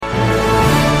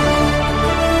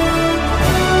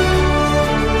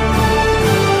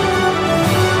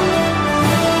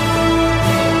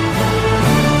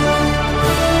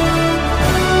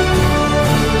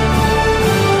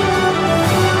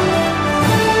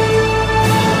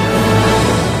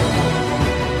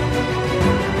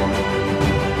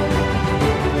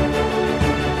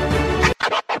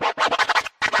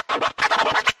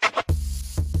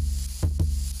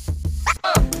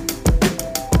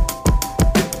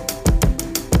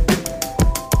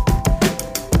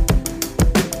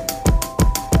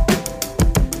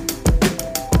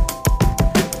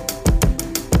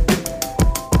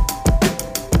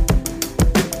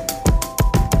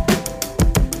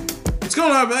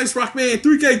My name's Rockman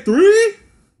 3K3.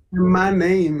 My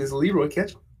name is Leroy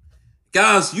Ketchum.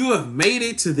 Guys, you have made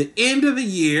it to the end of the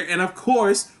year, and of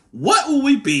course, what will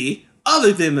we be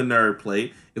other than the nerd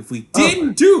plate if we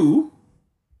didn't do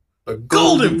the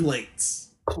golden plates?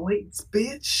 Plates,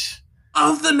 bitch.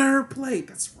 Of the nerd plate.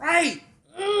 That's right.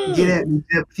 Get at me,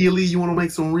 Jeff Keighley. You want to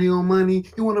make some real money?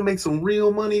 You want to make some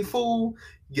real money, fool?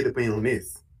 Get up in on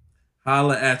this.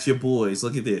 Holla at your boys.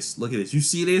 Look at this. Look at this. You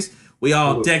see this? We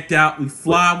all decked out. We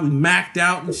fly. We macked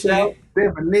out and shit.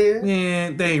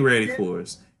 Man, they ain't ready for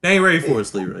us. They ain't ready for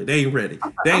us, Leroy. They ain't ready.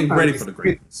 They ain't ready for the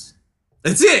greatness.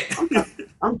 That's it.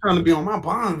 I'm trying to be on my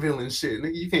Bond villain shit.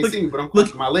 Nigga, you can't see me, but I'm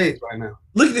crossing my legs right now.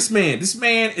 Look at this man. This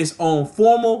man is on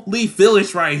formal Leaf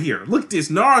Village right here. Look at this.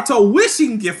 Naruto wishing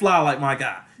he can get fly like my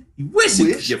guy. He wish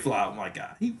he could get fly like my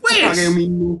guy. He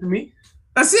wish.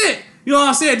 That's it. You know what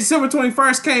I'm saying? December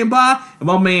 21st came by, and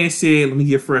my man said, let me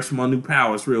get fresh with my new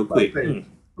powers real quick. Let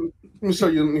me show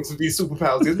you these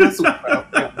superpowers. It's my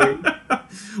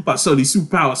superpowers. About to show these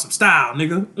superpowers some style,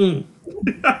 nigga.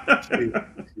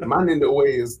 My ninja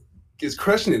way is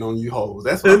crushing it on you hoes.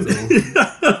 That's what I'm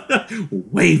doing.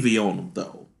 Wavy on them,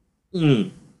 though.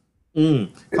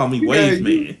 Call me Wave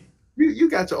Man. You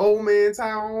got your old man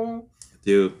tie on.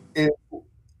 Dude. And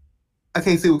I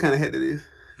can't see what kind of hat it is.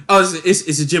 Oh, it's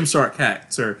a Gymshark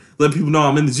hat, sir. Let people know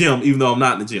I'm in the gym, even though I'm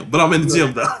not in the gym. But I'm in the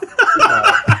gym, though.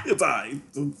 It's all right.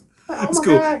 It's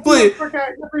cool. God, you work out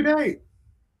every day.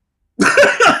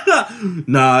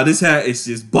 Nah, this hat is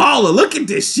just baller. Look at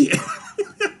this shit.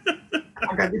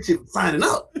 I got this shit signing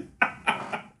up.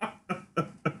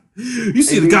 You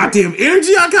see the goddamn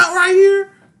energy I got right here?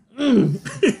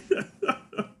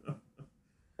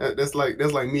 That's like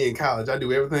me in college. I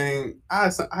do everything.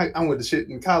 I went to shit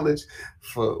in college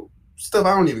for stuff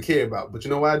I don't even care about. But you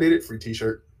know why I did it? Free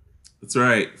t-shirt. That's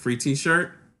right. Free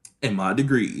t-shirt and my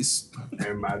degrees.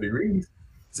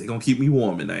 They gonna keep me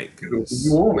warm at night. Keep me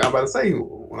warm. I'm about to say,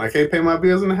 when I can't pay my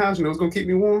bills in the house, you know what's gonna keep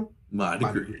me warm? My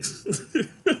degrees.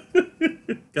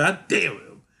 God damn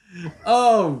it.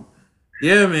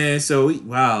 Yeah, man. So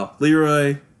wow,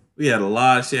 Leroy, we had a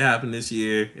lot of shit happen this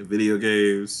year in video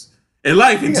games. And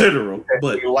life in general,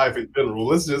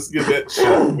 let's just get that shit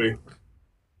out of me.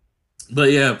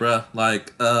 But yeah, bro,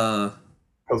 like, because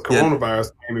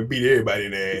coronavirus came and beat everybody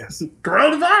in the ass.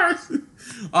 Coronavirus.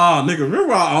 Oh, nigga,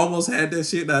 remember I almost had that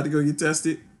shit and I had to go get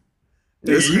tested?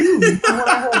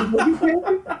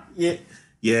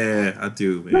 Yeah, I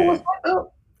do, man.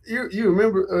 You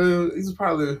remember? This is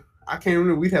probably I can't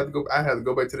remember. I had to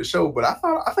go back to the show, but I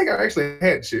think I actually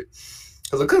had shit.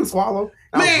 Because I couldn't swallow.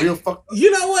 Man,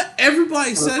 you know what?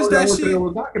 Everybody says that shit.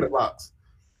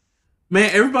 Man,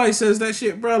 everybody says that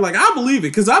shit, bro. Like, I believe it.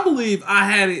 Because I believe I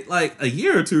had it, like, a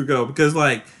year or two ago. Because,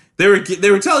 like, they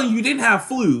were telling you didn't have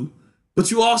flu,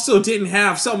 but you also didn't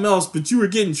have something else, but you were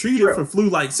getting treated for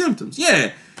flu-like symptoms.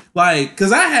 Yeah. Like,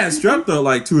 because I had strep throat,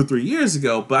 like, 2 or 3 years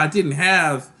ago, but I didn't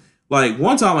have, like,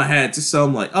 one time I had just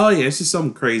some, like, oh, yeah, it's just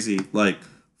some crazy, like,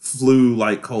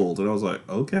 flu-like cold. And I was like,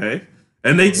 okay.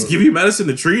 And they just give you medicine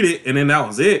to treat it, and then that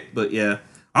was it. But yeah,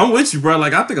 I'm with you, bro.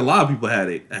 Like, I think a lot of people had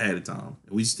it ahead of time,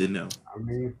 and we just didn't know. I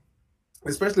mean,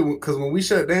 especially because when we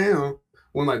shut down,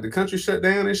 when like the country shut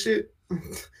down and shit,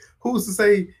 who's to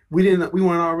say we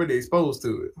weren't already exposed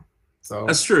to it? So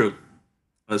that's true.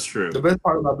 That's true. The best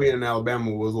part about being in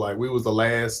Alabama was like we was one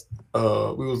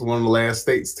of the last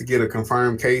states to get a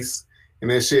confirmed case and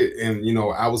that shit. And you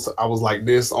know, I was like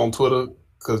this on Twitter.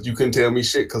 Because you couldn't tell me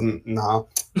shit, because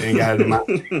they ain't got it in my...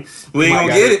 We ain't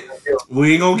gonna get it.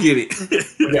 We ain't gonna get it.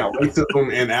 Yeah,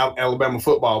 racism in Alabama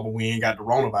football, but we ain't got the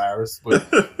coronavirus.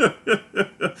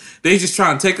 But they just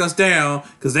trying to take us down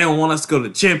because they don't want us to go to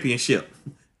the championship.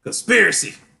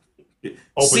 Conspiracy.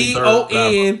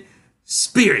 C-O-N,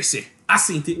 spiracy. I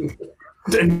seen it.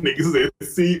 That nigga said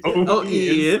C-O-N,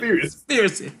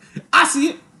 spiracy. I see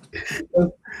it.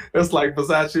 That's like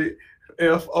Versace,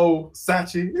 F-O,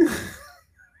 Sachi.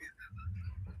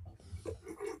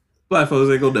 Black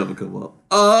folks ain't gonna never come up.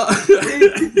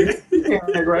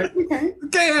 Can't act right. We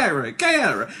can't. Can't act right.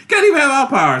 Can't even have our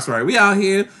powers right. We out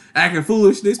here acting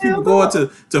foolishness. People going to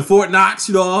Fort Knox,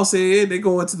 you know what I'm saying? They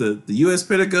going to the U.S.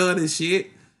 Pentagon and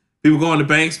shit. People going to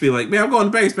banks, be like, man, I'm going to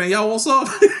banks, man. Y'all want some?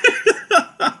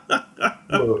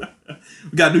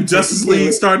 We got new Justice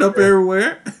League starting up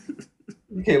everywhere.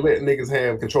 You can't let niggas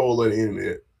have control of the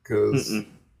internet because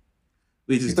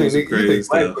we just do some crazy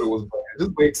stuff.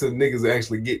 Just wait till niggas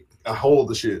actually get a hold of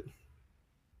the shit.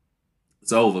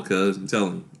 It's over, cuz. I'm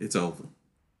telling you, it's over.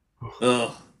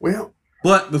 Well,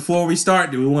 but before we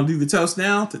start, do we want to do the toast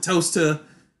now? To toast to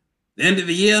the end of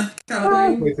the year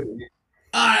kind of thing?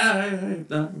 All right.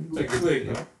 Take a quick.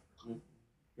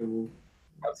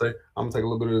 I say I'm gonna take a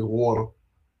little bit of this water.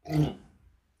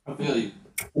 I feel you.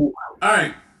 Ooh, All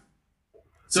right.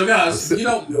 So, guys, you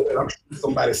don't.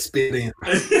 somebody spit in.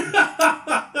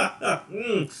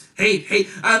 Hey,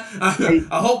 I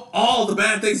hope all the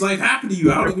bad things like happen to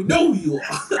you. I don't even know who you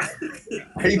are.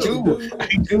 Hey, you.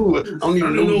 Hey, you. I don't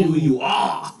even know who you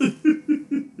are.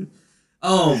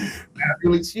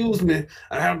 You'll excuse me.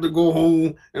 I have to go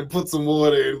home and put some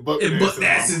water in Buck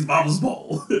Nass's mama's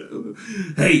bowl.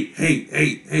 Hey.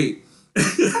 I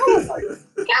was like,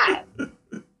 God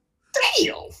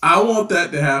damn. I want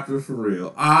that to happen for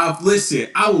real. Listen,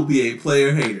 I will be a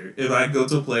player hater if I go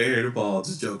to a player hater ball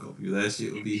to joke on you. That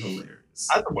shit would be hilarious.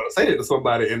 I just want to say that to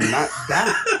somebody and not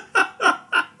die.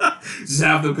 Just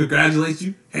have them congratulate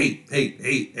you. Hey.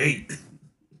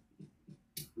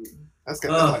 That's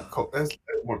like that's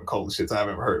one of the coldest shits I've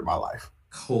ever heard in my life.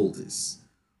 Coldest.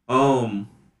 All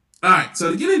right.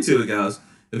 So to get into it, guys,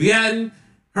 if you hadn't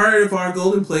heard of our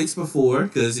golden plates before,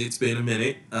 because it's been a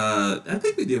minute, I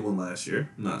think we did one last year.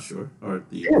 I'm not sure. Or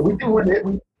the year. Yeah, we do one.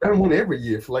 We've done one every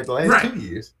year for like the last 2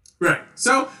 years. Right.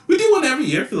 So we do one every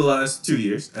year for the last 2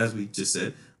 years, as we just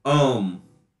said. And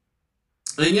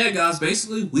yeah, guys,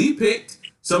 basically we picked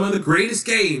some of the greatest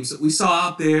games that we saw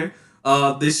out there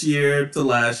this year to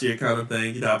last year kind of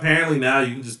thing. You know, apparently now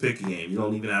you can just pick a game. You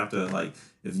don't even have to, like,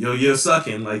 if your year's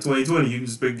sucking, like 2020, you can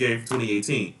just pick a game for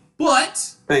 2018.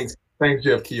 But Thanks,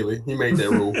 Jeff Keighley. He made that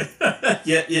rule.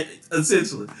 yeah,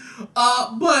 essentially.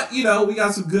 But, you know, we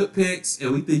got some good picks,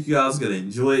 and we think you guys are going to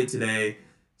enjoy it today.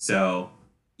 So,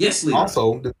 yes, Leroy.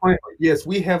 Also, yes,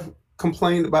 we have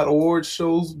complained about award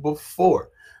shows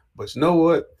before. But you know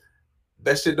what?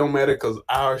 That shit don't matter because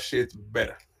our shit's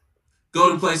better.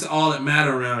 Go to place all that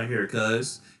matter around here,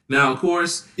 cuz. Now, of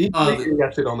course,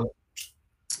 got shit on it.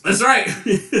 That's right.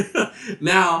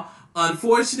 Now,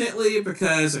 unfortunately,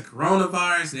 because of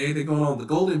coronavirus and everything going on, the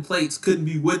Golden Plates couldn't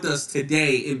be with us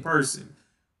today in person.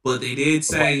 But they did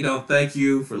say, you know, thank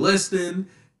you for listening,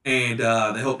 and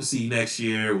they hope to see you next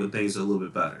year when things are a little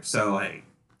bit better. So, hey,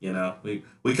 you know, we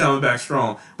coming back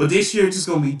strong. But this year, it's just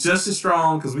going to be just as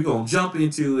strong because we're going to jump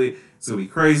into it. It's going to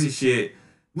be crazy shit.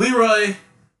 Leroy,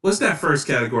 what's that first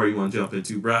category you want to jump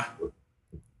into, bruh?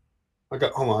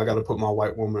 Hold on, I got to put my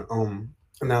white woman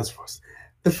announce for us.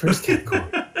 The first category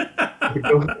for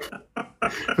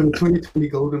the 2020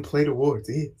 Golden Plate Awards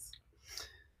is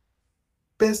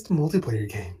Best Multiplayer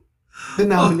Game. The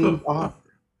nominees are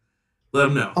let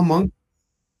them know. Among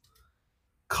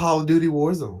Call of Duty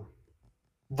Warzone,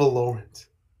 Valorant,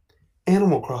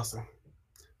 Animal Crossing,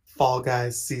 Fall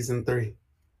Guys Season 3.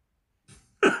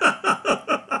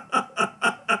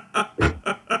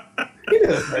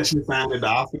 That shit signed at the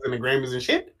Oscars and the Grammys and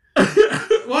shit.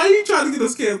 Why are you trying to get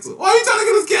us canceled? Why are you trying to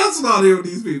get us canceled out here with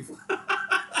these people?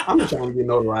 I'm just trying to get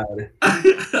notoriety.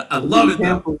 I love it,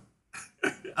 though.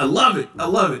 I love it.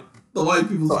 The white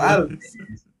people's so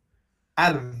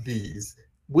out of these,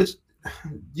 which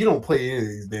you don't play any of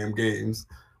these damn games.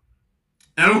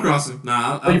 Animal Crossing.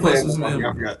 Nah, I play some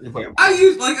Animal Crossing. I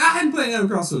hadn't played Animal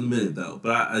Crossing in a minute though,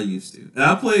 but I used to. And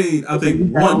I played, I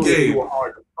think, one game. You were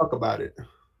hard to talk about it.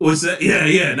 What's that?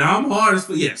 Yeah. Now I'm hard as,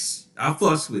 yes, I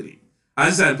fuss with it. I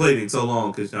just hadn't played it in so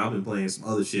long because I've been playing some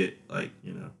other shit, like,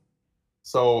 you know.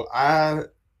 So I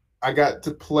got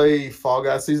to play Fall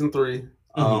Guys Season 3.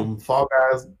 Fall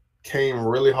Guys came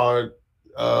really hard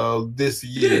this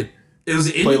year. It was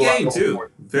an indie game too.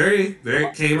 Very,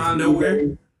 very came out of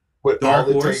nowhere. But Dark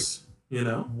Horse, you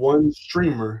know. One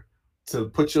streamer to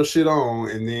put your shit on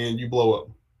and then you blow up.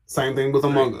 Same thing with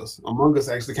Among Us. Among Us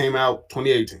actually came out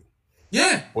 2018.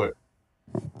 Yeah. But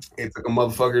it took a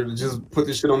motherfucker to just put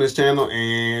this shit on this channel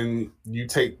and you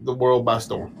take the world by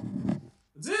storm.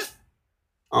 That's it.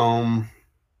 Warzone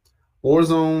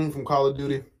from Call of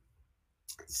Duty.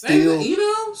 Still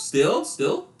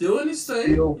doing his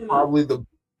thing. Still probably the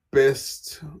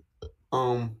best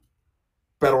Battle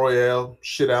Royale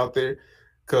shit out there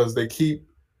because they keep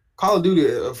Call of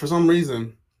Duty for some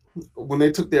reason when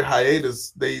they took their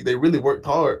hiatus they really worked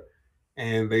hard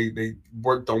and they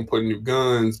worked on putting new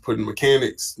guns, putting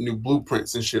mechanics, new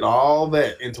blueprints and shit, all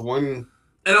that into one.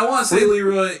 And I want to say,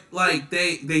 Leroy, like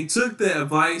they took the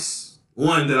advice,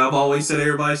 one, that I've always said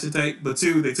everybody should take, but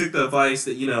two, they took the advice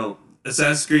that, you know,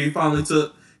 Assassin's Creed finally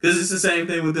took, because it's the same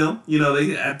thing with them. You know, they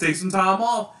had to take some time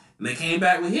off and they came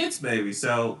back with hits, baby.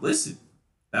 So listen,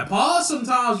 that pause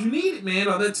sometimes you need it, man,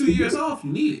 or that 2 years off,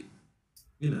 you need it.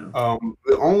 You know.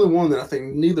 The only one that I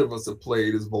think neither of us have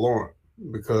played is Valorant,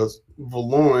 because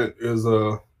Valorant is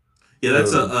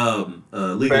that's a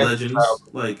League of Legends,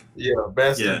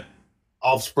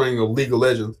 offspring of League of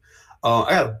Legends. I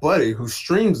got a buddy who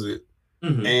streams it,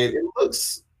 and it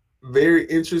looks very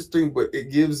interesting, but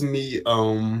it gives me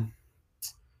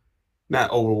not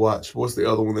Overwatch. What's the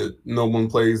other one that no one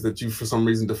plays that you for some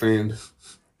reason defend?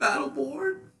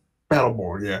 Battleborn.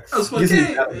 Battleborn, yeah. That's my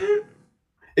game, man.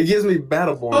 It gives me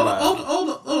Battleborn vibes. Hold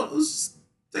on. Let's just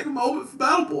take a moment for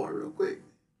Battleborn real quick.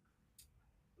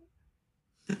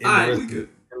 Alright, we good.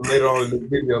 Later on in the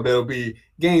video, there'll be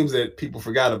games that people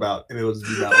forgot about, and it'll just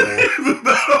be Battleborn.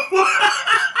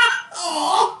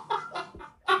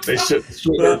 They should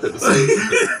like,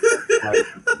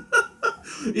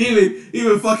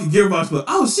 even fucking Gearbox, but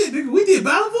oh shit, nigga, we did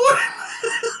Battleborn.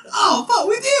 Oh fuck,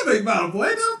 we did make Battleborn.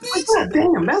 Ain't no bitch. God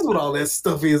damn, that's what all that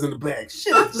stuff is in the back.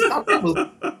 Shit, I just thought that was.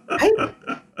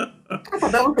 I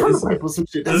thought that was prototype or some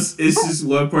shit. It's just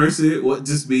one person,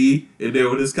 just me, and there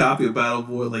with this copy of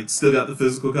Battleborn, like still got the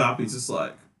physical copy, just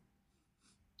like.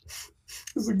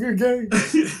 It's a good game.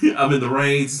 I'm in the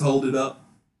rain, just hold it up.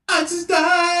 I just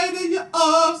died in your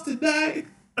arms tonight.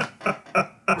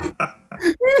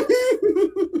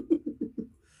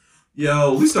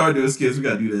 Yo, we started doing skits. We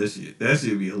gotta do that shit. That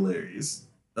shit be hilarious.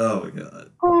 Oh my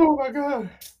god. Oh my god.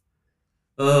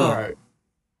 All right.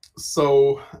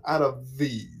 So out of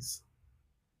these,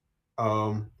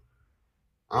 I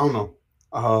don't know.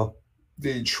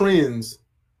 The trends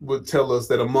would tell us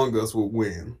that Among Us would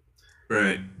win.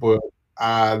 Right. But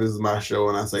this is my show,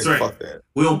 and I say fuck that.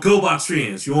 We don't go by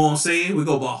trends. You know what I'm saying? We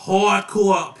go by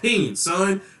hardcore opinion,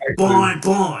 son.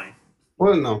 Boing.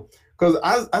 Well, no. Because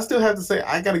I still have to say,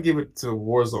 I got to give it to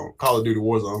Warzone, Call of Duty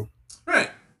Warzone.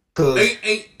 Right.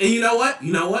 And you know what?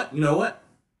 You know what?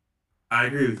 I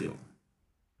agree with you.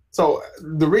 So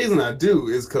the reason I do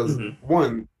is because,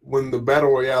 one, when the Battle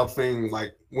Royale thing,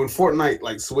 like, when Fortnite,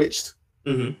 like, switched,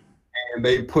 and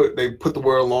they put the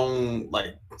world on,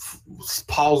 like,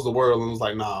 paused the world and was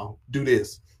like, nah, do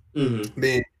this.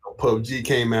 Then PUBG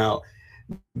came out.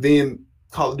 Then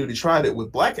Call of Duty tried it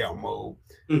with Blackout mode.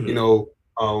 You know,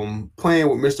 playing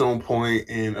with Mr. On Point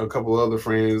and a couple of other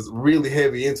friends, really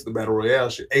heavy into the Battle Royale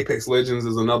shit. Apex Legends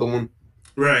is another one.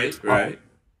 Right. I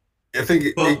think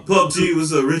PUBG was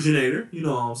the originator. You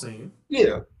know what I'm saying?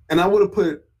 Yeah. And I would have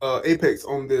put Apex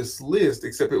on this list,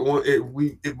 except it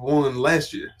won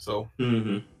last year. So I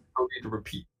don't need to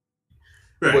repeat.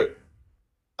 Right.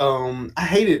 But I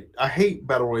hate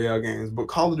Battle Royale games, but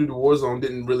Call of Duty Warzone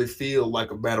didn't really feel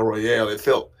like a Battle Royale. It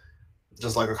felt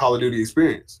just like a Call of Duty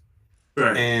experience.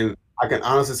 Right. And I can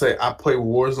honestly say I play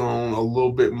Warzone a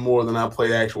little bit more than I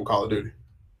play actual Call of Duty.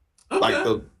 Okay. Like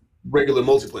the regular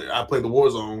multiplayer. I play the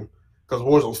Warzone because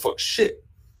Warzone's fuck shit.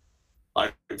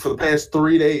 Like for the past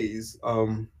 3 days,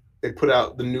 they put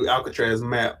out the new Alcatraz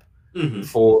map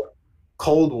for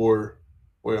Cold War.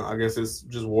 Well, I guess it's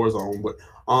just Warzone, but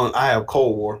I have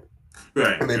Cold War.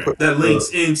 Right. And they put that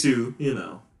links into, you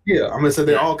know. Yeah, I'm gonna say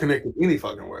they're all connected any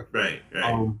fucking way. Right.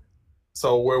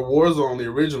 So where Warzone, the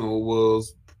original,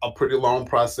 was a pretty long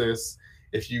process.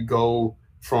 If you go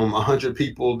from 100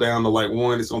 people down to like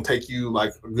one, it's gonna take you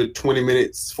like a good 20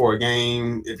 minutes for a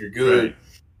game if you're good.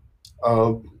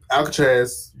 Right.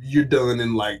 Alcatraz, you're done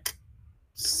in like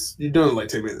 10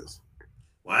 minutes.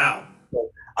 Wow.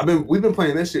 We've been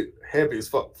playing that shit heavy as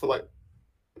fuck for like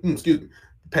the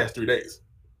past 3 days.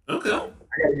 Okay. So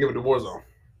I gotta give it to Warzone.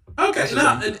 Okay.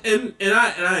 And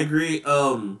I agree.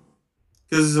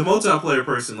 Because as a multiplayer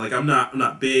person, like I'm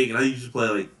not big, and I usually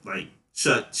play like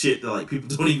shit that like people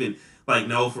don't even like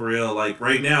know for real. Like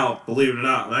right now, believe it or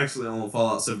not, I'm actually on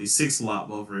Fallout 76 a lot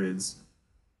with friends.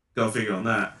 Go figure on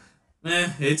that.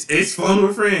 It's fun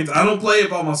with friends. I don't play it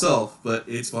by myself, but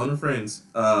it's fun with friends.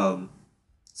 So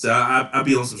I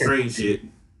be on some strange shit.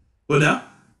 But now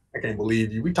I can't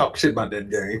believe you. We talk shit about that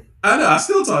game. I know. I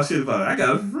still talk shit about it. I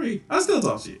got it for free. I still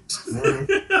talk shit.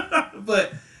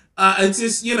 But it's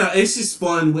just, it's just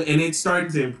fun, and it's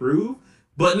starting to improve.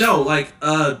 But no, like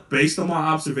based on my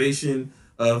observation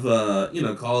of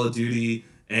Call of Duty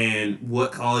and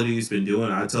what Call of Duty's been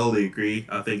doing, I totally agree.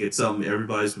 I think it's something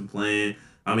everybody's been playing.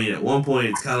 I mean, at one point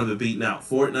it's kind of a beating out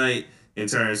Fortnite in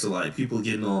terms of like people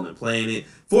getting on and playing it.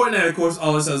 Fortnite, of course,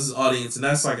 always has its audience, and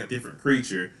that's like a different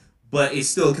creature, but it's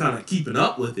still kind of keeping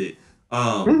up with it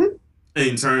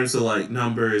in terms of like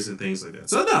numbers and things like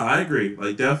that. So no, I agree.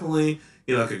 Like definitely,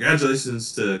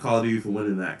 congratulations to Call of Duty for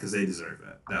winning that, because they deserve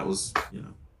that. That was,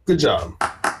 good job.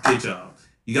 Good job.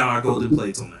 You got our golden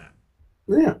plates on that.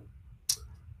 Yeah.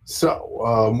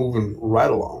 So moving right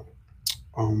along.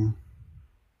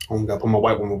 I'm gonna put my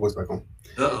white woman voice back on.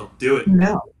 Do it.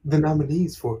 Now, the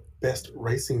nominees for Best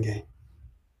Racing Game.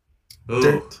 Ooh.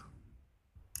 Dirt.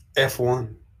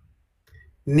 F1.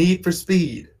 Need for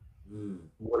Speed.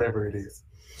 Whatever it is.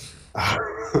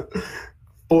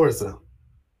 Forza.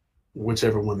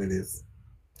 Whichever one it is.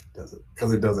 Doesn't,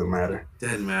 because it doesn't matter.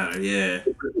 Doesn't matter. Yeah.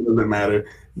 It doesn't matter.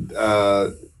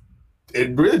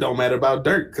 It really don't matter about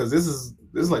dirt because this is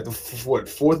like the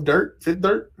fourth dirt, fifth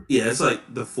dirt. Yeah, it's like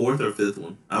the fourth or fifth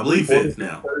one. I believe fifth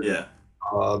now. Yeah.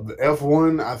 The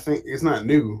F1, I think it's not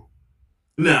new.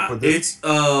 Nah, it's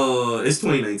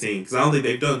 2019 because I don't think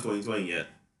they've done 2020 yet.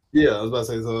 Yeah, I was about to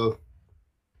say so.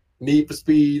 Need for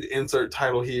Speed, insert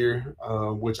title here,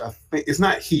 which I think it's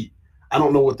not Heat. I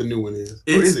don't know what the new one is.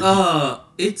 It's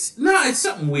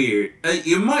something weird.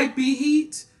 It might be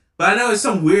Heat, but I know it's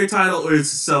some weird title or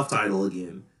it's a self-title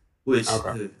again. Which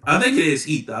I think it is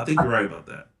Heat. Though. I think you're right about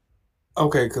that.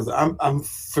 Okay, because I'm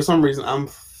for some reason I'm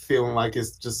feeling like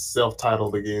it's just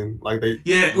self-titled again. Like they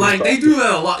they do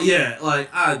that a lot.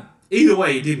 Yeah, either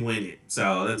way, it didn't win it,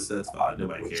 so that's fine.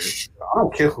 Nobody cares. I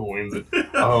don't care who wins it.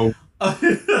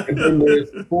 And then there's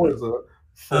Forza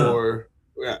for.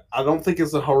 I don't think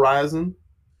it's a Horizon.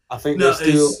 I think no,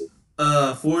 still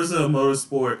it's Forza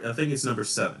Motorsport. I think it's number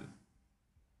 7.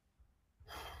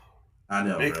 I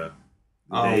know, bro.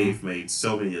 They've made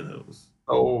so many of those.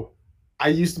 Oh, I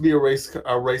used to be a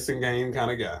racing game kind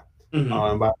of guy.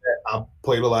 Mm-hmm. By that, I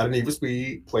played a lot of Need for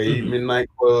Speed, played Midnight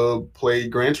Club,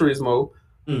 played Gran Turismo.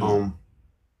 Mm-hmm.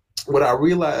 What I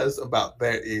realized about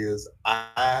that is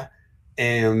I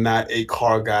am not a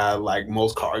car guy like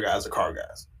most car guys are car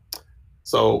guys.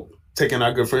 So taking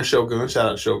our good friend Shogun, shout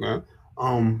out to Shogun.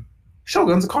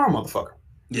 Shogun's a car motherfucker.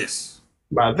 Yes.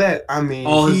 By that I mean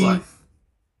all his life.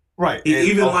 Right. He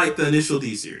even liked the initial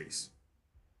D series.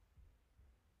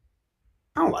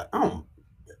 I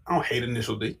don't hate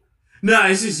Initial D. No,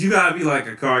 it's just you gotta be like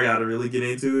a car guy to really get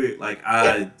into it. Like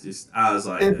I was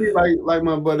like, and be like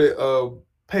my buddy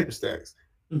Paper Stacks.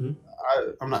 Mm-hmm.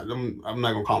 I'm not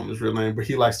gonna call him his real name, but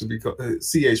he likes to be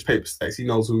CH Paper Stacks. He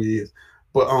knows who he is.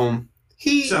 But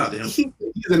he's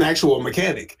an actual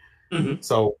mechanic,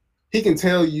 so he can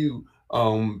tell you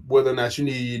whether or not you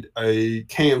need a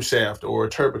camshaft or a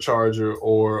turbocharger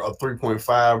or a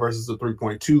 3.5 versus a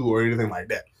 3.2 or anything like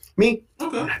that. Me,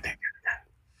 okay. I'm not that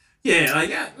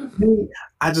yeah,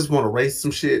 I just want to race some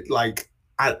shit. Like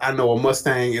I know a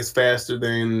Mustang is faster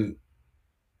than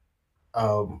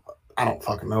I don't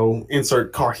fucking know.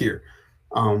 Insert car here.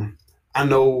 I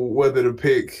know whether to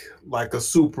pick like a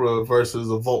Supra versus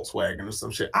a Volkswagen or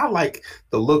some shit. I like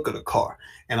the look of the car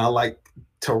and I like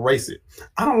to race it.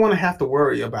 I don't want to have to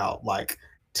worry about like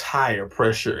tire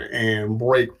pressure and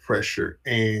brake pressure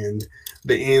and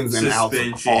the ins and outs of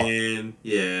the car.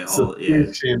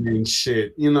 Suspension and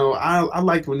shit. You know, I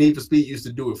liked when Need for Speed used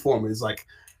to do it for me. It's like,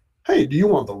 hey, do you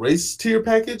want the race tier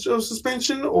package of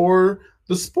suspension or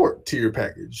the sport tier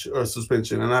package or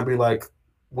suspension? And I'd be like,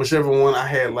 whichever one I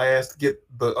had last, get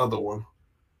the other one.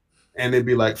 And they'd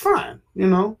be like, fine, you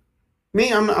know.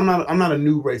 Me, I'm not a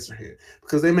new racer here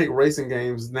because they make racing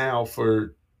games now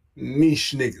for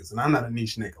niche niggas, and I'm not a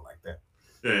niche nigga like that.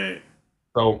 Right.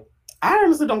 So I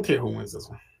honestly don't care who wins this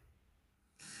one.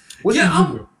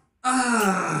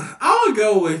 I would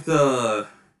go with I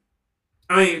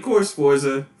mean, of course,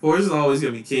 Forza. Forza is always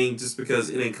gonna be king just because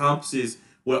it encompasses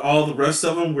what all the rest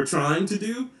of them were trying to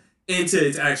do into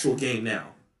its actual game now.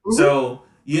 Mm-hmm. So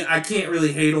yeah, I can't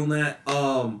really hate on that.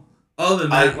 Other than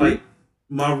that, like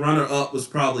my runner-up was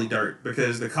probably Dirt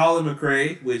because the Colin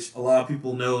McRae, which a lot of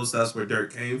people knows that's where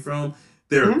Dirt came from.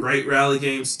 They're great rally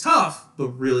games, tough but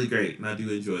really great, and I do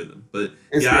enjoy them. But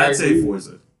I'd say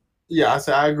Forza. Yeah,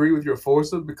 I agree with your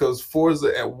Forza because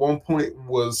Forza at one point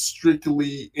was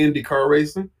strictly IndyCar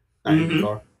racing. Not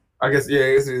IndyCar. I guess it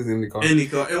is IndyCar.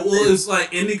 IndyCar. It was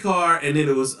like IndyCar, and then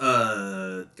it was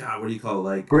God, what do you call it?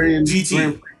 Like GT.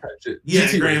 Grand Prix. Yeah,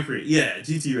 GT Grand Prix. Yeah,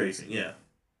 GT racing. Yeah.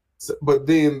 So, but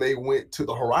then they went to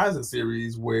the Horizon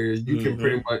series where you can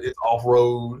pretty much it's off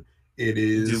road. It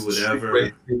is do whatever.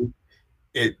 Racing.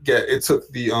 It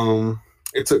took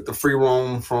the free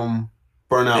roam from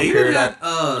Burnout Paradise.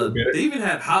 They even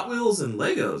had Hot Wheels and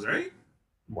Legos, right?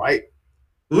 Right.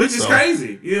 Which is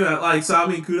crazy, you know. Like, so I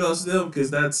mean, kudos to them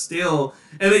because that's still,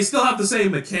 and they still have the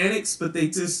same mechanics, but they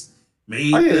just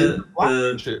made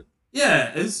the shit.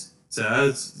 Yeah, it's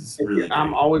really. I'm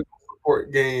great. always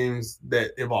support games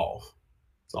that evolve.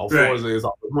 So Forza is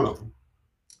always one of them.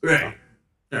 Right.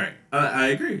 So. All right. I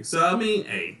agree. So I mean,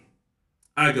 hey,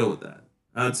 I go with that.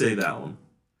 I'd say that one.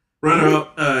 Runner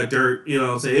up, Dirt. You know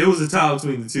what I'm saying? It was a tie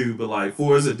between the two, but like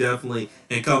Forza definitely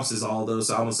encompasses all those.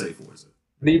 So I'm gonna say Forza.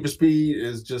 Need for Speed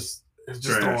is just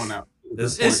throwing out.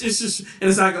 It's just and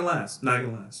it's not gonna last. Not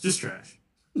gonna last. Just trash.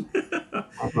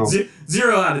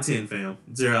 0 out of 10, fam.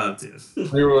 0 out of 10.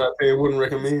 0 out of 10. Wouldn't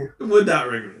recommend. Would not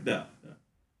recommend. No.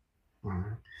 All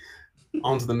right.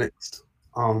 On to the next.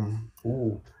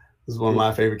 This is one of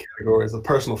my favorite categories, a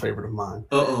personal favorite of mine.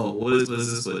 What is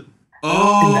this one?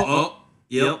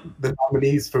 Yep. The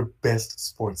nominees for best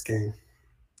sports game.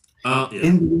 Yeah.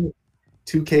 NBA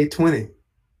 2K20.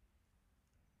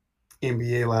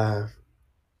 NBA Live.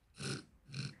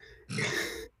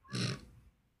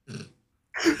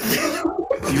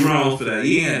 You wrong for that.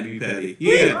 You ain't had to be petty.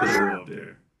 You ain't had to put it up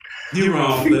there. You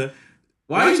wrong for that.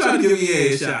 Why are you trying to give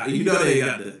EA a shot? You know they ain't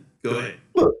got that. Go ahead.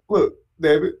 Look,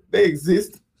 David, they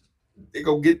exist. They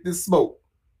go get this smoke.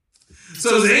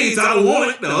 So the AIDS, I don't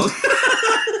want it though.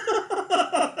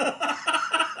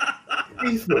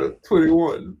 FIFA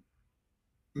 21.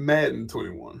 Madden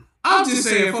 21. I'm just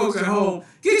saying, folks at home,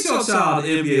 get your child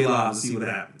to NBA Live and see what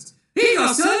happens. Here you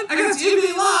go, son. I got you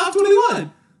NBA Live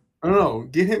 21. I don't know.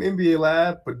 Get him NBA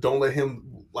Live, but don't let him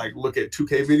like look at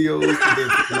 2K videos and then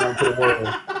put it on to the world.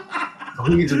 So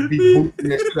he can just be boosting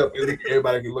that shit up, and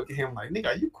everybody can look at him like, nigga,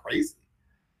 are you crazy?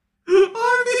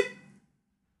 I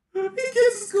mean, he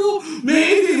gets to school. Man,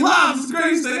 NBA Live is the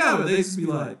greatest thing ever. They just be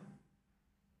like,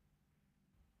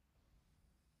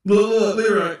 look,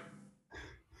 Leroy.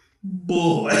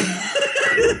 Boy.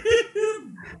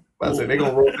 I said, they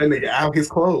gonna roll that nigga out his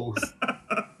clothes.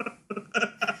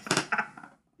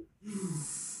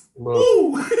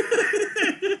 Look.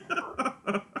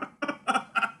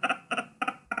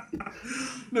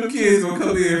 Them kids gonna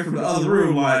come in from the other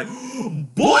room like, boy,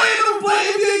 ain't gonna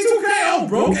play NBA 2K, oh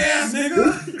broke ass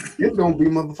nigga. It's gonna be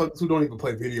motherfuckers who don't even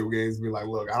play video games be like,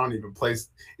 look, I don't even play.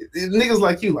 Niggas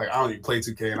like you, like, I don't even play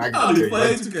 2K, and I don't even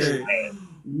play 2K.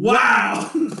 Wow.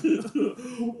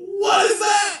 What is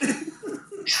that?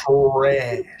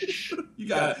 Trash. You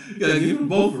gotta give them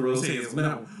both of those hands on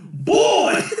that one.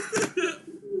 Boy!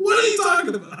 What are you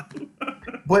talking about?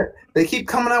 But they keep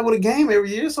coming out with a game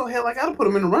every year, so hell, I gotta put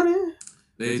them in the running.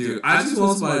 They do. I just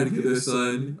want somebody to give their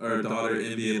son or daughter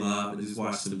NBA Live and just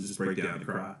watch them just break down and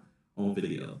cry on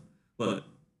video. But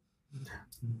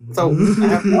so I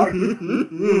have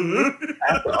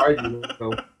to argue.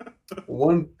 So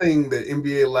one thing that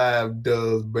NBA Live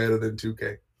does better than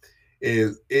 2K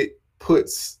is it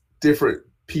puts different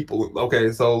people.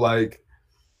 Okay, so like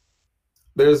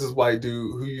there's this white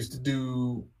dude who used to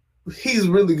do. He's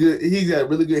really good. He's got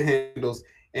really good handles.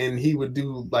 And he would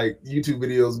do like YouTube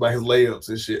videos about his layups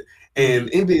and shit. And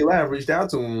NBA Live reached out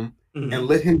to him and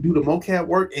let him do the mocap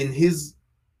work, and his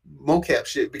mocap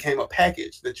shit became a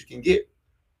package that you can get.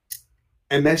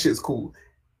 And that shit's cool.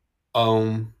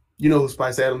 You know who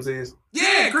Spice Adams is?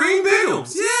 Yeah, Green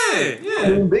Biggles. Yeah.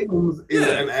 Green Biggles is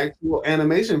an actual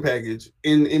animation package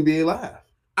in NBA Live.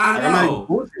 I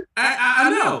know. I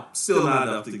know. Still not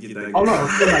enough to get that game. Oh no,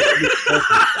 still not.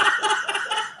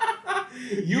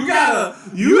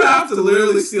 You have to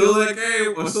literally steal that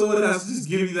game, or someone has to just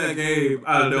give you that game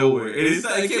out of nowhere. And it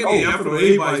can't be an effort on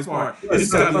anybody's part. It's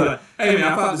just gotta be like, hey man,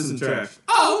 I found this in the trash.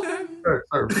 Oh, okay. Sir,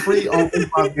 free on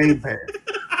Xbox Game Pass.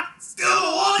 Still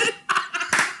don't want it.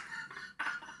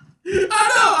 I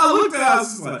know. I looked at it, I was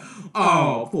just like,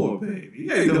 oh, poor baby.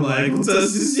 Ain't nobody gonna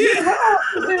touch this shit.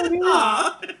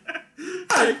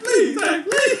 Hey, please.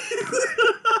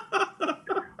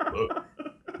 Look.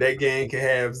 That game can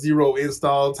have 0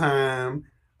 install time,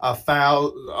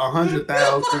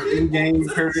 100,000 in-game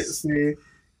currency,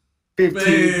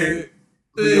 15.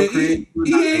 EA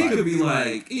could be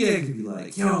like,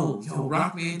 yo,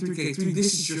 Rockman 3K3,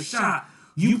 this is your shot.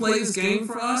 You play this game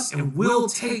for us, and we'll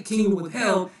take Kingdom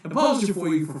Withheld and publish it for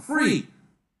you for free.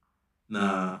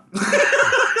 Nah.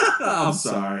 I'm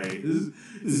sorry.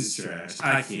 This is trash.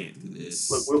 I can't do this.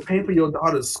 Look, we'll pay for your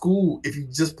daughter's school if you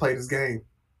just play this game.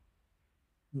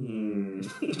 I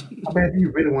bet you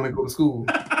really want to go to school.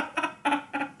 No,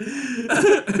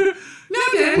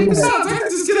 Daddy, besides, I can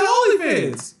just get an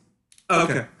OnlyFans.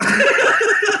 Okay.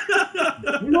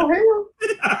 You know him?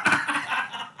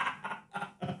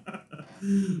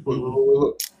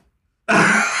 Look.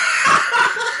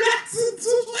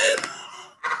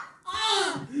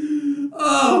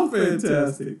 Oh,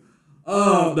 fantastic.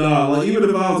 Oh, no. Like, even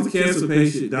if I was a cancer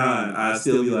patient dying, I'd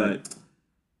still be like,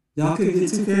 y'all can get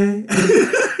 2K?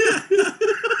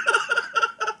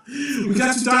 We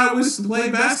got your dire wish to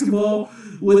play basketball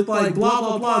with like blah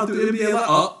blah blah through NBA Live.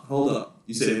 Oh, hold up.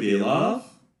 You said NBA Live?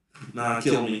 Nah,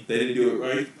 kill me. They didn't do it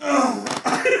right. Oh.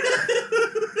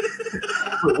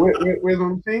 Where's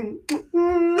my thing?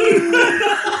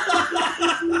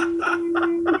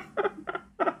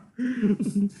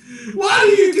 Why do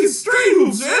you get stream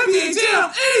hoops or NBA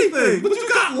Jam anything? But you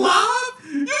got live?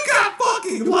 You got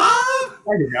fucking live?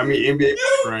 I mean NBA.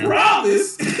 You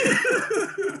promise.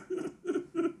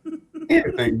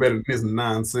 Anything better than this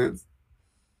nonsense.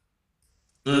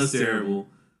 That's terrible.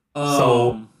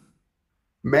 So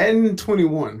Madden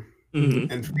 21 and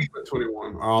FIFA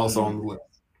 21 are also on the list.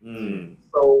 Mm.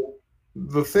 So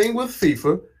the thing with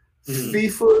FIFA,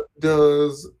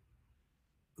 FIFA's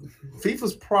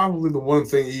probably the one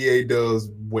thing EA does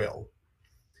well.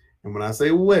 And when I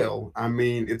say well, I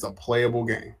mean it's a playable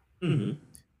game.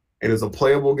 It is a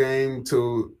playable game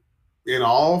in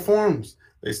all forms.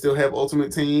 They still have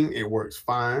Ultimate Team. It works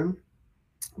fine.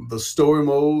 The story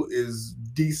mode is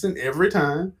decent every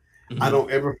time. I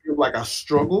don't ever feel like I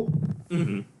struggle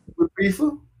with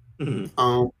FIFA.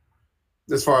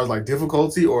 As far as like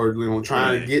difficulty or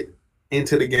trying to get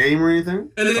into the game or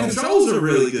anything. And the controls are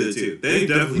really good too. They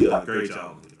definitely done a great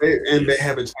job. They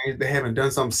haven't changed. They haven't done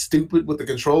something stupid with the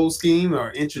control scheme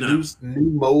or introduced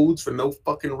new modes for no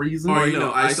fucking reason. Or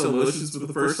ISO motions for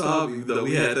the first time, even though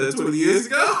we had that 20 years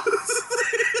ago.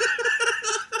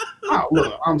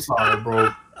 Look, I'm sorry, bro.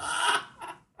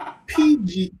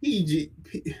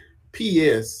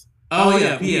 PS. Oh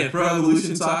yeah, PS Pro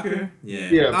Evolution Soccer.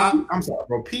 Yeah. I'm sorry,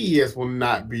 bro. PES will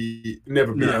never be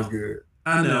as good.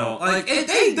 I know, like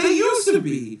they used to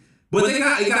be, but it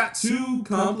got too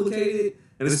complicated,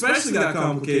 and especially got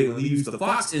complicated when they used the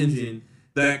Fox engine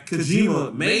that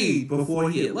Kojima made before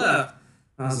he had left.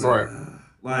 I was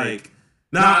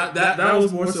that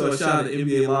was more so a shot at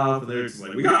NBA Live, and they're just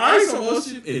like, we got ISO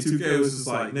motion, and 2K was just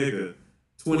like, nigga,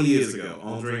 20 years ago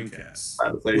on Dreamcast.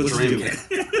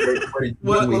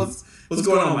 What's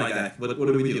going on, my guy? What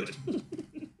are we doing?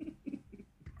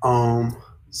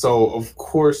 So of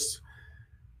course,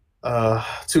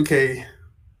 2K.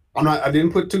 I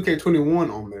didn't put 2K21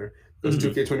 on there because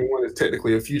 2K21 is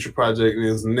technically a future project and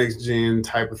it's next gen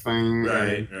type of thing.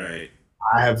 Right.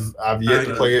 I've yet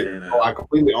to play it. So I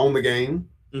completely own the game.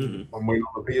 I'm waiting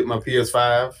on my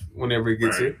PS5 whenever it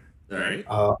gets here. Right.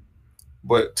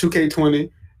 But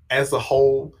 2K20 as a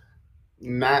whole,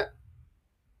 not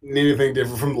anything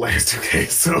different from the last 2K.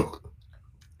 So,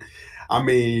 I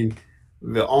mean,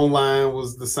 the online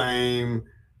was the same.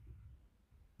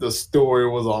 The story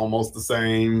was almost the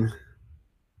same.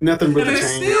 Nothing really changed.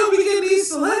 And still be getting these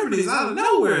celebrities out of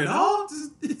nowhere, dog.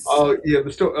 Oh, yeah,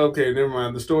 the story. Okay, never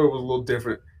mind. The story was a little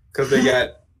different because they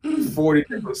got 40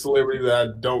 different celebrities that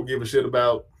I don't give a shit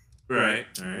about. Right.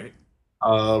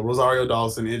 Rosario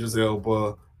Dawson, Idris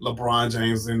Elba, LeBron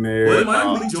James in there. Was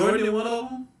Michael B. Jordan in one of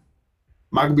them?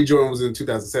 Michael B. Jordan was in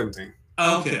 2017.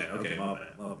 Okay, my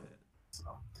bad.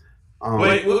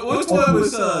 Wait, which one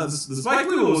was the Spike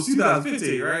Lee was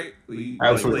 2015, right?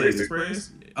 Absolutely.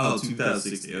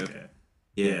 2016. Okay.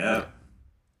 Yeah.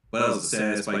 What else was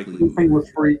sad? Spike Lee. 16 was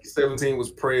Freak. 17 was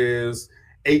Prez.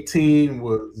 18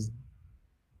 was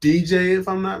DJ, if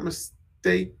I'm not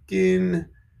mistaken.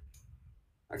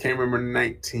 I can't remember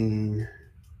 19.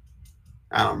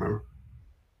 I don't remember.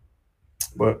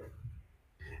 But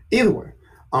either way,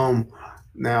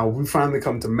 now we finally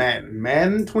come to Madden.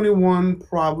 Madden 21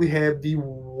 probably had the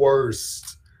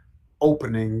worst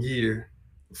opening year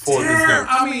for this game.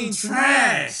 I mean,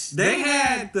 trash. They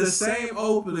had the same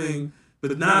opening,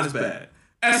 but not as bad.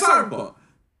 And Cyberpunk,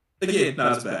 again,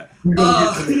 not as bad.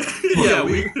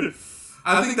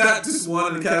 I think that just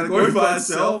won in the category by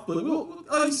itself. But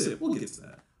like you said, we'll get to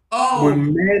that.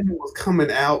 When Madden was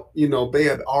coming out, they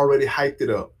had already hyped it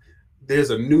up.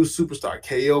 There's a new Superstar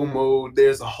KO mode.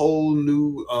 There's a whole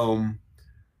new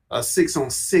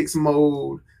 6-on-6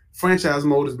 mode. Franchise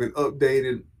mode has been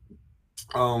updated.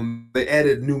 They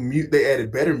added They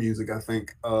added better music. I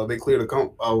think they cleared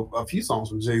a few songs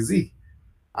from Jay-Z.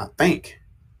 I think,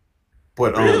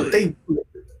 but really?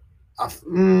 I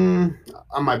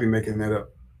might be making that up.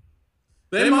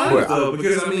 They might though,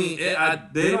 because I mean,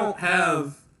 they don't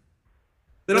have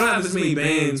as many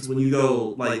bands when you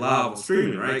go like live on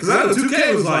streaming, right? Because I know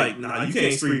 2K was like, nah, you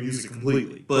can't stream music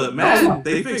completely, but Madden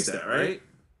they fixed that, right?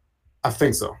 I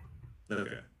think so.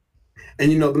 Okay.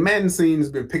 And the Madden scene has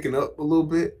been picking up a little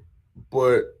bit,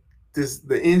 but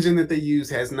the engine that they use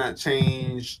has not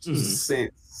changed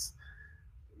since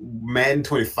Madden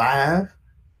 25.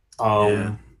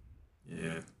 Yeah.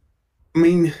 I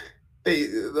mean,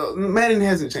 Madden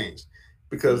hasn't changed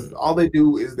because all they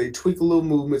do is they tweak a little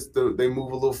movements, they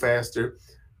move a little faster,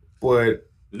 but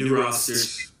new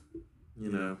rosters,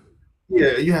 Yeah,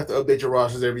 you have to update your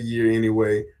rosters every year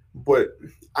anyway. But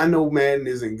I know Madden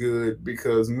isn't good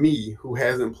because me, who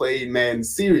hasn't played Madden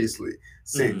seriously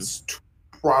since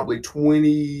probably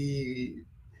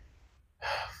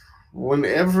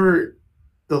whenever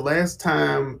the last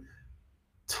time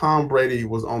Tom Brady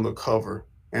was on the cover,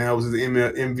 and that was his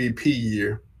MVP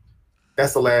year.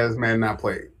 That's the last Madden I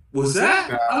played. Was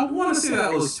that? I want to say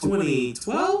that was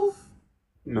 2012?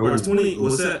 No. Or 20,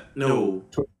 was that? No.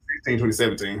 2016,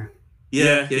 2017.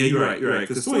 Yeah, you're right.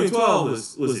 Because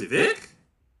 2012 was it Vic?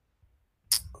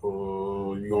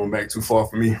 going back too far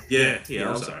for me. Yeah,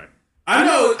 I'm sorry. I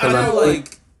know,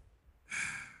 like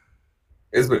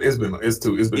it's been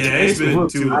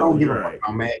too. I don't give a fuck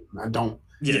about Madden. I don't.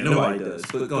 Yeah, nobody does.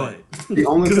 But go ahead. The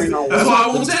only thing that's why I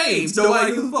want James.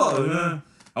 Nobody gives a fuck.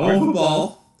 I want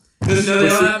football because they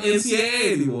don't have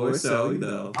NCAA anymore. So I'm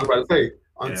about to say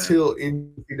until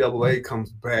NCAA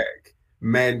comes back,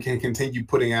 Madden can continue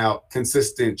putting out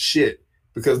consistent shit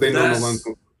because they know no one's.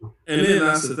 And then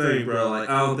that's the thing, bro. Like,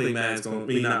 I don't think Madden's gonna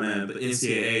be not Madden, but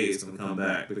NCAA is gonna come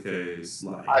back because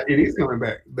it is coming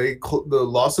back. The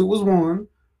lawsuit was won.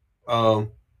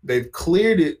 They've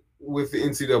cleared it with the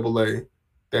NCAA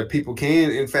that people can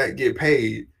in fact get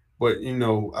paid. But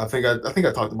I think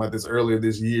I talked about this earlier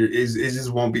this year. It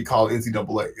just won't be called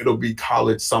NCAA. It'll be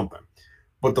college something.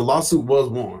 But the lawsuit was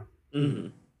won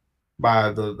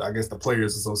by the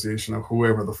Players Association or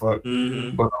whoever the fuck.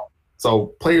 But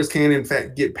so players can in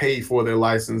fact get paid for their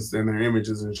license and their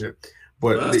images and shit.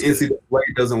 But the NCAA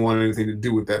doesn't want anything to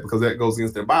do with that because that goes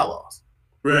against their bylaws.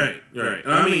 Right.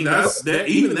 And I mean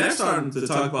even they're starting to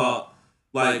talk about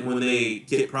like when they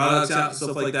get products out and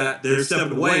stuff like that, they're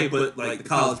stepping away, but like the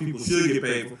college people should get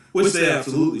paid for, which they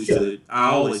absolutely should. I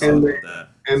always talk about that.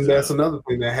 And that's another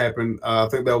thing that happened. I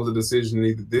think that was a decision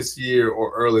either this year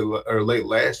or late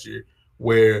last year,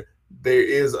 where there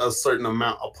is a certain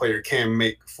amount a player can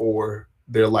make for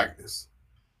their likeness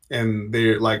and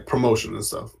their like promotion and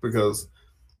stuff, because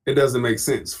it doesn't make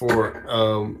sense for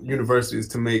universities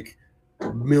to make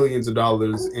millions of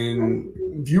dollars in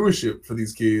viewership for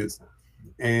these kids,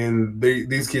 and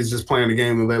these kids just playing the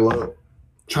game that they love,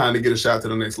 trying to get a shot to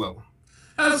the next level.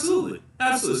 Absolutely.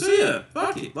 So yeah,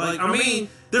 fuck it. Like, I mean,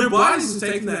 their bodies are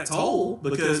taking that toll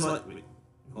because like,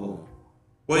 hold on.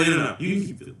 Wait, no.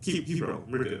 You keep rolling.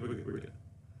 We're good.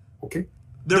 Okay.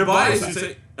 Their bodies are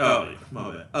taking. Oh, yeah,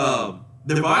 my bad.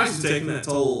 Their bodies are taking that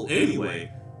toll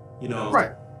anyway.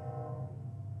 Right.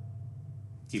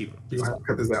 Keep rolling. You gonna have to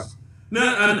cut this out. No,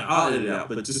 I'll edit it out,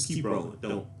 but just keep rolling.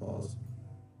 Don't pause.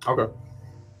 Okay.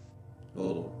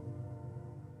 Hold on.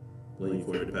 Waiting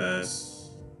for it to pass.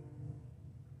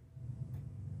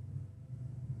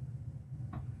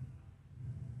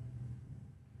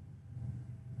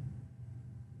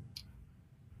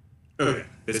 Okay,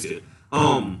 that's good.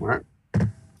 Right.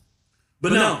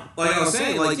 But no, like I was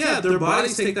saying, like, yeah, their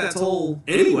bodies take that toll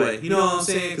anyway. You know what I'm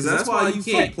saying? Because that's why you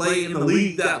can't play in the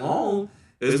league that long.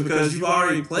 Is because you've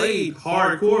already played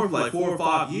hardcore for like 4 or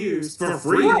 5 years for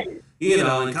free,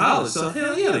 in college. So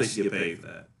hell yeah, they should get paid for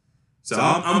that. So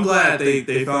I'm glad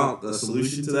they found a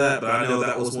solution to that. But I know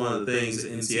that was one of the things the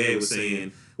NCAA was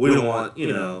saying. We don't want,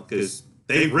 because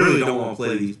they really don't want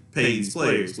to pay these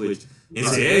players, which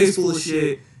NCAA is full of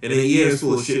shit, and then EA is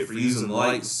full of shit for using the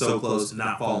lights so close to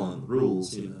not following the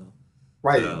rules,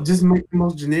 Right. So, just make the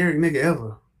most generic nigga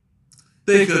ever.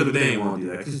 They could, but they didn't want to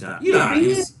do that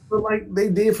because but like they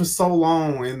did for so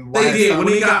long, and they did when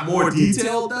they got more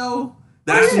detailed though.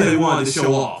 That's when they wanted to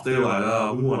show off. They were like,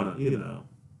 "Oh, we want to,"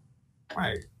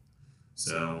 Right.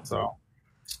 So.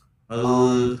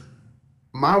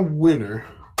 My winner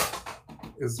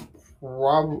is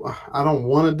probably, I don't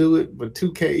want to do it, but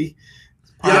 2K.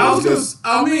 Yeah,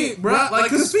 I mean, bro, like,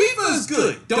 because FIFA is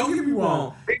good. Don't get me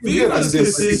wrong. FIFA is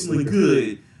consistently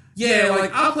good. Yeah,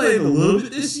 like, I played a little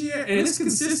bit this year, and it's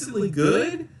consistently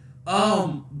good.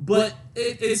 But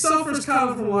it suffers kind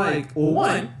of from, like, well,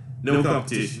 one, no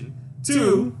competition.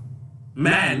 Two,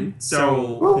 Madden.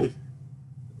 So, well,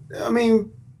 I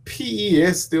mean,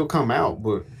 PES still come out,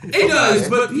 but it does.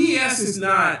 But PES is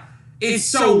not. It's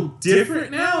so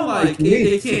different now. Like,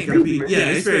 it can't compete. Yeah,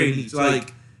 it's very niche.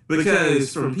 Like,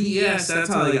 because from PES, that's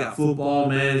how they got Football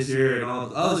Manager and all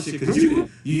the other shit. Because you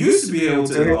used to be able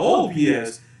to, in the old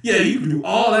PES, yeah, you could do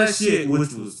all that shit,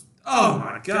 which was, oh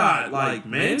my god, like,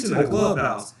 managing a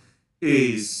clubhouse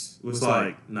was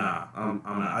like, nah, I'm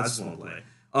not. I just want to play.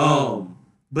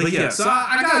 But yeah, so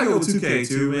I gotta go with 2K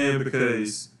too, man,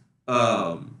 because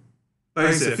like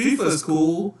I said, FIFA is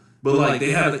cool, but like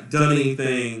they haven't done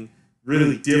anything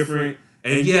really different.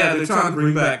 And yeah, they're trying to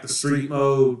bring back the street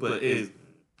mode, but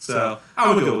so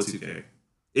I would go with 2K.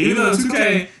 Even though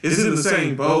 2K is in the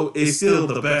same boat, it's still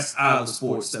the best out of the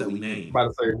sports that we name.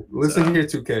 About to say, listen here,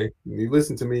 2K. You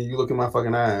listen to me, you look in my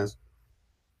fucking eyes.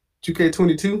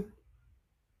 2K22,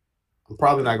 I'm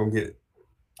probably not gonna get it.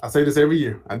 I say this every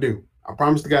year. I do. I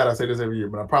promise to God I say this every year,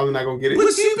 but I'm probably not gonna get it.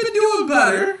 But you've been doing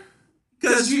better.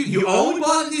 Because you only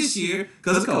bought it this year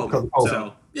because of COVID.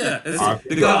 So, yeah, it's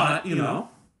the God,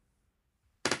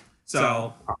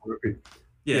 So,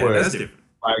 yeah, but that's different.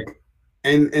 Like,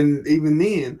 and even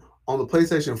then, on the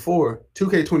PlayStation 4,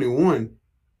 2K21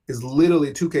 is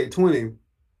literally 2K20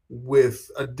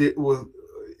 with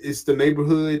it's the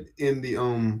neighborhood in the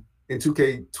in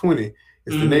 2K20.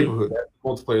 It's the neighborhood, that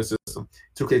multiplayer system.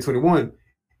 2K21,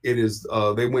 it is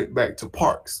they went back to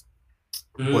parks,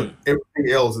 but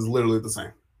everything else is literally the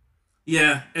same.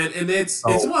 Yeah, and it's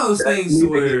one of those things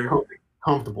where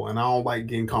comfortable, and I don't like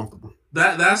getting comfortable.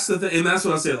 That's the thing, and that's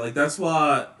what I said. Like that's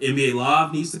why NBA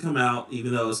Live needs to come out,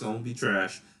 even though it's going to be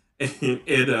trash. And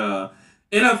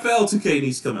NFL 2K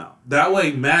needs to come out. That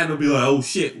way, Madden will be like, "Oh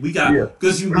shit, we got,"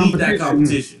 because you need that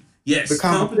competition. Yes, the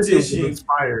competition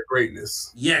inspire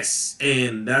greatness. Yes,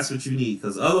 and that's what you need,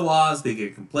 because otherwise they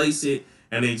get complacent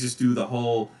and they just do the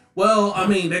whole. Well, I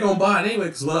mean, they're gonna buy it anyway,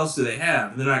 because what else do they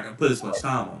have? And they're not gonna put as much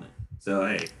time on it. So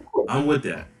hey, I'm with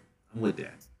that.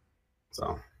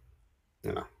 So,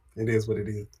 it is what it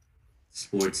is.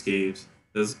 Sports games.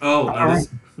 First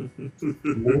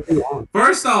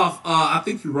off, I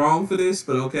think you're wrong for this,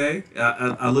 but okay.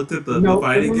 I looked at the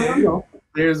fighting game. No.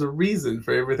 There's a reason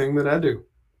for everything that I do.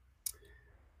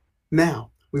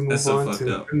 Now we move on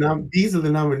to these are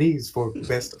the nominees for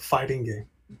best fighting game.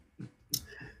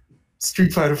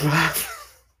 Street Fighter V.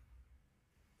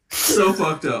 So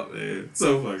fucked up, man.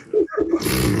 So fucked up.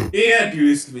 Yeah, do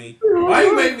this to me. Why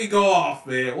you make me go off,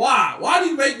 man? Why? Why do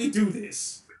you make me do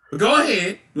this? But go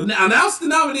ahead. Announce the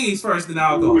nominees first, then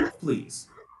I'll go off, please.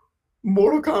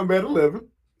 Mortal Kombat 11.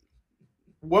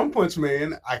 One Punch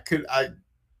Man. I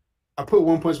put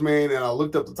One Punch Man and I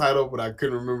looked up the title, but I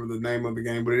couldn't remember the name of the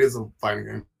game. But it is a fighting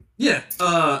game. Yeah.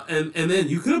 And then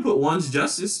you could have put One's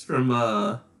Justice from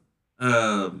My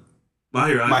Hero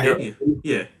Academia.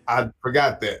 Yeah. I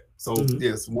forgot that. So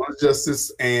yes, One's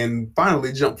Justice and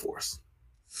finally Jump Force.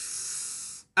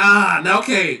 Now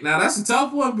that's a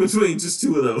tough one between just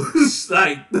two of those.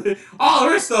 Like all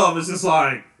the rest of them is just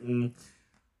like.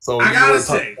 So I gotta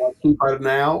say, Street Fighter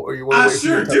now, or you want to? I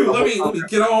sure do. Let me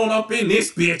get on up in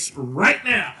this bitch right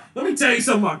now. Let me tell you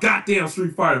something about goddamn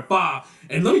Street Fighter 5,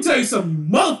 and let me tell you something,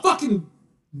 motherfuckers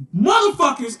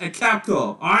at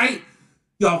Capcom. All right,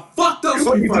 y'all fucked up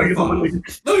Street Fighter 5.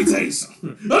 Let me tell you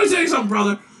something,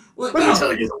 brother.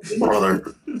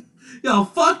 Y'all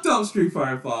fucked up Street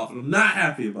Fighter 5, and I'm not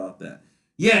happy about that.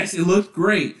 Yes, it looked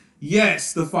great.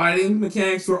 Yes, the fighting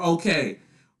mechanics were okay.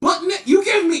 But you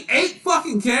give me 8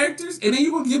 fucking characters, and then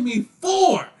you're going to give me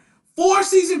 4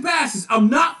 season passes. I'm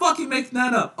not fucking making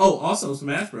that up. Oh, also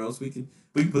Smash Bros. We can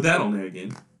put that on there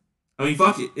again. I mean,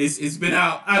 fuck it. It's been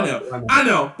out. I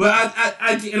know. But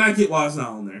I get why it's not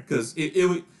on there, because it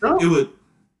would.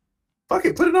 Fuck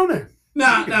it, put it on there.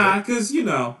 Nah, because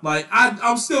like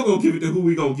I'm still gonna give it to who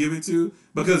we gonna give it to,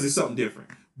 because it's something different.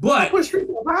 But put Street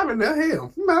Fighter 5 in there,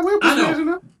 hell. I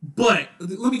know. But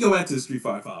let me go back to the Street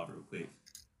Fighter 5 real quick.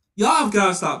 Y'all have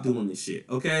gotta stop doing this shit,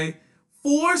 okay?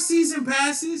 4 season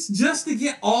passes just to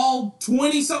get all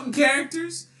 20-something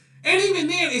characters? And even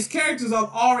then, it's characters I've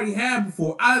already had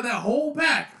before. Out of that whole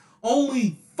pack,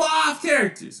 only 5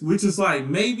 characters, which is like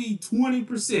maybe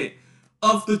 20%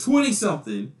 of the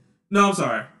 20-something. No, I'm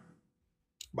sorry.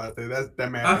 But that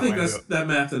math. I think that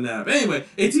math and that. Anyway,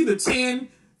 it's either 10,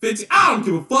 50. I don't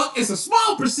give a fuck. It's a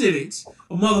small percentage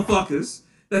of motherfuckers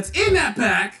that's in that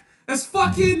pack that's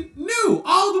fucking new.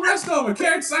 All the rest of them are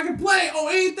characters I can play or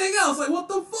anything else. Like, what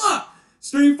the fuck?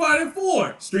 Street Fighter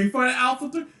 4, Street Fighter Alpha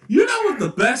 3. You know what the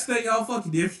best thing y'all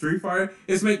fucking did for Street Fighter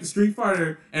is make the Street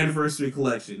Fighter Anniversary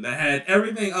Collection that had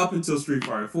everything up until Street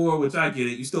Fighter 4, which I get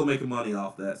it. You still making money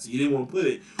off that, so you didn't want to put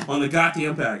it on the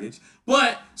goddamn package.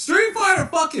 But Street Fighter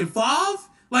fucking 5,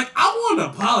 like, I want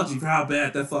an apology for how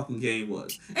bad that fucking game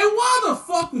was. And why the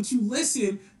fuck would you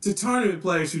listen to tournament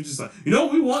players who just like, you know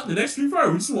what we want in the next Street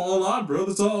Fighter? We just want online, bro.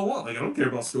 That's all I want. Like, I don't care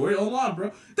about story. Online,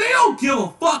 bro. They don't give a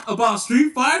fuck about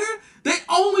Street Fighter. They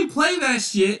only play that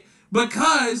shit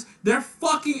because they're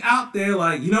fucking out there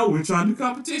like, we're trying to do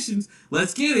competitions.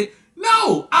 Let's get it.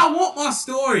 No, I want my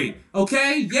story.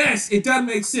 Okay? Yes, it does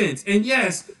make sense. And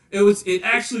yes, it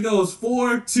actually goes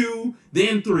 4, 2,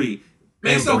 then 3.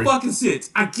 Makes no fucking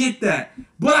sense. I get that.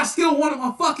 But I still wanted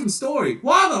my fucking story.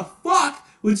 Why the fuck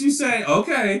would you say,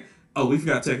 okay, oh, we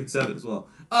forgot Tekken 7 as well.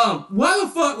 Why the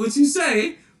fuck would you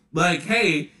say, like,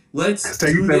 hey, let's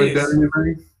do this?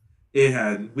 It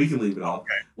hadn't. We can leave it off.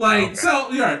 Okay. Like, so,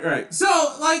 right.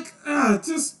 So, like,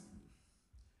 just,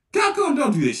 Capcom,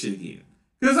 don't do this shit again.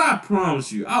 Because I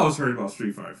promise you, I was hurt about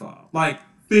Street Fighter 5. Like,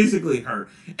 physically hurt.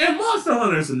 And Monster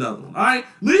Hunter is another one, alright?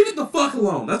 Leave it the fuck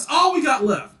alone. That's all we got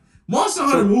left. Monster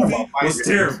Hunter movie was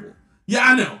terrible. Yeah,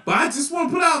 I know. But I just want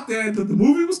to put out there that the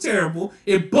movie was terrible.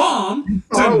 It bombed.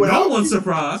 To no one's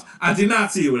surprise. I did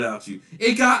not see it without you.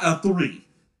 It got a 3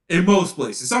 in most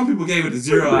places. Some people gave it a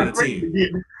 0 out of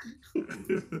 10.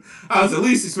 I was at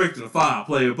least expecting a 5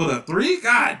 player, but a 3?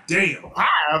 God damn. 5?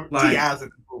 Like,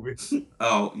 movie.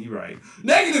 Oh, you're right.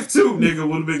 -2, nigga,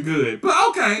 would have been good. But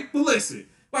okay, but listen,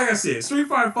 like I said, Street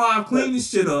Fighter 5, clean this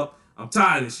shit up. I'm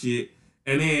tired of shit.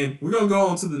 And then we're gonna go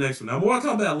on to the next one. Now,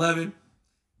 Mortal Kombat 11,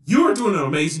 you are doing an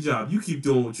amazing job. You keep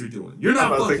doing what you're doing. You're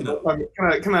not fucking up.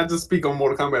 Can I just speak on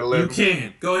Mortal Kombat 11? You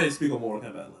can. Go ahead and speak on Mortal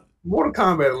Kombat 11. Mortal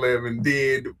Kombat 11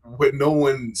 did what no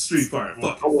one... Street Fighter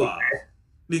fucking 5.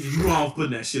 Nigga, you wrong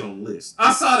putting that shit on the list.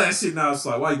 I saw that shit and I was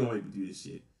like, why you gonna make me do this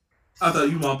shit? I thought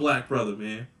you my black brother,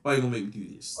 man. Why you gonna make me do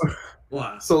this?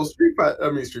 Why? So Street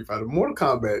Fighter, Mortal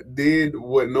Kombat did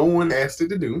what no one asked it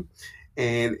to do,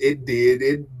 and it did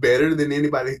it better than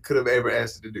anybody could have ever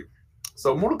asked it to do.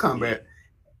 So Mortal Kombat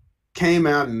came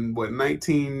out in what,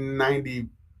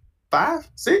 1995,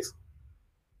 6?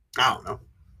 I don't know.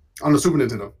 On the Super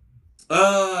Nintendo.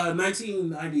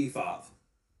 1995.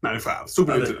 95.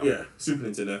 Super Nintendo. Yeah, Super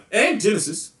Nintendo. And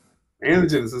Genesis. And the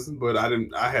Genesis, but I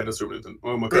had the Super Nintendo.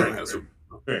 Well, my cousin had a Super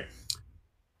Nintendo. Right.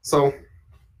 So,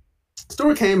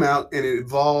 story came out and it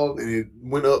evolved and it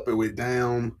went up, it went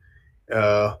down.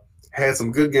 Had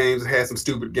some good games, had some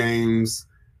stupid games.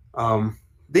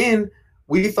 Then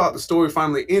we thought the story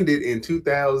finally ended in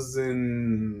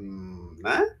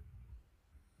 2009.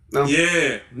 No.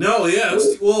 Yeah. No. Yeah. It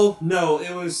was the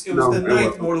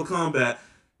ninth Mortal Kombat.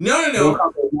 No. Mortal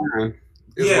Kombat 9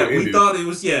 yeah, we thought it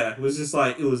was. Yeah, it was just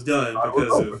like it was done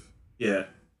because of. Yeah.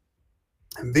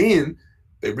 And then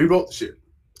they rewrote the shit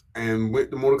and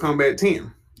went to Mortal Kombat 10,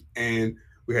 and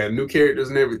we had new characters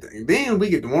and everything. Then we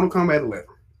get to Mortal Kombat 11,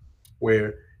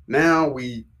 where now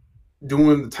we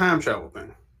doing the time travel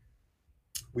thing.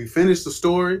 We finished the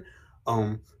story.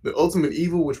 The ultimate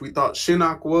evil, which we thought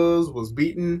Shinnok was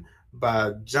beaten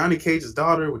by Johnny Cage's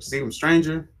daughter, which is even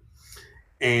stranger.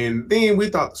 And then we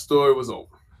thought the story was over.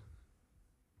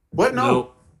 But no.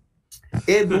 Nope.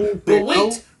 Ed Boon but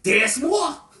wait, there's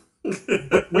more.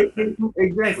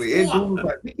 Exactly. Ed Boon was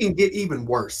like, we can get even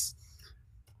worse.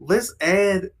 Let's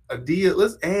add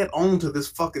on to this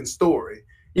fucking story.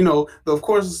 You know, of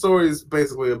course the story is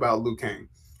basically about Liu Kang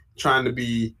trying to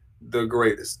be the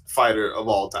greatest fighter of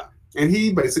all time. And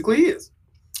he basically is.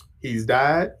 He's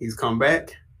died, he's come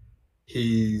back,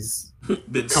 he's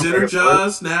been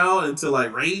synergized now into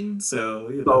like Raiden, so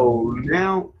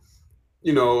now,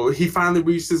 you know, he finally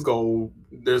reached his goal.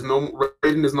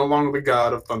 Raiden is no longer the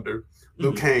god of thunder. Mm-hmm.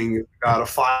 Liu Kang is the god of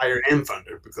fire and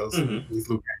thunder because he's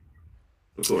Liu Kang.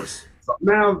 Of course. So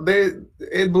now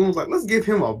Ed Boon's like, let's give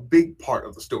him a big part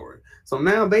of the story. So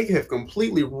now they have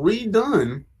completely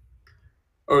redone,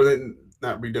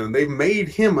 not redone, they've made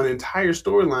him an entire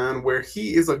storyline where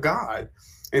he is a god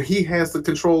and he has to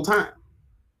control time.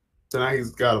 So now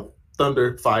he's got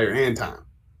thunder, fire, and time.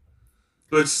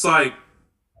 But it's like,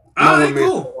 all right,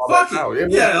 cool. Fuck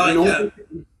it. Yeah.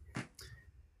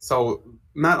 So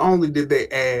not only does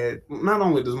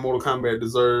Mortal Kombat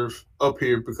deserve up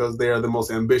here because they are the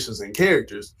most ambitious in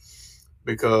characters,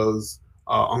 because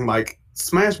unlike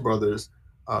Smash Brothers,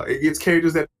 it gets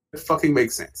characters that fucking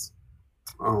make sense.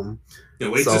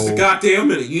 Wait just a goddamn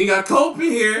minute. You ain't got Cope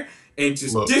in here and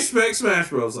just disrespect Smash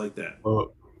Bros like that.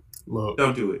 Look.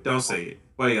 Don't do it. Don't say it.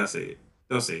 Why you gotta say it?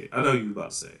 Don't say it. I know you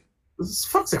about to say it.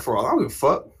 Fuck that for all. I don't give a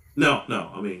fuck. No.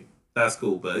 I mean, that's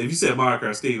cool. But if you said Mario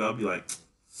Kart Steve, I'll be like,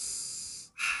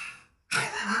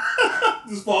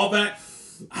 just fall back.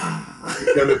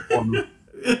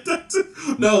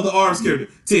 No, the arms character.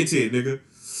 10-10, nigga.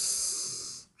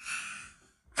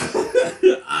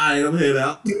 Alright, I'm heading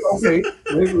out. Okay,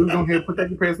 we're going to go ahead and put that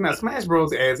in press now. Smash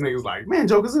Bros. Ass niggas like, man,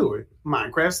 Joker-Zooey,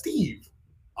 Minecraft Steve,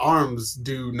 Arms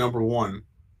Dude #1,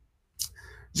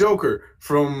 Joker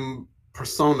from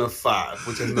Persona 5,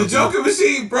 which is the Joker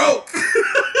machine broke. Remember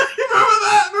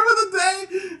that? Remember the day?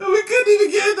 And we couldn't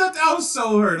even get that. I was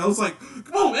so hurt. I was like,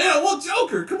 come on, man, I want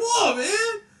Joker. Come on,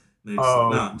 man.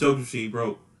 Nah, Joker machine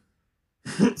broke.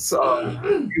 So,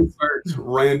 insert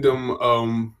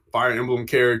random Fire Emblem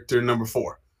character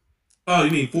 #4. Oh,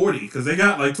 you mean 40? Because they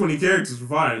got like 20 characters for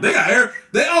Fire Emblem.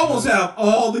 They almost have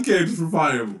all the characters for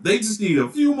Fire Emblem. They just need a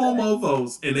few more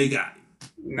mofos, and they got it.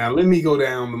 Now, let me go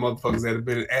down the motherfuckers that have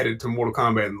been added to Mortal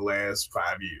Kombat in the last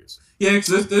 5 years. Yeah,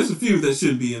 because there's a few that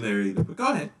shouldn't be in there either. But go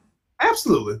ahead.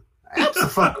 Absolutely.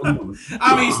 Absolutely.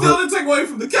 I mean, still didn't take away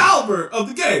from the caliber of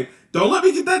the game. Don't let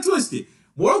me get that twisted.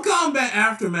 Mortal Kombat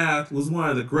Aftermath was one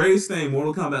of the greatest things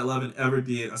Mortal Kombat 11 ever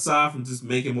did, aside from just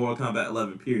making Mortal Kombat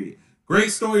 11, period. Great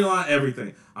storyline,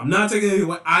 everything. I'm not taking anything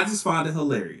away. I just find it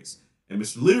hilarious. And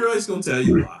Mr. Leroy's going to tell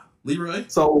you why. Leroy?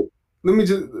 So, let me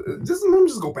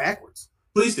just go backwards.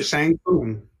 Please do. Shang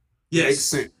Tsung. Yes. Makes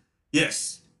sense.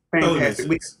 Yes. Fantastic.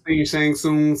 We've seen Shang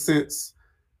Tsung since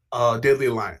Deadly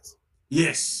Alliance.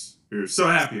 Yes. You're so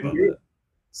happy about that.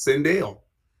 Sindel.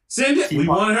 Send it. We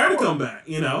wanted her to come back.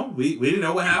 You know, we didn't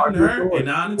know what happened to her in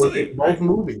 9 and 10. Both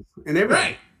movies and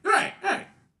everything. Right.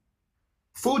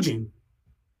 Fujin.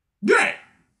 Great.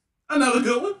 Another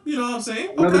good one. You know what I'm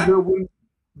saying? Another good one.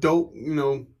 Dope. You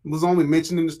know, was only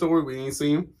mentioned in the story. We ain't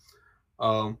seen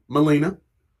him. Melina.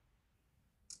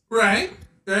 Right.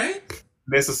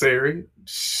 Necessary.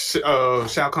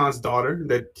 Shao Kahn's daughter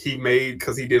that he made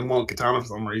because he didn't want Katana for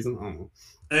some reason. I don't know.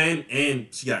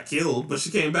 And she got killed, but she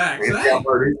came back. So,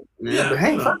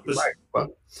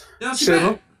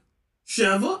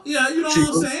 Sheva. Yeah, you know what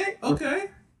I'm saying? Okay.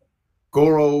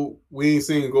 Goro, we ain't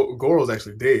seen Goro's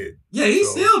actually dead. Yeah,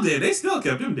 he's still dead. They still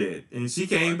kept him dead. And she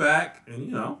came back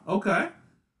and okay.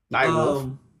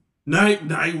 Nightwolf.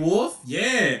 Nightwolf,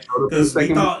 yeah. Because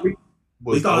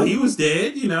we thought he was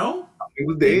dead, He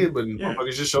was dead, but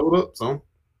motherfuckers just showed up, so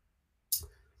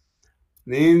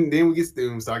then we get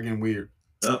to start getting weird.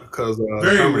 Because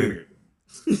very weird.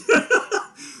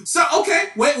 So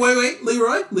okay, wait,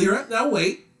 Leroy, now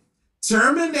wait.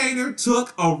 Terminator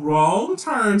took a wrong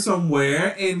turn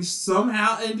somewhere and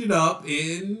somehow ended up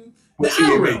in the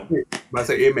Outer Realm. I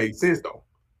say it makes sense though,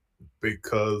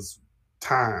 because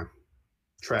time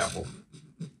travel.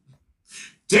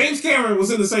 James Cameron was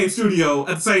in the same studio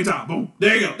at the same time. Boom,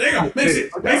 there you go. Makes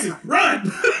it.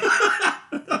 Run.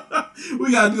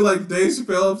 We gotta do like the Dave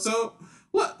Chappelle episode.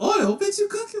 What oil? Bitch, you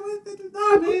cooking with?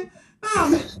 Nah, man.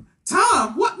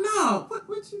 Tom, what? No,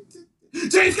 what you?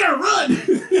 James Cameron, run!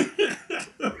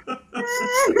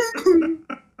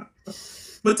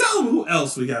 But tell them who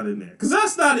else we got in there, because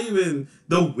that's not even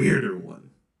the weirder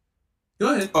one.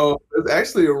 Go ahead. Oh, there's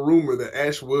actually a rumor that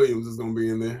Ash Williams is going to be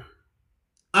in there.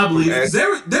 I believe it.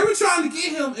 They were trying to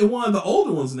get him in one of the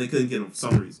older ones, and they couldn't get him for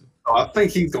some reason. Oh, I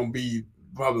think he's going to be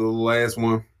probably the last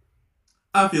one.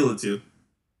 I feel it too.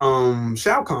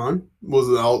 Shao Kahn was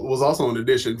also an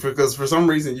addition because for some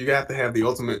reason you have to have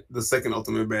the second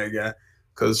ultimate bad guy,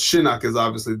 because Shinnok is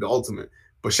obviously the ultimate,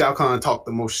 but Shao Kahn talked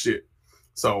the most shit.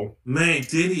 So man,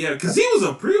 did he? Because he was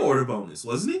a pre-order bonus,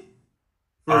 wasn't he?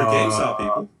 For GameStop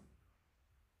people.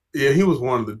 Yeah, he was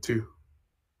one of the two.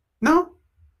 No,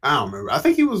 I don't remember. I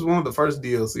think he was one of the first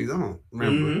DLCs. I don't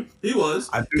remember. He was.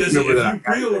 I do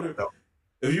remember that.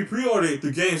 If you pre-ordered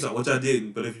through GameStop, which I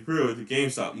didn't, but if you pre-ordered through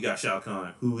GameStop, you got Shao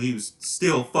Kahn, who he was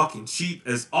still fucking cheap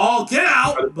as all get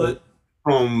out. But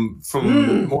from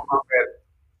Mortal Kombat,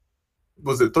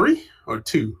 was it 3 or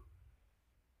 2?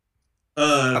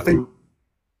 I think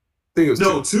it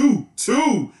was 2.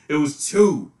 It was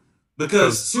 2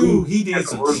 because 2 he did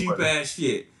some cheap ass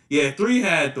shit. Yeah, 3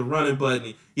 had the running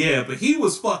button. Yeah, but he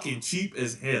was fucking cheap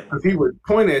as hell. He would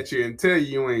point at you and tell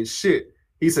you ain't shit.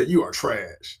 He said you are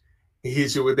trash. He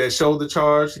hit you with that shoulder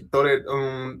charge, throw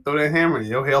that hammer, and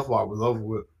your health bar was over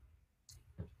with.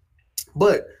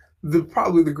 But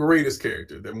probably the greatest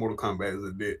character that Mortal Kombat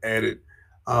has added,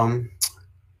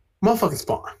 motherfucking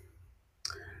Spawn.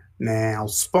 Now,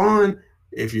 Spawn,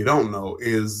 if you don't know,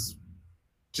 is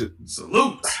just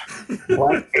salute.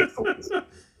 Black excellence.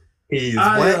 He's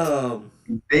black,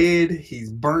 he's dead, he's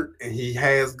burnt, and he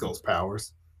has ghost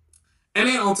powers. And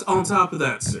then on top of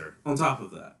that, sir,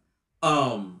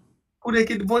 who they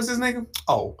get to voice this nigga?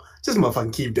 Oh, just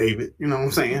motherfucking Keith David. You know what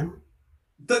I'm saying?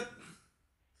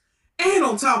 And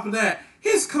on top of that,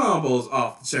 his combo's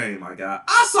off the chain, my guy.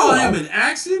 I saw him in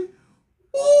action.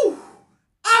 Ooh.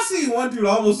 I seen one dude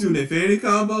almost do an infinity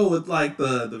combo with like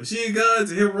the machine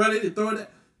guns and him running and throwing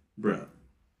that. Bruh.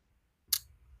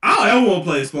 I don't ever want to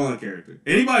play a Spawn character.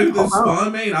 Anybody who does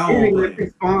Spawn main, I don't want to play.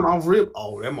 Spawn off rip.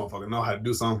 Oh, that motherfucker know how to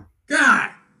do something.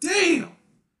 God damn.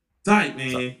 Tight,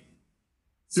 man.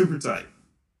 Super tight.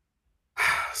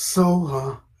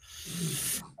 So,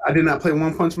 I did not play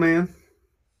One Punch Man.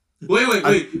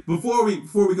 Wait. Before we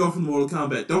go from Mortal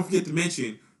Kombat, don't forget to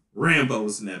mention Rambo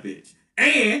was in that bitch.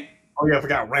 And I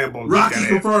forgot Rambo. Rocky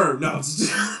confirmed. No,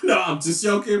 I'm just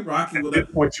joking. Rocky at this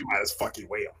point, you might as fucking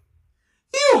well.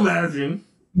 Can you imagine?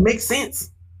 Makes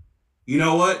sense. You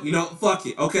know what? Fuck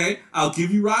it. Okay, I'll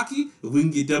give you Rocky if we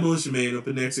can get Demolition Man up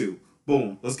in there too.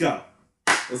 Boom. Let's go.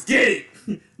 Let's get it.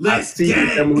 Let's get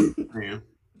it. Demolition Man.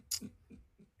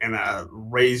 And I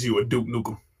raise you a Duke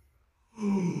Nukem.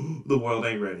 The world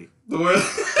ain't ready. The world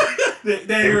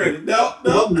they ain't ready. No.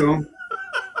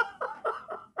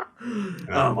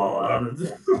 I'm all out of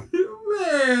this.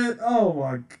 Man, oh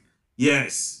my God.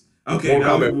 Yes. Okay,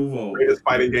 now we move on. Greatest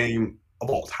fighting game of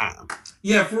all time.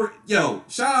 Yeah,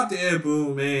 shout out to Ed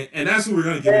Boon, man. And that's what we're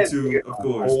gonna get into, of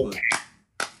course.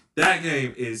 But that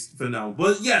game is phenomenal.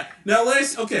 But yeah, now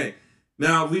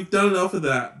we've done enough of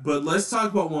that, but let's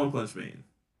talk about One Punch Man.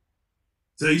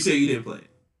 So you say you didn't play it?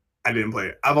 I didn't play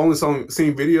it. I've only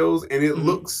seen videos, and it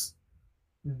looks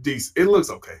decent. It looks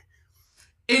okay.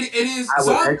 It is. I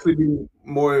So would actually be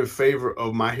more in favor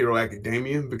of My Hero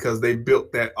Academia because they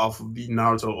built that off of the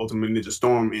Naruto Ultimate Ninja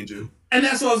Storm engine. and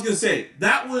that's what I was gonna say.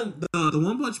 That one, the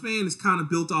One Punch Man is kind of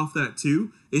built off that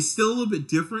too. It's still a little bit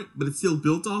different, but it's still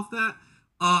built off that.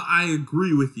 I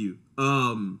agree with you.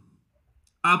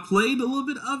 I played a little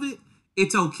bit of it.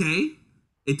 It's okay.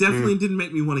 It definitely didn't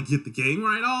make me want to get the game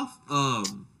right off.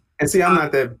 And see, I'm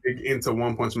not that big into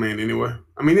One Punch Man anyway.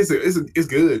 I mean, it's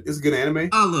good. It's a good anime.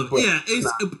 I love it. But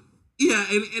Yeah,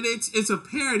 and it's a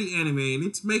parody anime, and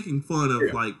it's making fun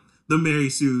of like the Mary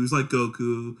Sues, like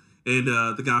Goku, and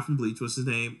the guy from Bleach, what's his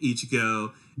name,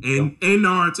 Ichigo, and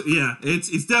Naruto. Yeah,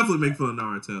 it's definitely making fun of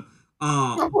Naruto.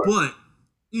 But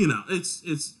you know,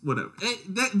 it's whatever.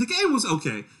 The game was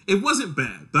okay. It wasn't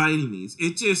bad by any means.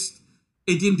 It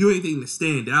didn't do anything to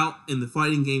stand out in the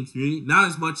fighting game community. Not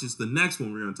as much as the next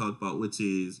one we're going to talk about, which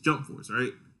is Jump Force,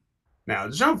 right? Now,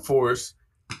 Jump Force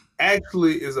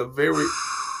actually is a very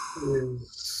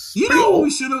you know what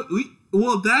we should have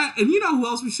that, and you know who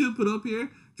else we should put up here?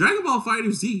 Dragon Ball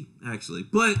Fighter Z, actually.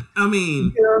 But I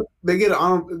mean, yeah, they get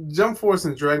Jump Force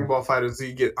and Dragon Ball Fighter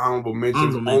Z get honorable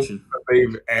mentions.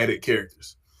 They've added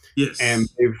characters. Yes, and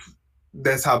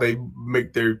that's how they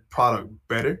make their product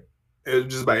better,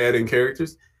 just by adding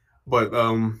characters. But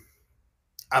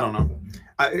I don't know.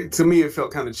 To me, it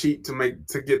felt kind of cheap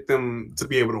to get them to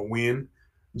be able to win,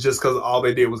 just because all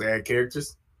they did was add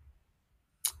characters.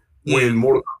 Yeah. When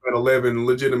Mortal Kombat 11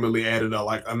 legitimately added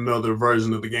another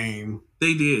version of the game.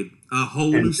 They did a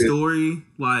whole new story,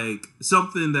 like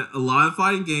something that a lot of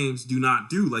fighting games do not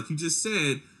do. Like you just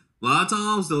said. A lot of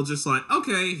times they'll just like,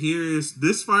 okay, here's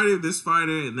this fighter,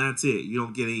 and that's it. You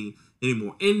don't get any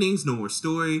more endings, no more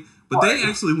story. But they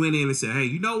actually went in and said, hey,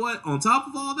 you know what? On top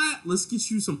of all that, let's get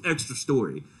you some extra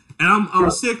story. And I'm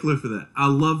a stickler for that. I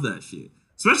love that shit.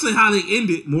 Especially how they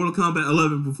ended Mortal Kombat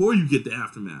 11 before you get the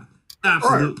aftermath.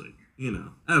 Absolutely. Right. You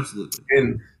know, absolutely.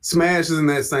 And Smash is in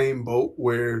that same boat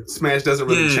where Smash doesn't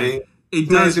really change. It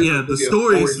does, yeah. The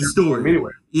story is the story.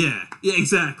 Anyway. Yeah,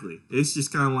 exactly. It's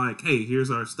just kind of like, hey,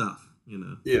 here's our stuff, you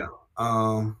know. Yeah.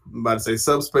 I'm about to say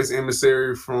Subspace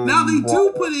Emissary from. Now they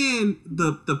do put in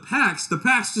the packs. The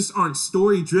packs just aren't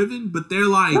story driven, but they're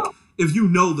like, if you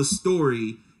know the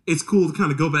story, it's cool to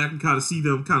kind of go back and kind of see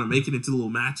them kind of make it into little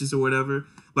matches or whatever.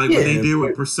 Like what they did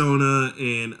with Persona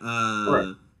and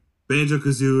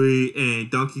Banjo-Kazooie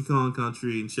and Donkey Kong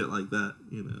Country and shit like that,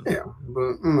 you know. Yeah,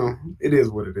 but it is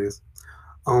what it is.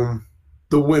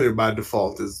 The winner by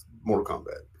default is Mortal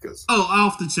Kombat because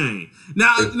off the chain.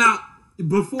 Now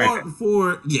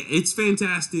before it's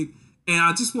fantastic, and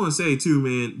I just want to say too,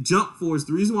 man, Jump Force.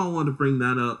 The reason why I wanted to bring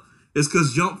that up is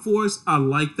because Jump Force, I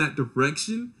like that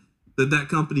direction that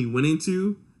company went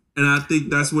into, and I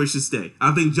think that's where it should stay.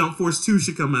 I think Jump Force 2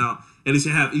 should come out, and it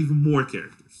should have even more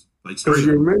characters. Like, so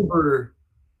you remember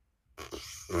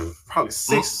probably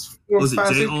six. Was it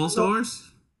J All Stars?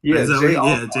 Yeah, J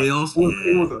All Stars.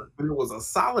 It was a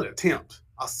solid attempt.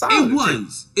 It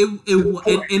was.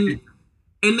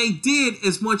 And they did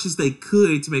as much as they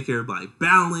could to make everybody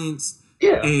balanced.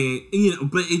 Yeah.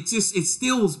 And but it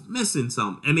still was missing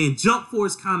something. And then Jump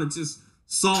Force kind of just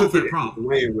solved that problem.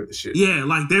 With the shit. Yeah,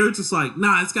 like they were just like,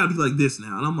 nah, it's gotta be like this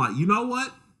now. And I'm like, you know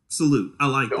what? Salute. I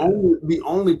like the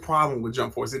only problem with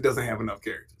Jump Force, it doesn't have enough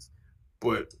characters.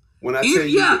 But when I tell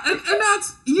you, and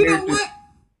that's know what?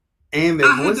 And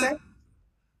their voice acting?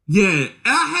 Yeah, and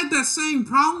I had that same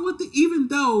problem with it, even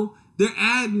though they're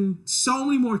adding so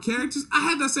many more characters. I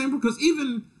had that same because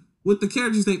even with the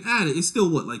characters they've added, it's still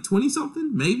like 20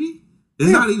 something, maybe. It's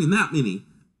not even that many.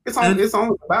 It's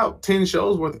only about 10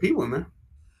 shows worth of people in there.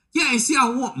 Yeah, and see, I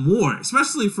want more,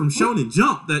 especially from Shonen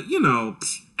Jump. That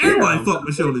everybody fuck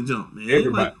with Shonen Jump, man.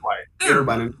 Everybody.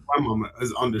 My mama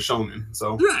is under Shonen,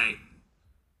 so right.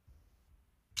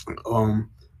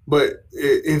 But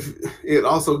if it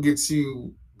also gets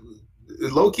you,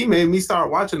 low key made me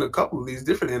start watching a couple of these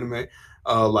different anime.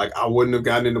 Like I wouldn't have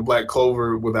gotten into Black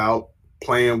Clover without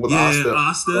playing with Asta.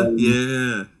 That's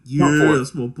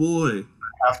my boy.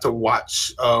 I have to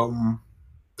watch.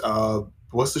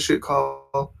 What's the shit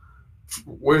called?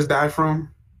 Where's Dai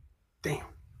from? Damn.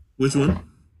 Which one?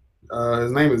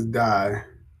 His name is Dai.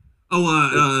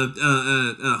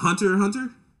 Hunter.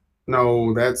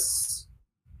 No, that's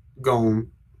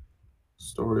Gone.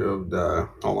 Story of Dai.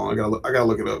 Hold on, I gotta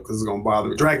look it up because it's gonna bother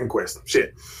me. Dragon Quest.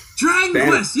 Shit. Dragon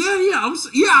Quest. Yeah.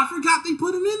 I forgot they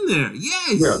put him in there.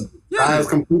 Yes. Yeah. Dai is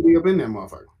completely up in there,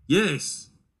 motherfucker. Yes.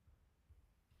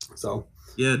 So.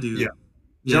 Yeah, dude. Yeah.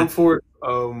 Jump Force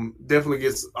definitely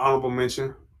gets honorable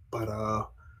mention, but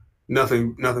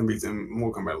nothing beats him.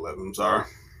 Mortal Kombat 11. I'm sorry.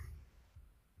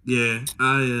 Yeah,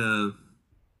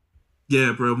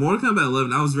 Yeah, bro. Mortal Kombat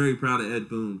 11. I was very proud of Ed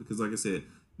Boon because, like I said,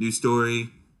 new story.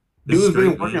 It's Dude's been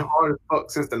great, working man. hard as fuck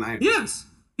since the 90s.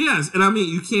 Yes, and I mean,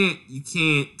 you can't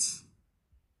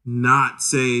not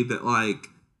say that like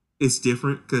it's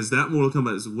different because that Mortal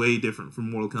Kombat is way different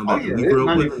from Mortal Oh Kombat that yeah, we it's grew up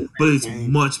not with, even the but same it's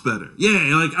game. much better.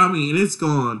 Yeah, like I mean, it's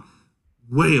gone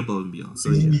way above and beyond. So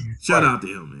yeah, shout out to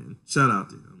him, man. Shout out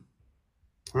to him.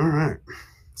 All right,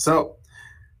 so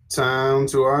time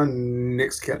to our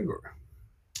next category.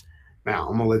 Now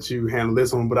I'm gonna let you handle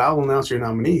this one, but I will announce your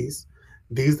nominees.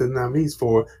 These are the nominees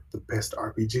for the best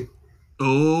RPG.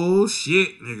 Oh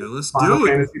shit, nigga, let's Final do it.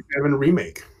 Fantasy VII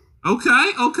Remake.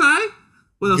 Okay.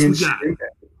 What else we Genshin got?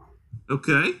 Impact.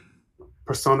 Okay.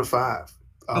 Persona 5.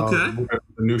 Okay. Whatever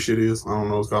the new shit is. I don't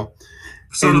know what's called.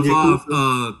 Persona And 5,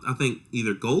 Yakuza, I think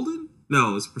either Golden?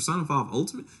 No, it's Persona 5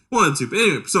 Ultimate? One of the two. But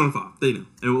anyway, Persona 5. They know.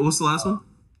 And what's the last one?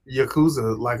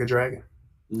 Yakuza Like a Dragon.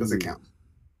 Does it Ooh. count?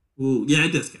 Ooh, yeah,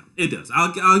 it does count. It does.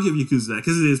 I'll give Yakuza that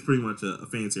because it is pretty much a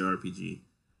fancy RPG.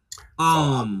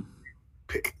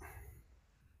 Pick.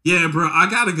 Yeah, bro, I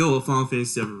gotta go with Final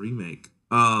Fantasy VII Remake.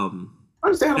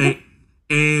 Understandable.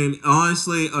 And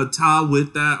honestly, a tie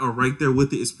with that or right there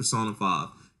with it is Persona 5.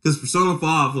 Because Persona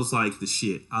 5 was like the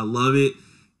shit. I love it.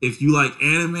 If you like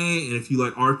anime and if you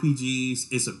like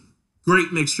RPGs, it's a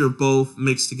great mixture of both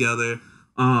mixed together.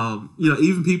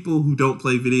 Even people who don't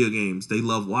play video games, they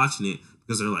love watching it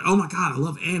because they're like, oh my god, I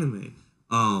love anime.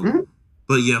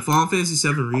 But yeah, Final Fantasy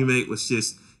VII Remake was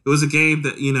just, it was a game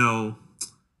that,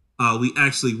 we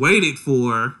actually waited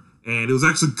for, and it was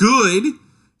actually good.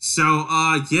 So,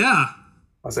 yeah.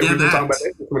 I said we've been talking about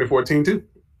that in 2014 too.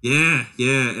 Yeah,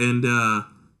 and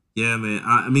yeah, man.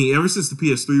 I mean, ever since the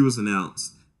PS3 was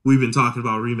announced, we've been talking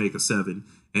about a remake of 7,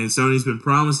 and Sony's been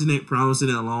promising it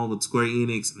along with Square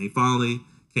Enix, and they finally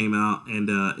came out,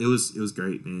 and it was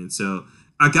great, man. So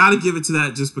I got to give it to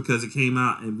that just because it came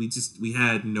out, and we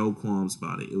had no qualms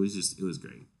about it. It was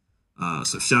great.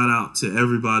 So shout out to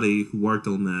everybody who worked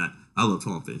on that. I love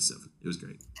Final Fantasy 7. It was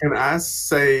great. Can I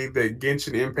say that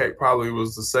Genshin Impact probably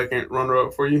was the second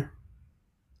runner-up for you?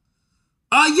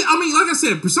 Yeah, I mean, like I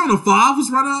said, Persona 5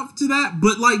 was running up to that,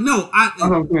 but like, no,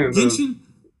 Genshin,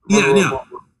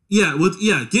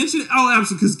 Genshin. Oh,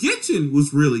 absolutely, because Genshin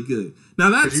was really good.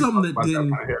 Now that's something that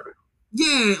didn't.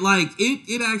 Yeah, like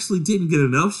it actually didn't get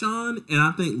enough shine, and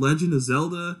I think Legend of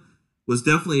Zelda was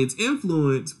definitely its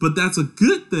influence, but that's a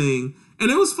good thing. And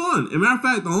it was fun. As a matter of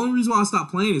fact, the only reason why I stopped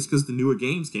playing is because the newer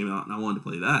games came out and I wanted to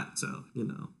play that. So,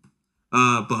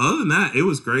 but other than that, it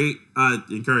was great. I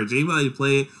encourage anybody to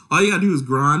play it. All you gotta do is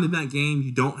grind in that game.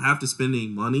 You don't have to spend any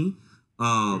money.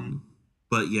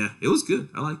 But yeah, it was good.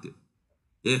 I liked it.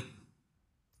 Yeah.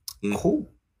 Cool.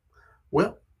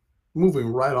 Well, moving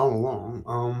right on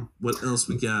along. What else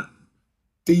we got?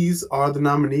 These are the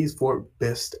nominees for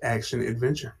Best Action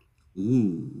Adventure.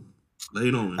 Ooh, lay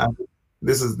it on.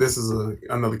 This is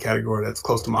another category that's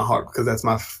close to my heart because that's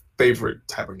my favorite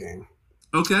type of game.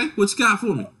 Okay, what you got for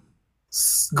me?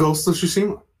 Ghost of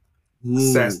Tsushima,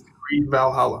 Assassin's Creed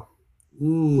Valhalla,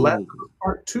 Last of Us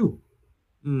Part 2.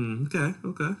 Okay.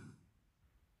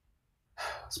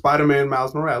 Spider-Man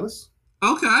Miles Morales.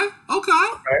 Okay.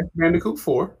 Crash Bandicoot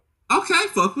 4. Okay,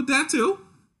 fuck with that too.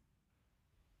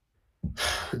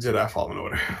 Jedi Fallen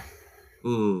Order.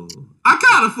 Ooh, I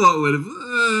kind of fuck with it.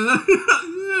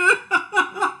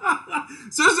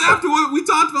 So after what we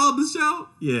talked about on the show,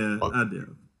 yeah, I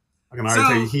do. I can already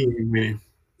tell you he ain't winning.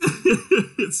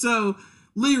 So,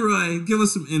 Leroy, give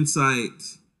us some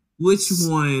insight. Which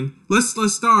one? Let's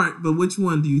start. But which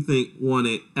one do you think won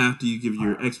it after you give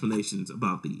your explanations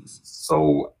about these?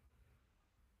 So,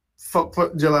 fuck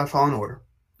Jedi Fallen Order.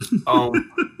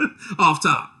 Off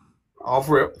top. Off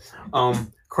rip.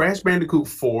 Crash Bandicoot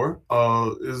 4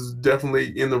 is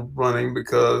definitely in the running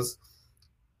because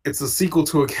it's a sequel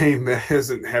to a game that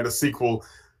hasn't had a sequel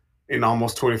in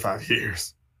almost 25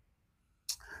 years.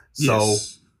 Yes. So,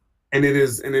 and it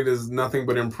is nothing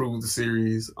but improved the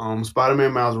series.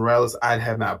 Spider-Man Miles Morales, I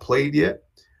have not played yet.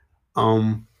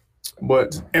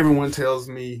 But everyone tells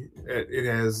me it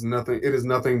is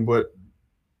nothing but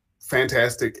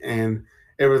fantastic and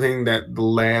everything that the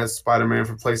last Spider-Man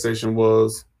for PlayStation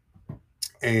was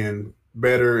and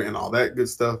better and all that good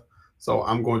stuff. So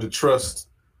I'm going to trust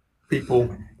people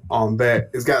on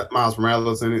that. It's got Miles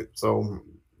Morales in it. So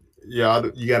yeah,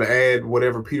 you got to add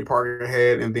whatever Peter Parker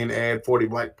had and then add 40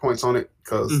 black points on it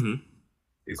because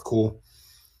it's cool.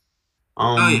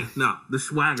 The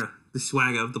swagger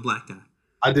of the black guy.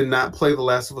 I did not play The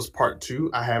Last of Us Part 2.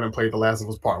 I haven't played The Last of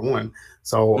Us Part 1.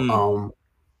 So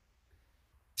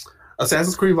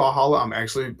Assassin's Creed Valhalla I'm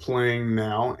actually playing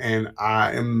now and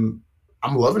I'm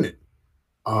loving it.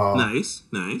 Nice.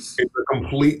 It's a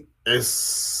complete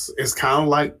it's kind of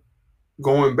like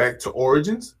going back to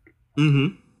Origins.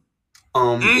 Mm-hmm.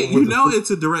 And you With know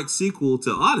it's a direct sequel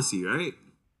to Odyssey, right?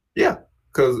 yeah,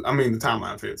 because I mean the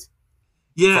timeline fits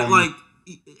Yeah, from like,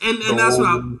 the and that's what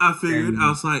old I figured. I and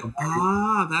was like,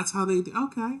 that's how they do.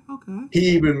 Okay, okay. he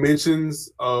even mentions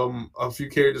a few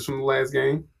characters from the last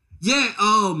game. Yeah,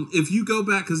 if you go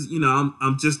back, because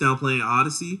I'm just now playing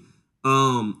Odyssey.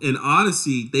 In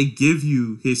Odyssey, they give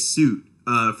you his suit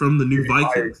from the They new give you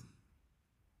Viking. Bayek,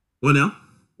 What now?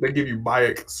 they give you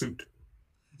Bayek suit.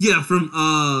 Yeah, from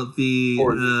the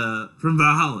Origins. from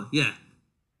Valhalla. Yeah,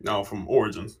 No, from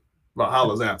Origins.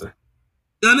 Valhalla's after.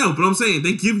 I know, but I'm saying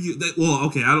they give you that. Well,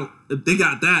 okay, I don't. They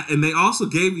got that, and they also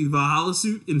gave me the Valhalla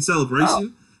suit in Oh,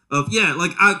 celebration of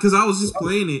like because I was just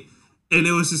playing it, and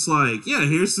it was just like, yeah,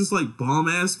 here's this like bomb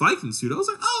ass Viking suit. I was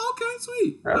like, oh, okay,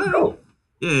 sweet, all that's right, dope.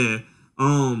 yeah.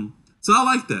 So I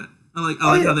like that. I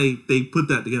Oh like yeah. how they put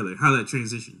that together, how that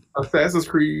transitioned. Assassin's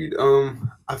Creed,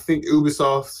 I think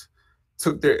Ubisoft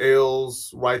took their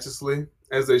L's righteously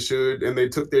as they should, and they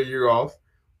took their year off.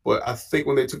 But I think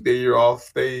when they took their year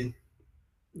off,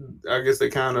 I guess they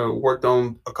kind of worked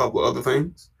on a couple of other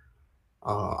things.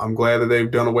 I'm glad that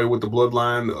they've done away with the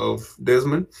bloodline of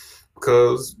Desmond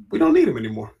because we don't need him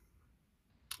anymore.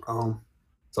 Um,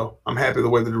 so I'm happy the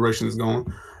way the direction is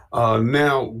going.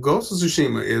 Now, Ghost of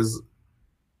Tsushima is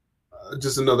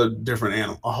just another different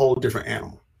animal, a whole different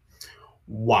animal.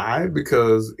 Why?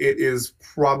 Because it is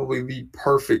probably the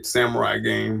perfect samurai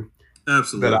game that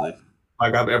Absolutely.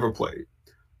 I've ever played.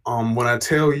 When I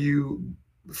tell you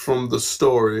from the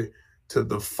story to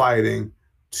the fighting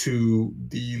to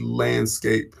the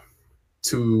landscape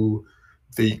to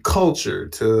the culture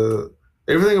to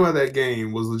everything about that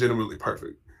game was legitimately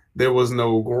perfect. There was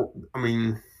no, I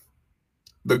mean,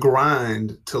 the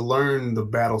grind to learn the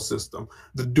battle system,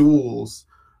 the duels,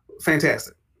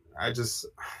 fantastic. I just,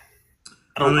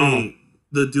 I I don't know. mean,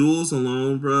 the duels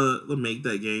alone, bro, will make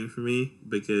that game for me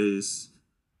because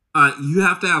you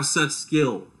have to have such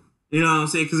skill. You know what I'm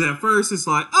saying? Because at first it's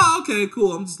like, oh, okay,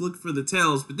 cool. I'm just looking for the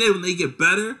tails. But then when they get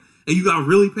better and you got to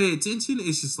really pay attention,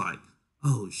 it's just like,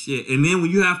 oh shit. And then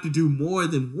when you have to do more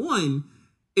than one,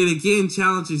 it again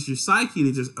challenges your psyche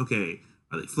to just, okay,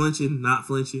 are they flinching, not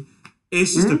flinching?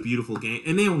 It's just a Mhm. beautiful game.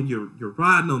 And then when you're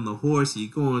riding on the horse and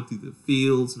you're going through the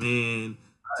fields, man,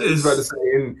 I was about to just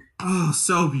say,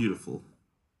 so beautiful,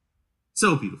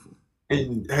 so beautiful.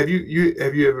 and have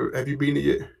you beaten it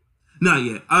yet? Not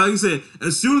yet. Like I said,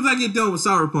 as soon as I get done with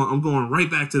Cyberpunk, I'm going right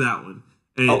back to that one,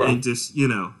 and Okay. just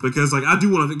because like I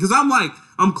do want to, because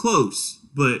I'm close,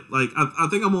 but like I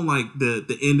think I'm on like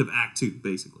the end of Act 2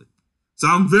 basically, so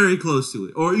I'm very close to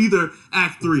it, or either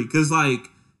Act 3, because like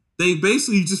they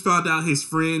basically just found out his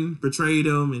friend betrayed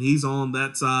him, and he's on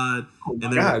that side, Oh and my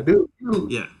they're God,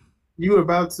 dude, yeah, you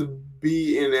about to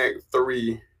be in Act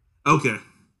 3. okay,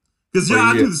 because But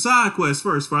I yeah, do the side quest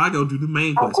first before I go do the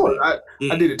main of quest, course, baby. I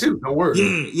Yeah. did it too. Don't worry.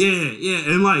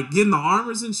 And like getting the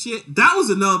armors and shit. That was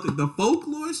another thing. The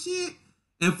folklore shit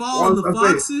and following Once the I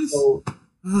say it, foxes. so the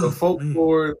Oh man,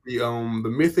 folklore, the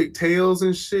mythic tales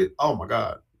and shit. Oh my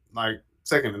God, like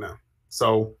second to none.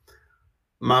 So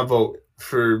my vote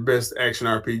for best action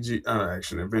RPG,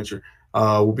 action adventure,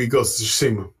 will be Ghost of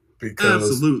Tsushima because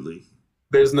absolutely.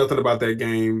 there's nothing about that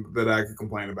game that I could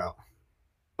complain about.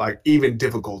 Like even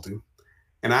difficulty,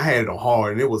 and I had it on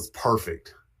hard, and it was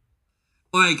perfect.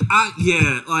 Like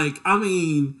I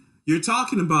mean, you're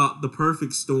talking about the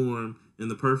perfect storm and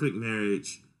the perfect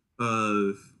marriage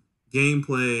of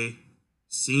gameplay,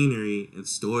 scenery, and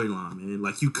storyline, man.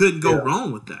 Like you couldn't go Yeah,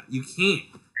 wrong with that. You can't.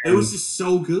 It was and just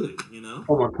so good.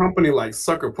 from a company like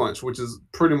Sucker Punch, which has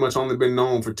pretty much only been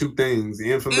known for two things: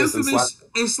 the Infamous and Sly. Infamous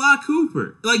and Sly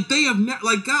Cooper. Like they have never,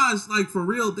 like guys, like for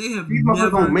real, they have These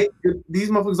motherfuckers don't never. make these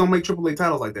motherfuckers don't make AAA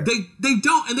titles like that. They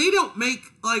don't, and they don't make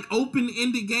like open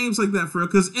ended games like that for real.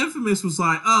 Because Infamous was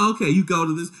like, oh okay, you go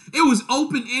to this. It was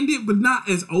open ended, but not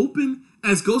as open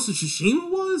as Ghost of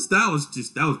Tsushima was. That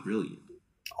was brilliant.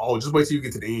 Oh, just wait till you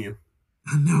get to the end.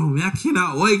 I know, man. I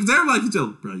cannot wait because everybody can tell,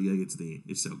 bro. You gotta get to the end.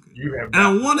 It's so good, You have and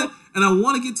got to. I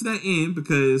want to get to that end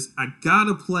because I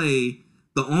gotta play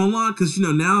the online because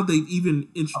now they've even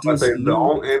I say introduced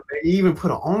new. and they even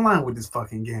put an online with this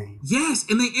fucking game. Yes,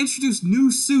 and they introduced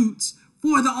new suits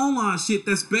for the online shit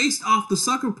that's based off the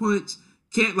Sucker Punch.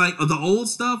 Can't like the old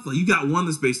stuff. Like you got one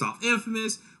that's based off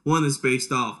Infamous, one that's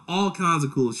based off all kinds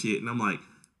of cool shit, and I'm like,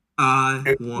 I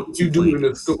And want what to you do play in the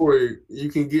this. story, you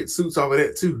can get suits off of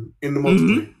that too in the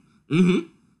multiplayer. Mm-hmm. Mm-hmm.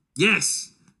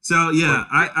 Yes. So Like, yeah,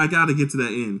 I got to get to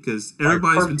that end because like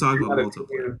everybody's been perfect talking 10 about out of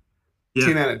multiplayer. 10, Yeah,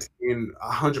 10 out of 10,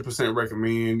 100%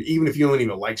 recommend, even if you don't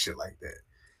even like shit like that.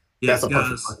 yeah, That's a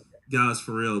perfect guys. guys,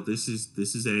 for real, this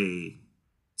is a,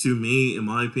 to me, in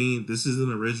my opinion, this is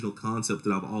an original concept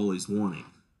that I've always wanted.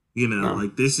 You know,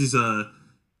 like this is a,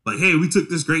 like, hey, we took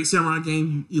this great samurai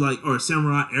game you like, or a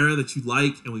samurai era that you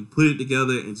like, and we put it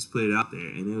together and just put it out there,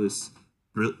 and it was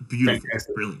beautiful,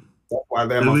 brilliant. That's why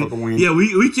that motherfucker win. Yeah,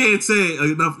 we can't say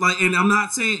enough. Like, and I'm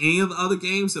not saying any of the other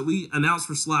games that we announced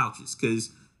were slouches,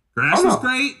 because Grass was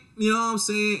great, you know what I'm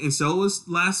saying, and so was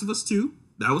Last of Us 2.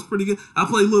 That was pretty good. I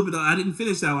played a little bit. I didn't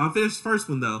finish that one. I finished the first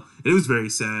one though, and it was very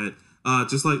sad.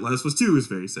 Just like Last of Us 2 was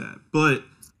very sad. But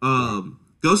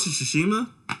Ghost of Tsushima,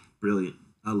 brilliant.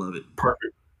 I love it.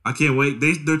 Perfect. I can't wait.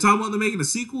 They're talking about they're making a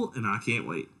sequel, and I can't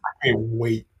wait. I can't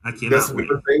wait. I cannot wait.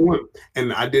 They want.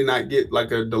 And I did not get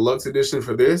like a deluxe edition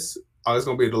for this. Oh, it's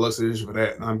gonna be a deluxe edition for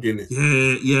that, and I'm getting it.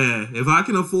 Yeah. If I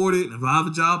can afford it, and if I have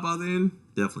a job by then,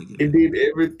 definitely get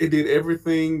it. It did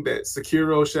everything that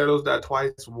Sekiro Shadows Die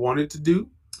Twice wanted to do.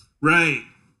 Right.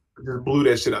 It just blew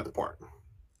that shit out the park.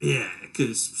 Yeah,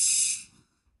 because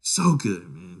so good,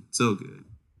 man. So good.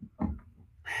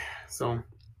 So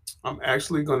I'm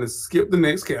actually going to skip the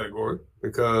next category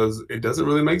because it doesn't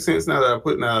really make sense now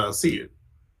that I see it.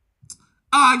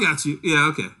 Oh, I got you. Yeah,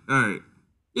 okay. All right.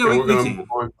 Yeah, we're going to move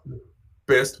on to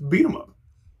best beat 'em up.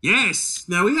 Yes.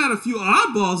 Now, we had a few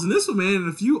oddballs in this one, man, and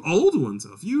a few old ones,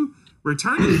 a few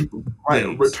returning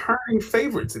right, returning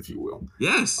favorites, if you will.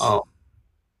 Yes.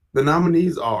 The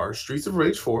nominees are Streets of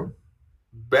Rage 4,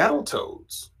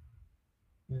 Battletoads,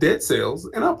 Dead Cells,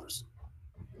 and others.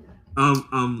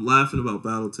 I'm laughing about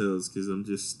Battletoads because I'm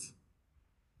just...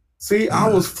 See, I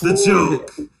was floored.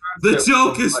 The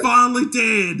joke is finally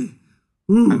dead.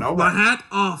 Ooh, my hat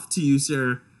off to you,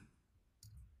 sir.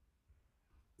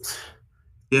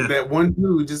 Yeah. That one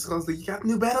dude just goes like, you got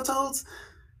new Battletoads?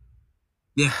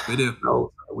 Yeah, we do.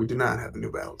 No, we do not have the new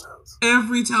Battletoads.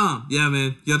 Every time. Yeah,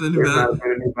 man. You got the new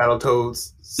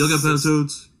Battletoads. You got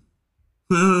Battletoads.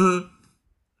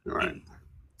 Right.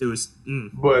 It was...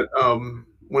 But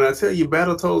when I tell you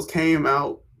Battletoads came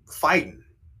out fighting,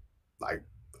 like,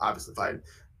 obviously fighting,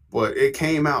 but it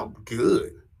came out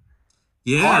good.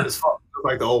 Yeah. Hard as fuck,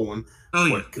 like the old one. Oh,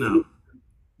 yeah. No.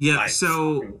 Yeah, like,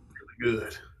 so... Really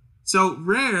good. So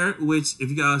Rare, which if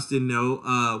you guys didn't know,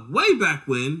 way back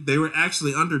when they were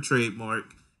actually under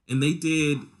trademark, and they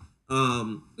did,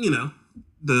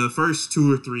 the first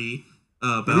 2 or 3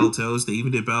 Battletoads. They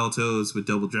even did Battletoads with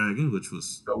Double Dragon, which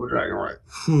was right?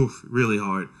 Really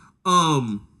hard.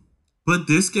 But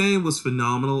this game was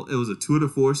phenomenal. It was a tour de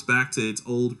force back to its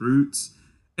old roots,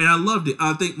 and I loved it.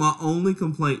 I think my only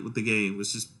complaint with the game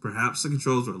was just perhaps the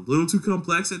controls were a little too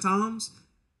complex at times.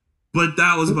 But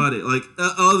that was about it. Like,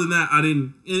 other than that, I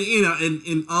didn't...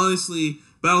 And honestly,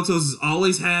 Battletoads has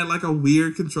always had, like, a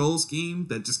weird control scheme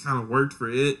that just kind of worked for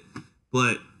it.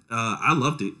 But I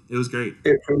loved it. It was great.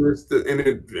 It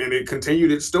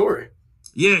continued its story.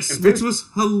 Yes, which was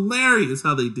hilarious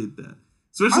how they did that.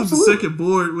 Especially the second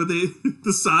board where they...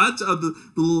 the sides of the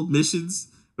little missions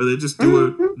where they're just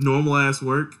doing normal-ass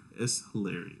work. It's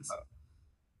hilarious.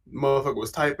 Motherfucker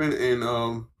was typing and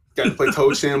got to play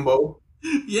Toad Shambo.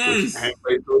 Yes. I haven't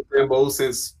played Toad Shambo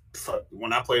since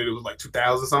when I played it was like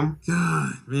 2000 something.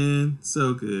 God, man,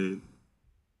 so good.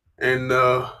 And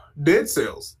Dead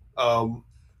Cells. That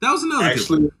was another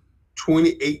actually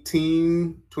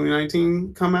 2018,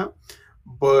 2019 come out,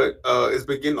 but it's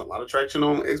been getting a lot of traction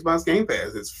on Xbox Game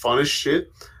Pass. It's fun as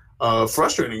shit,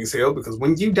 frustrating as hell because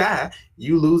when you die,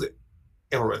 you lose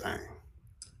everything.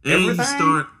 And you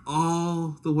start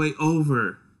all the way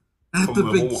over at the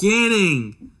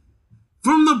beginning.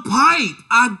 From the pipe.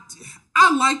 I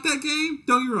like that game.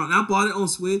 Don't get me wrong. I bought it on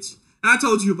Switch. And I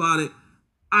told you about it.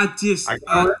 I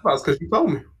got it because you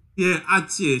told me. Yeah, I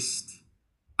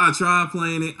tried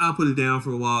playing it. I put it down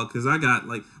for a while because I got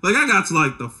I got to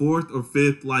like the 4th or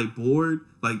 5th like board,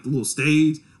 like the little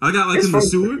stage. I got like in the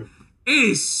sewer. It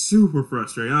is super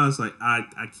frustrating. I was like, I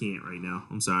can't right now.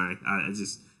 I'm sorry. I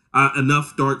just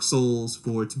enough Dark Souls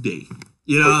for today.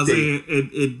 You know what I'm saying?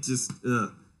 It just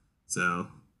so.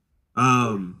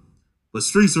 But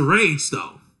Streets of Rage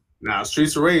though. Now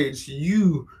Streets of Rage,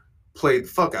 you played the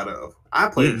fuck out of. I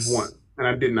played one and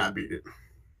I did not beat it.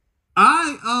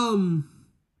 I've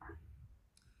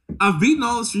beaten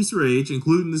all the Streets of Rage,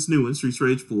 including this new one, Streets of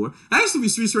Rage 4. I actually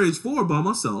beat Streets of Rage 4 by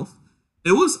myself.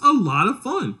 It was a lot of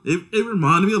fun. It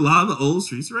reminded me a lot of the old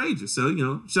Streets of Rage. So,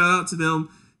 shout out to them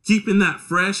keeping that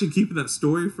fresh and keeping that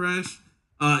story fresh.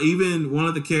 Even one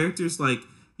of the characters, like,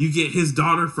 you get his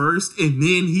daughter first, and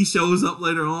then he shows up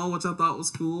later on, which I thought was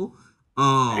cool.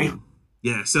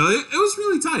 Yeah, so it was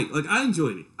really tight. Like, I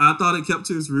enjoyed it. I thought it kept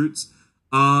to its roots,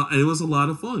 and it was a lot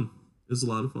of fun. It was a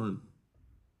lot of fun.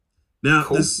 Now,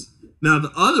 cool. Now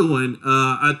the other one,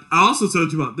 I also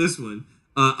told you about this one,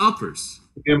 Uppers.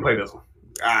 Didn't play this one.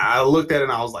 I looked at it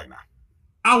and I was like, nah.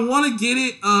 I want to get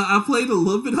it. I played a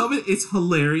little bit of it. It's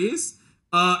hilarious.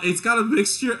 It's got a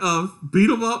mixture of beat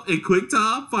 'em up and quick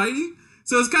time fighting,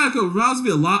 so it's kind of cool. It reminds me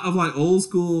a lot of like old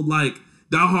school like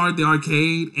Die Hard the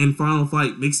arcade and Final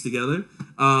Fight mixed together.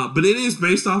 But it is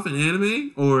based off an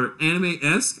anime or anime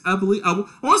esque, I believe. I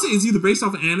want to say it's either based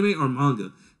off an anime or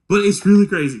manga, but it's really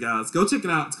crazy, guys. Go check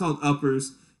it out. It's called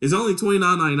Uppers. It's only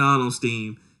 $29.99 on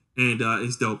Steam, and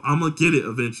it's dope. I'm gonna get it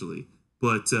eventually,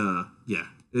 but yeah,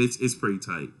 it's pretty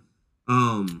tight.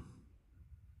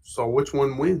 So which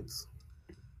one wins?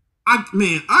 I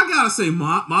gotta say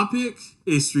my pick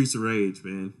is Streets of Rage,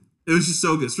 man. It was just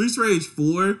so good. Streets of Rage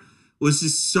 4 was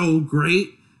just so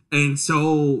great, and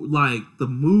so like the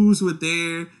moves were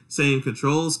there, same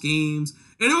control schemes,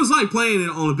 and it was like playing it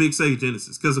on a big Sega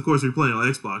Genesis because of course you're playing on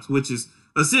Xbox, which is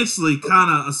essentially kind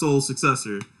of a sole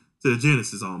successor to the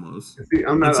Genesis almost. See,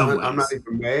 I'm not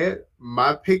even mad.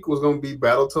 My pick was gonna be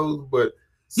Battletoads, but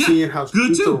seeing how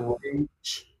Streets of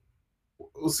Rage,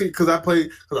 we'll see, because I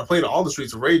played all the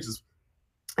Streets of Rages,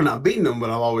 and I've beaten them, but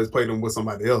I've always played them with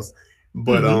somebody else.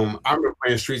 But I remember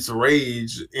playing Streets of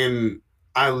Rage, and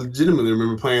I legitimately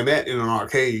remember playing that in an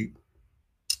arcade.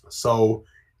 So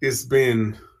it's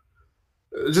been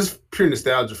just pure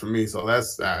nostalgia for me. So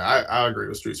that's I agree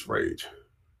with Streets of Rage.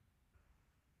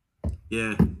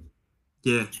 Yeah,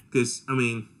 because I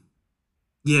mean,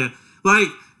 yeah, like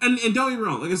and don't get me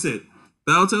wrong, like I said,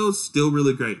 Battletoads still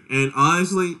really great, and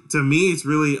honestly, to me, it's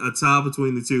really a tie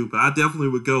between the two. But I definitely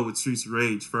would go with Streets of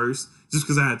Rage first, just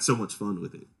because I had so much fun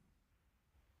with it.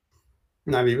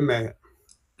 Not even mad.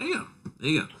 There you go.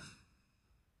 You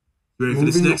ready for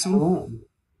this next one?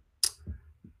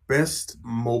 Best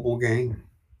mobile game.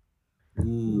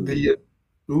 The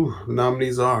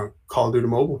nominees are Call of Duty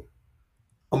Mobile,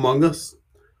 Among Us,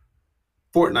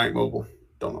 Fortnite Mobile.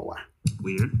 Don't know why.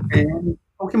 Weird. And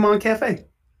Pokemon Cafe.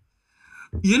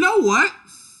 You know what?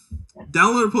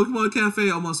 Downloaded Pokemon Cafe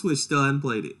on my Switch. Still hadn't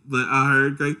played it, but I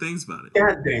heard great things about it.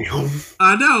 God damn.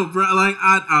 I know, bro. Like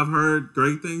I've heard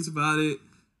great things about it.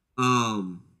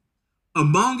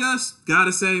 Among Us,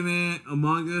 gotta say, man,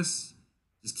 Among Us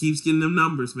just keeps getting them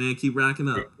numbers, man. Keep racking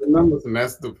up. The numbers, and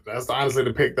that's honestly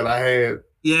the pick that I had.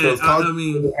 Yeah, I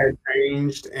mean, it had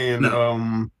changed, and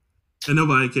and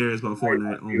nobody cares about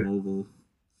Fortnite on mobile.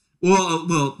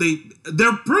 Well,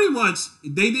 they're pretty much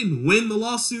they didn't win the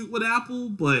lawsuit with Apple,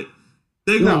 but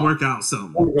they're gonna work out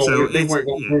something. So they weren't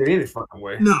gonna win any fucking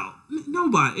way. No,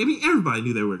 nobody. I mean, everybody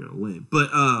knew they were gonna win, but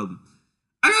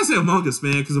I gotta say Among Us,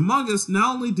 man, because Among Us,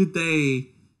 not only did they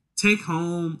take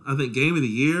home, I think, Game of the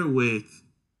Year with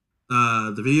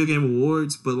the Video Game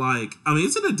Awards, but like, I mean,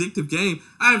 it's an addictive game.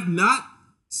 I have not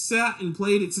sat and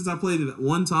played it since I played it at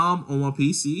one time on my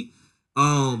PC.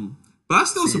 But I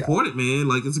still support it, man.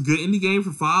 Like, it's a good indie game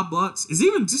for $5. It's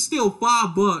even just still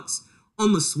 $5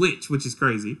 on the Switch, which is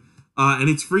crazy. And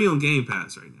it's free on Game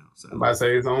Pass right now. So I'm about to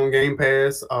say it's on Game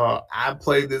Pass. I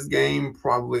played this game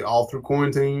probably all through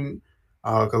quarantine.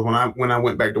 Because when I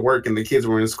went back to work and the kids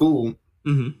were in school,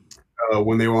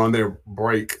 when they were on their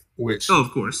break, which of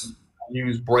course I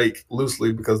use break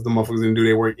loosely because the motherfuckers didn't do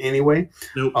their work anyway.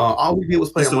 Nope. All we did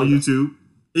was play on YouTube.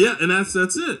 Yeah, and that's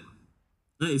it.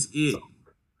 That is it. So,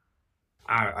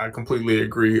 I completely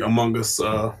agree. Among Us,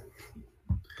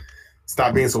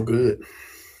 stop being so good.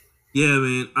 Yeah,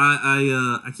 man.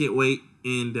 I can't wait,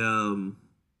 and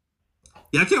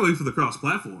I can't wait for the cross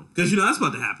platform because that's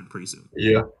about to happen pretty soon.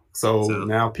 Yeah. So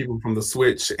now people from the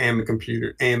Switch and the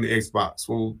computer and the Xbox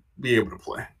will be able to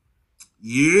play.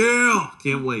 Yeah,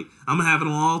 can't wait. I'm gonna have it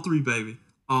on all three, baby.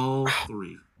 All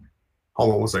three.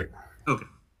 Hold on one second. Okay.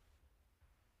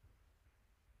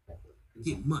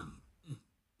 Get money.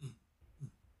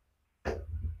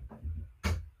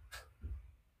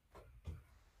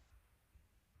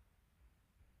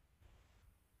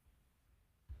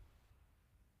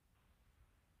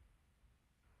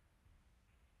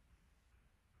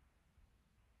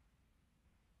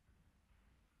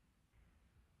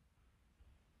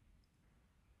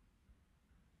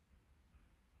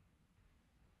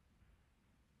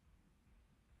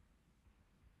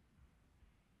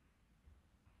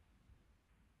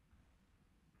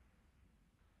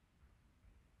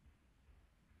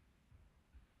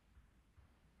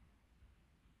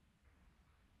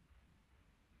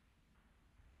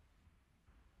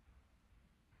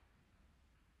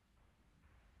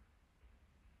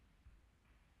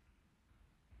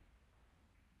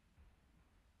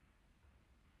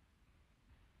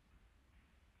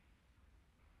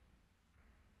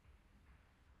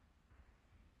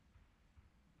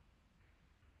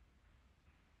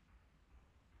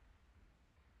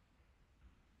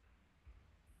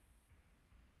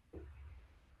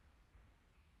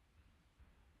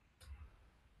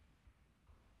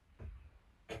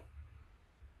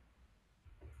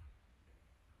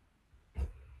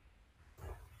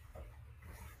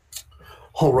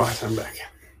 All right, I'm back.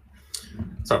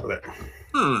 Sorry for that.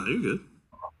 Oh, no, you're good.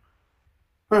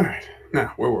 All right,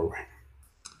 now where were we?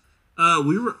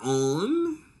 We were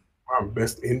on. Our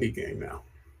best indie game now.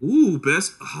 Ooh,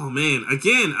 best. Oh man,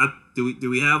 again,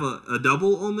 do we have a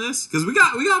double on this? Because we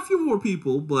got a few more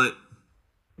people, but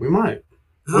we might.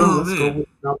 Well, let's man. go with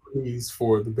nominees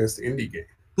for the best indie game.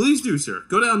 Please do, sir.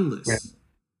 Go down the list.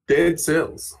 Dead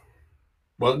Cells,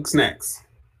 Bugsnax,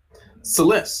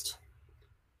 Celeste,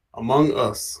 Among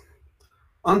Us,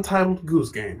 Untitled Goose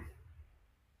Game,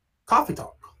 Coffee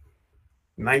Talk,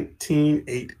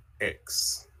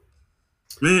 198X.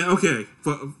 Man, okay.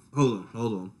 Hold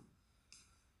on.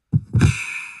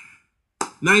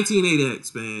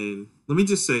 198X, man. Let me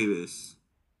just say this.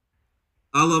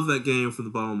 I love that game from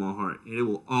the bottom of my heart, and it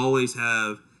will always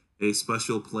have a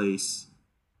special place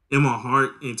in my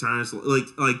heart in terms of, like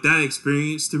that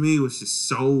experience to me was just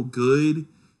so good.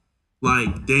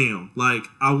 Like, damn. Like,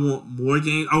 I want more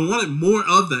games. I wanted more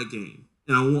of that game,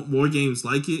 and I want more games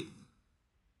like it.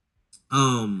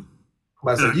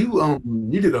 But so you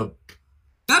did a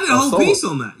I did a whole piece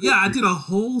on that. Yeah, I did a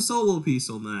whole solo piece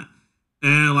on that.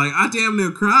 And, like, I damn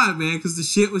near cried, man, because the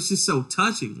shit was just so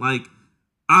touching. Like,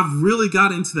 I've really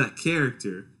got into that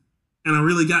character, and I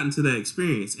really got into that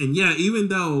experience. And, yeah, even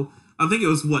though I think it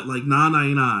was, like,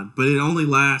 $9.99, but it only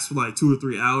lasts for, like, 2 or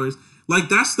 3 hours. Like,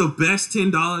 that's the best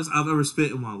 $10 I've ever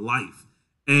spent in my life.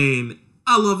 And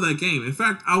I love that game. In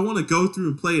fact, I want to go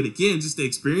through and play it again just to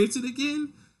experience it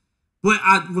again. But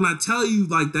when I tell you,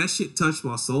 like, that shit touched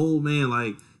my soul, man,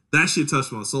 like, that shit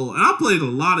touched my soul. And I played a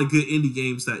lot of good indie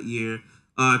games that year.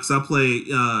 Because I played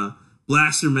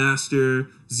Blaster Master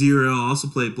Zero. I also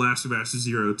played Blaster Master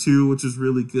Zero 2, which was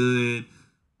really good.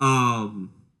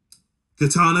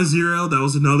 Katana Zero, that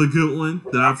was another good one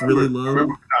that I've really loved. I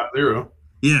remember Katana Zero.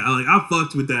 Yeah, like, I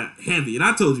fucked with that heavy, and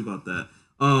I told you about that.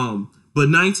 But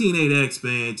 198X,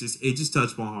 man, it just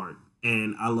touched my heart,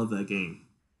 and I love that game.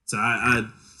 So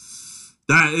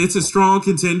it's a strong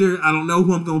contender. I don't know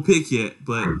who I'm gonna pick yet,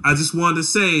 but I just wanted to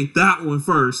say that one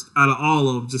first out of all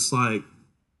of them. Just like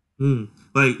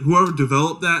whoever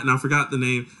developed that, and I forgot the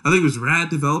name. I think it was Rad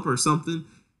Developer or something.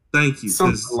 Thank you.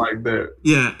 Something like that.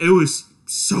 Yeah, it was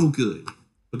so good.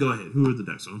 But go ahead. Who are the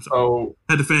next one? I'm sorry. So,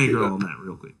 had to fangirl on that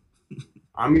real quick.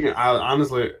 I mean, I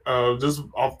honestly, just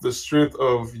off the strength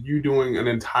of you doing an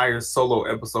entire solo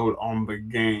episode on the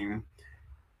game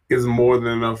is more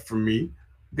than enough for me.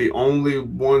 The only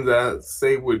one that I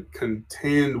say would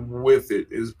contend with it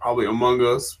is probably Among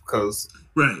Us, because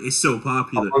it's so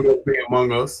popular. Among Us being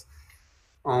Among Us.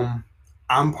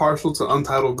 I'm partial to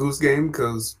Untitled Goose Game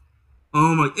because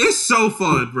it's so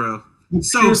fun, bro.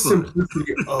 So pure fun.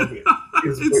 Simplicity of it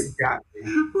is what got me.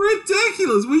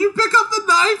 Ridiculous. When you pick up the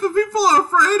knife and people are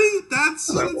afraid, that's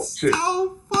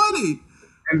so funny.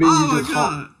 And then you just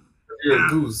God. You're a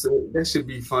goose. That should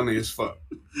be funny as fuck.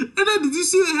 And then did you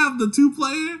see they have the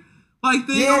 2-player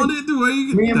thing on it? The way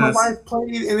you me and my wife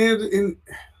played, and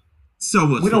so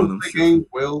much. We fun, don't play games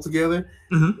well together.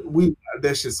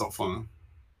 That shit's so fun.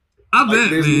 I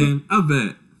bet, man. I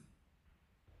bet.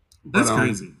 That's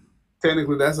crazy.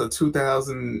 Technically, that's a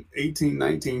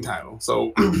 2018-19 title.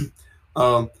 So,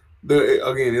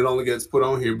 again, it only gets put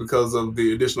on here because of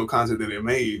the additional content that it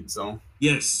made. So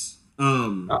yes.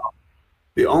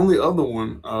 The only other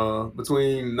one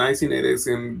between 198X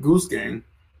and Goose Game,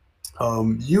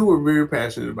 you were very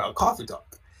passionate about Coffee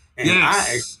Talk. And I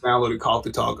actually downloaded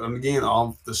Coffee Talk, and again,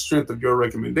 off the strength of your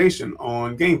recommendation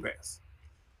on Game Pass.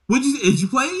 Did you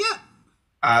play it yet?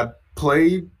 I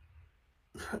played,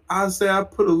 I'd say I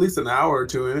put at least an hour or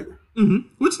two in it.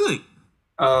 What you think?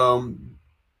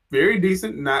 Very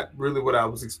decent, not really what I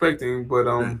was expecting, but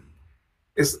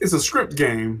it's a script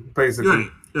game, basically.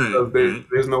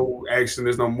 There's no action,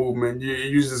 there's no movement.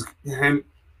 You just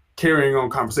carrying on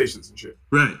conversations and shit.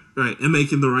 Right, and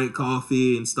making the right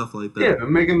coffee and stuff like that. Yeah,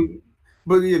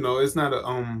 but it's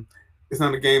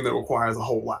not a game that requires a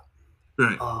whole lot.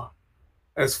 Right.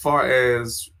 As far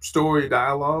as story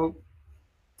dialogue,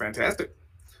 fantastic.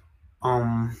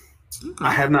 I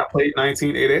have not played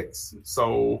 198X,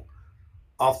 so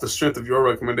off the strength of your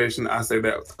recommendation, I say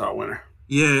that's our winner.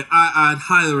 Yeah, I'd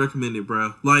highly recommend it,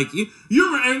 bro. Like you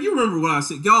remember what I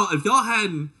said, y'all. If y'all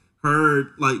hadn't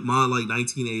heard like my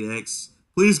 198X,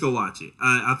 please go watch it.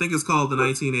 I think it's called the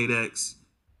 198X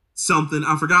something.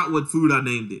 I forgot what food I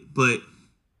named it, but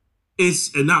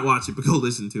and not watch it, but go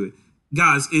listen to it,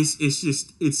 guys.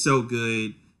 It's so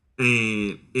good,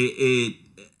 and it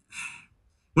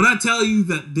when I tell you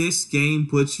that this game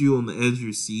puts you on the edge of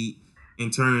your seat in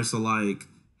terms of like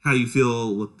how you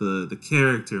feel with the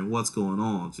character and what's going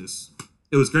on.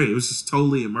 It was great. It was just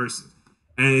totally immersive.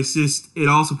 And it's just, it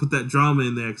also put that drama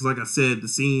in there because, like I said, the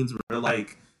scenes where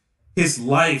like his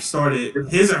life started,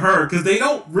 his or her, because they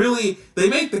don't really, they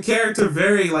make the character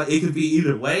very like it could be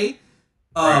either way.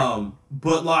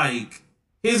 But like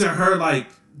his or her like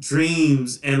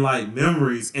dreams and like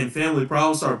memories and family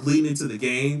problems start bleeding into the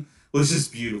game was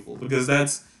just beautiful because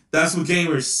that's what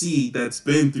gamers see that's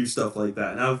been through stuff like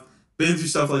that. And I've been through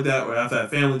stuff like that where I've had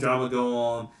family drama go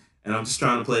on and I'm just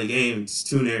trying to play a game and just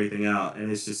tune everything out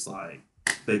and it's just like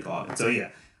they caught it. So yeah,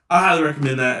 I highly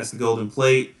recommend that as the golden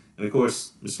plate. And of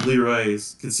course, Mr. Leroy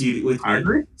is conceded with me. I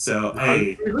agree. So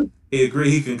hey,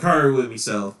 he concurred with me.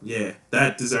 So yeah,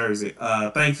 that deserves it.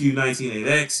 Thank you,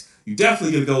 198X. You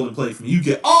definitely get a golden plate from me. You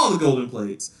get all the golden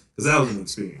plates because that was an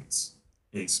experience.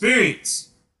 An experience.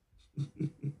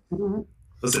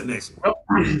 What's that next one?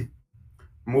 Well,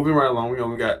 moving right along, we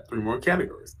only got 3 more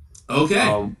categories.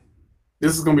 Okay.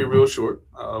 This is gonna be real short.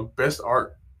 Best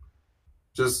art,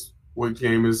 just what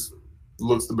game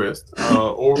looks the best.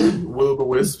 Ori, Will of the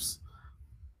Wisps,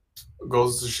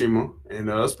 Ghost of Tsushima, and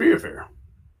Spiritfarer.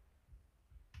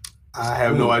 I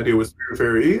have no idea what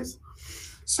Spiritfarer is.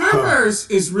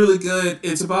 Spiritfarer is really good.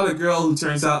 It's about a girl who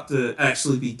turns out to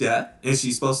actually be death, and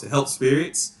she's supposed to help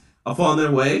spirits upon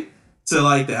their way to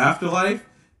like the afterlife.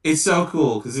 It's so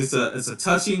cool because it's a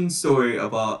touching story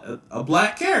about a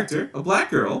black character, a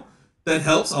black girl that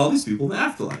helps all these people in the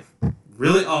afterlife.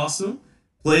 Really awesome.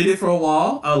 Played it for a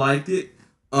while. I liked it.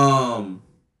 And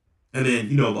then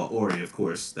you know about Ori, of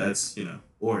course. That's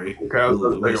Ori. Okay, I was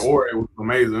going to say Ori was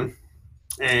amazing,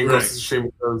 and Ghost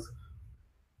of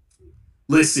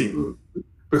Tsushima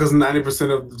because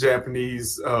 90% of the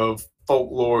Japanese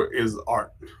folklore is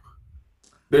art.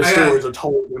 Their stories are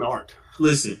told in art.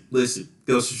 Listen.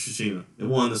 Ghost of Tsushima. It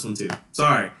won this one too.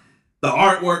 Sorry, the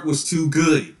artwork was too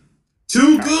good.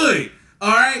 Too good.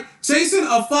 All right, chasing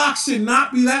a fox should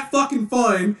not be that fucking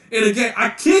fun in a game. I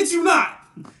kid you not.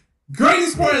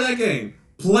 Greatest part of that game.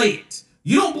 Play it.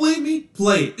 You don't believe me?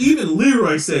 Play it. Even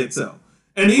Leroy said so.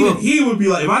 And even he would be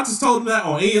like, if I just told him that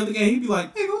on any other game, he'd be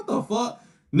like, hey, what the fuck?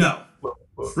 No.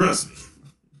 Trust me.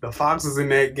 The foxes in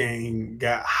that game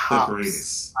got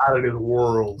hops out of this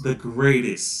world. The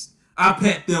greatest. I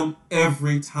pet them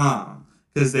every time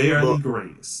because they are the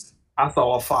greatest. I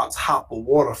saw a fox hop a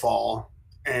waterfall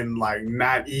and like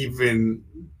not even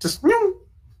just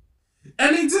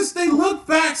and they look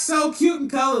back so cute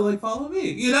and color, like follow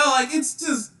me. Like it's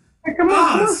just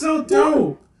it's so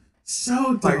dope.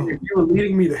 So dope. Like if you were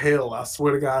leading me to hell, I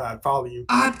swear to God I'd follow you.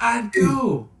 I'd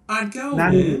go. Not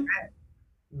man. Even that.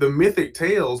 The mythic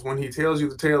tales, when he tells you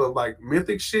the tale of like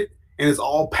mythic shit and it's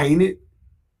all painted,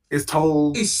 it's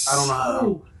told I don't know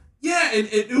how. Yeah, and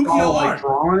ukiyo art.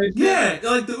 Like yeah,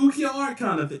 like the ukiyo art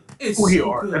kind of thing. It's ukiyo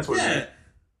art, that's what it is.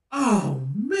 Oh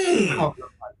man.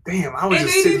 Damn, I was and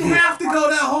just they didn't have to go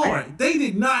that hard. They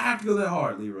did not have to go that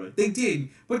hard, Leroy. They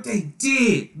didn't, but they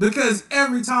did because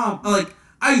every time, like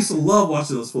I used to love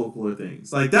watching those folklore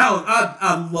things. Like that was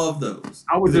I love those.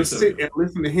 I would just sit and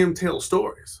listen to him tell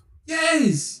stories.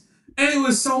 Yes, and it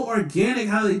was so organic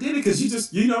how they did it because you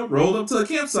just rolled up to a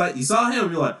campsite, you saw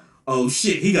him, you're like, oh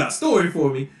shit, he got a story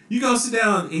for me. You go sit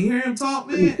down and hear him talk,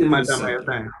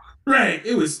 man. Right,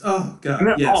 it was oh god,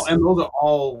 and those are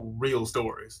all real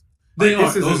stories. They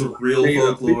are. Those are real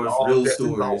folklore, real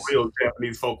stories. All real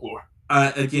Japanese folklore.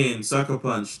 Again, Sucker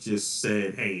Punch just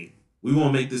said, "Hey, we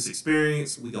want to make this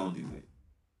experience. We gonna do it,"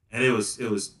 and it was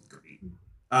great.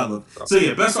 I love it. So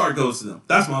yeah, best art goes to them.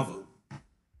 That's my vote.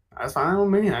 That's fine with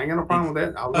me. I ain't got no problem with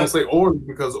that. I was gonna say Ori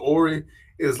because Ori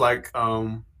is like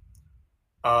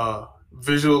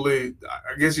visually.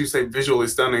 I guess you say visually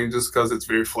stunning just because it's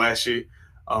very flashy.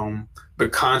 The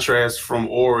contrast from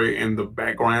Ori in the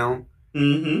background.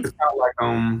 Mm-hmm. It's kind of like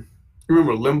you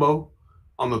remember Limbo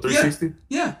on the 360?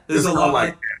 Yeah. There's a lot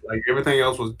like that. Like everything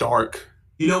else was dark.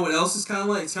 You know what else is kind of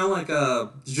like? It's kind of like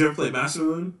did you ever play Master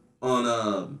Moon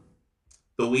on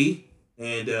the Wii?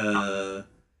 And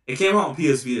it came out on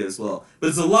PS Vita as well. But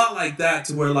it's a lot like that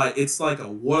to where like it's like a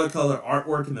watercolor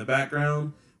artwork in the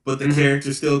background, but the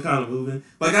character's still kind of moving.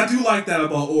 Like I do like that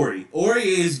about Ori. Ori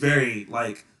is very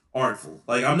like artful.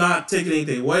 Like I'm not taking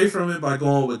anything away from it by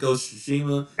going with Ghost of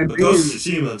Tsushima, but Ghost of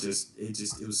Tsushima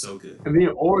it was so good. And then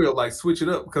Ori will like switch it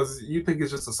up because you think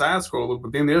it's just a side scroller,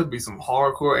 but then there'll be some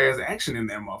hardcore ass action in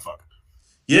that motherfucker.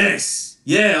 Yes,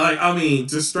 yeah. Like I mean,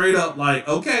 just straight up like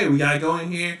okay, we gotta go in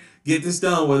here, get this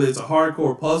done, whether it's a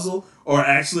hardcore puzzle or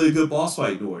actually a good boss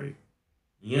fight in Ori.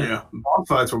 Yeah, boss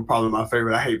fights were probably my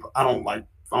favorite. I don't fuck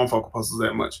with puzzles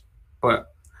that much, but.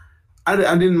 I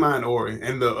didn't mind Ori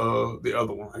and the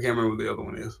other one. I can't remember what the other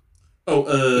one is.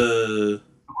 Ori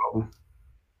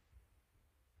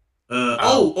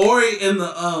and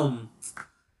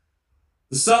the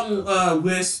something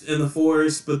Wisp in the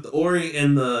Forest, but the Ori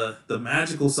and the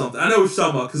magical something. I know what you're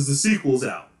talking about because the sequel's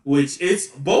out, which it's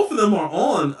both of them are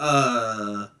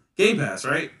on Game Pass,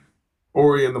 right?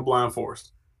 Ori and the Blind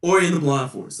Forest. Ori and the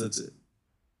Blind Forest. That's it.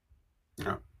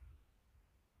 Yeah.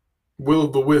 Will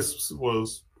of the Wisps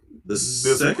was the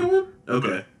second one.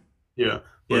 Okay. Yeah.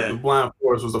 But the Blind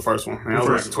Forest was the first one. And that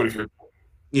was 2015.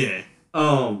 Yeah.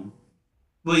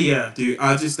 But yeah, dude,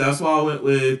 that's why I went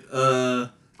with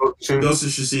Ghost of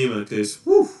Tsushima because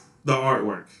the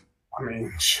artwork. I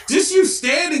mean, just you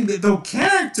standing there,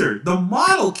 the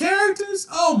model characters.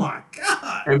 Oh my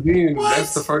god! And then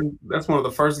that's one of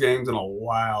the first games in a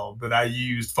while that I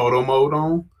used photo mode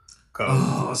on.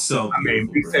 So I made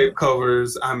mixtape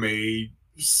covers. I made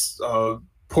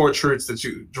portraits that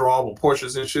you drawable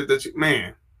portraits and shit that you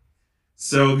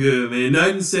So good, man.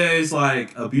 Nothing says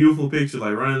like a beautiful picture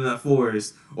like running in that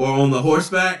forest or on the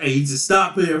horseback and you just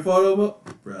stop putting your photo up.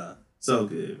 Bruh. So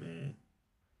good, man.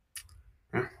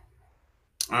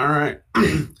 All right.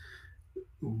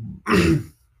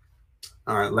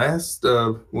 All right. Last,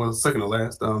 second to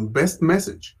last, best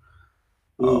message.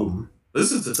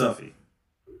 This is a toughie.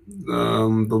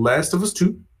 The Last of Us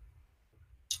 2,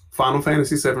 Final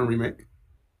Fantasy VII Remake,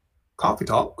 Coffee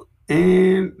Talk,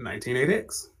 and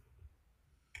 1988X.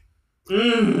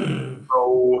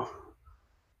 So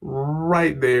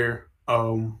right there,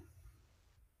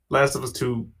 Last of Us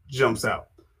 2 jumps out.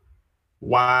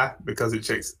 Why? Because it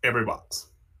checks every box.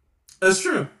 That's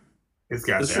true. It's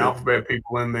got the alphabet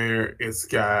people in there. It's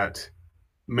got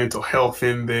mental health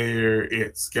in there.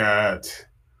 It's got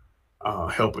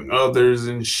helping others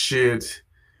and shit.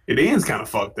 It ends kind of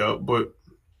fucked up, but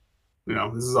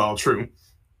this is all true.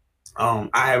 I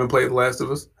haven't played The Last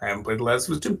of Us. I haven't played The Last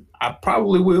of Us 2. I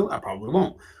probably will. I probably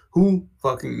won't. Who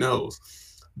fucking knows?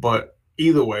 But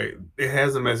either way, it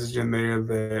has a message in there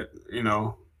that,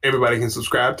 everybody can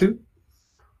subscribe to.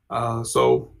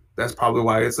 So that's probably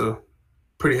why it's a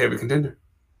pretty heavy contender.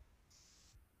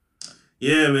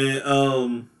 Yeah,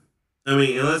 man. I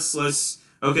mean, let's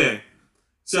okay.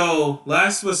 So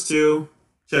Last of Us 2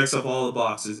 checks off all the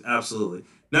boxes, absolutely.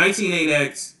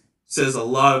 1988X says a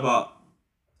lot about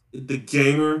the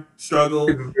gamer struggle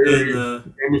and the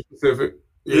gamer specific.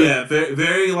 Yeah, very,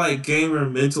 very like gamer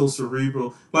mental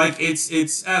cerebral. Like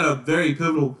it's at a very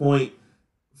pivotal point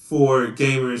for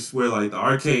gamers where like the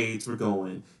arcades were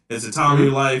going. It's a time in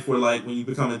your life where like when you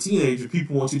become a teenager,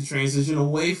 people want you to transition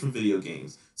away from video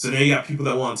games. So now you got people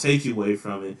that want to take you away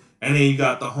from it, and then you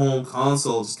got the home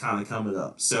console just kind of coming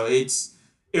up. So it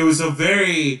was a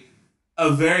very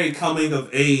coming of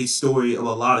age story of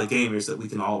a lot of gamers that we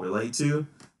can all relate to.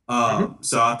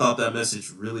 So I thought that message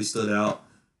really stood out.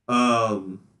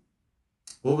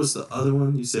 What was the other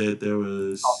one you said? There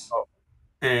was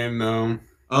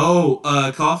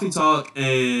Coffee Talk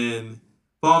and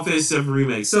Final Fantasy VII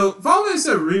Remake. So Final Fantasy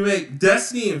VII Remake,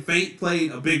 Destiny and Fate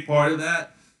played a big part of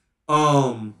that.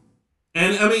 And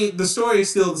I mean the story is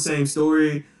still the same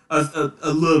story a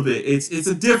little bit. It's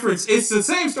a difference. It's the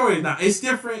same story now. It's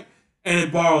different and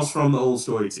it borrows from the old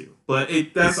story too. But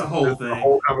that's a whole thing.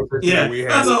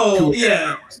 That's a whole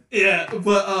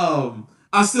But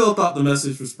I still thought the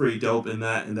message was pretty dope in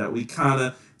that we kind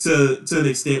of to an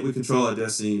extent we control our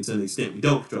destiny, and to an extent we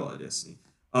don't control our destiny.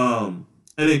 And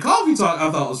then Coffee Talk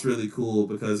I thought was really cool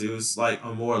because it was like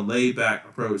a more laid back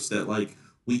approach that like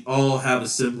we all have a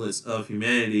semblance of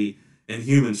humanity and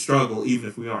human struggle even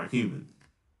if we aren't human.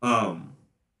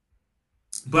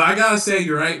 But I gotta say,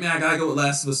 you're right, man. I gotta go with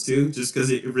Last of Us 2 just because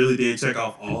it really did check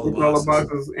off all the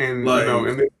boxes. And like,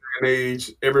 in this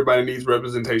age, everybody needs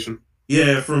representation.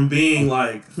 Yeah, from being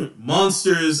like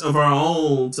monsters of our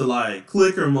own to like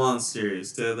clicker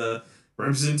monsters to the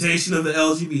representation of the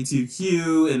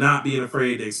LGBTQ and not being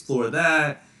afraid to explore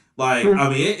that. Like, I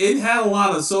mean, it had a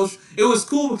lot of social. It was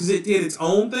cool because it did its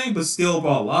own thing, but still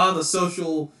brought a lot of the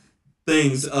social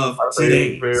things of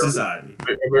today's society.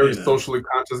 A very socially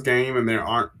conscious game, and there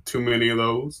aren't too many of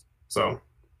those. So,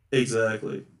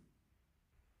 exactly.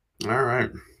 All right.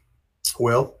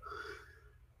 Well,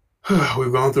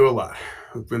 we've gone through a lot.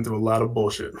 We've been through a lot of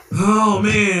bullshit. Oh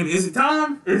man, is it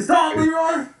time? It's time,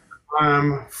 Leroy.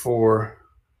 Time for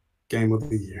Game of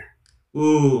the Year.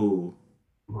 Ooh.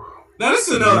 Now this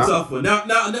is another tough one.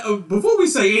 Now, before we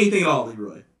say anything at all,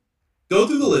 Leroy, go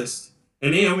through the list,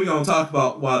 and then we're gonna talk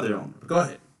about why they're on there. Go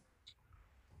ahead.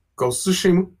 Ghost of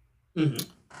Tsushima.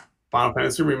 Final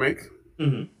Fantasy Remake.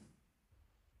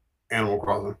 Animal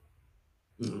Crossing.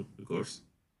 Of course.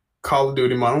 Call of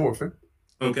Duty Modern Warfare.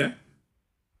 Okay.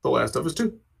 The Last of Us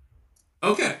 2.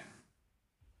 Okay.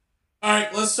 All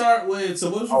right, let's start with.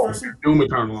 So, what was your first one? Doom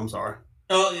Eternal. I'm sorry.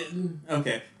 Oh, yeah.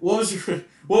 Okay. What was your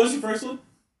first one?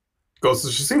 Ghost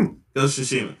of Tsushima. Ghost of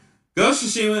Tsushima. Ghost of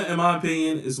Tsushima, in my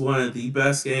opinion, is one of the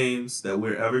best games that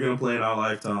we're ever gonna play in our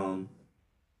lifetime.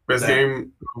 Best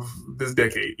game of this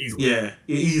decade, easily. Yeah,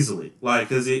 easily. Like,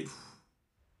 cause it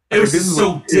Like, was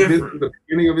so different. If this is the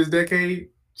beginning of his decade,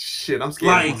 shit, I'm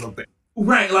scared of something.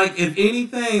 Right, like if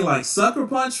anything, like Sucker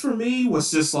Punch for me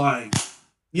was just like,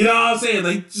 you know what I'm saying?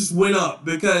 They just went up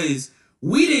because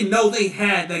we didn't know they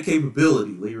had that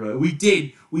capability, Leroy. We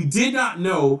did not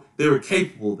know they were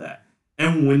capable of that.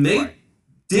 And when they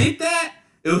did that,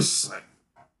 it was just like,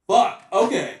 fuck,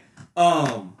 okay.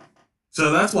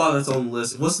 So that's why that's on the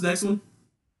list. What's the next one?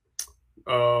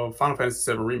 Final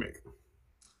Fantasy VII Remake.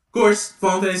 Of course,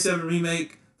 Final Fantasy VII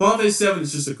Remake. Final Fantasy VII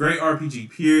is just a great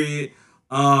RPG, period.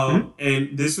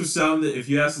 And this was something that if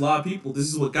you ask a lot of people, this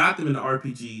is what got them into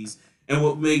RPGs. And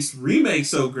what makes Remake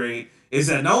so great is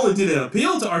that not only did it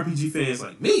appeal to RPG fans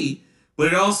like me, but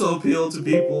it also appealed to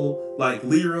people like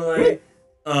Leroy,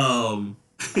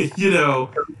 you know.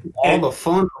 All the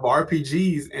fun of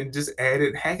RPGs and just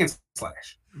added hack and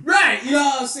slash. Right, you know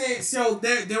what I'm saying? So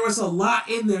there was a lot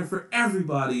in there for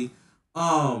everybody.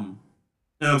 And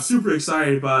I'm super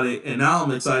excited about it, and now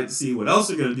I'm excited to see what else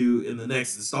they're gonna do in the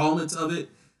next installments of it.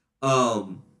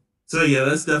 So yeah,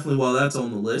 that's definitely why that's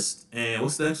on the list. And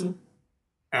what's the next one?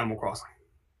 Animal Crossing.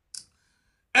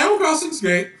 Animal Crossing's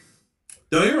great.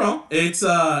 Don't get me wrong. It's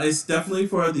definitely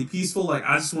for the peaceful, like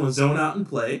I just want to zone out and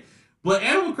play. But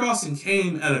Animal Crossing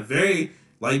came at a very,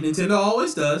 like Nintendo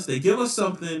always does, they give us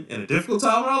something in a difficult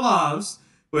time in our lives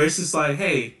where it's just like,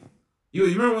 hey, you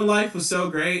remember when life was so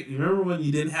great? You remember when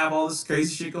you didn't have all this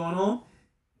crazy shit going on?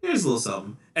 Here's a little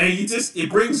something. And it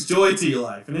brings joy to your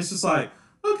life. And it's just like,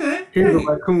 okay. Here's a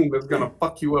raccoon that's going to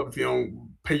fuck you up if you don't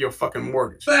pay your fucking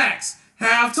mortgage. Facts.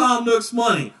 Have Tom Nook's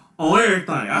money on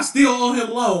everything. I still owe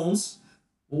him loans.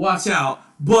 Watch out.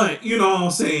 But, you know what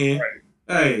I'm saying?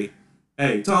 Right.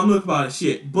 Hey, Tom Nook about his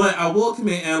shit. But I will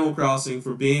commend Animal Crossing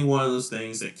for being one of those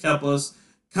things that kept us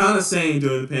kind of sane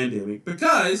during the pandemic,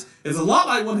 because it's a lot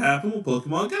like what happened with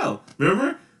Pokemon Go.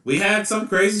 Remember? We had some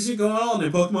crazy shit going on,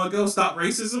 and Pokemon Go stopped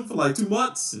racism for like 2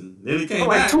 months, and then it came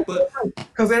back.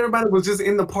 Because everybody was just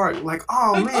in the park, like,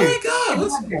 oh man. Oh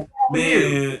my god,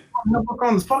 man.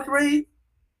 On this Poké Raid?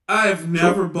 I've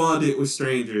never bonded with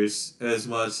strangers as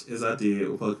much as I did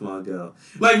with Pokemon Go.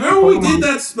 Like, remember when we did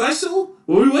that special?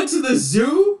 When we went to the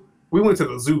zoo? We went to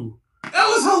the zoo. That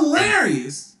was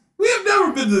hilarious. We have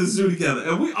never been to the zoo together.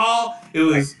 And it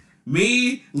was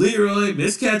me, Leroy,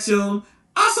 Miss Ketchum.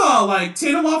 I saw like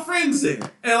 10 of my friends there.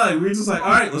 And like, we were just like, all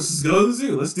right, let's just go to the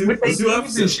zoo. Let's do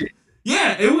episodes.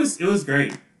 Yeah, it was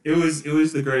great. It was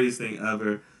the greatest thing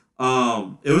ever.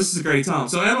 It was just a great time.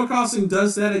 So Animal Crossing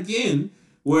does that again,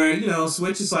 where, you know,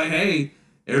 Switch is like, hey,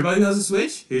 everybody who has a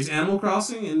Switch, here's Animal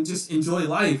Crossing, and just enjoy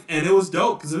life. And it was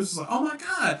dope, because it was just like, oh my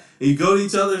god. And you go to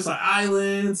each other's like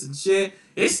islands and shit.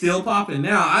 It's still popping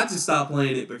now. I just stopped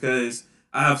playing it because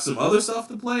I have some other stuff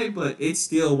to play, but it's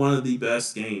still one of the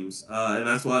best games. And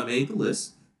that's why I made the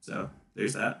list. So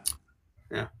there's that.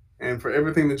 Yeah. And for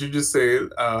everything that you just said,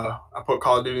 I put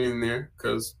Call of Duty in there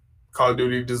because Call of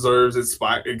Duty deserves its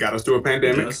spot. It got us through a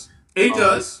pandemic. It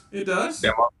does.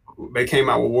 They came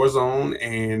out with Warzone,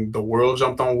 and the world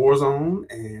jumped on Warzone,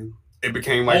 and it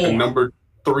became like the number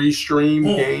 3 stream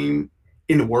game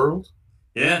in the world.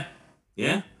 Yeah.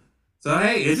 So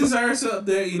hey, it deserves up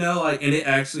there, you know, like, and it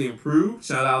actually improved.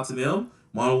 Shout out to them.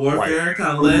 Modern Warfare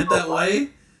kind of led that way,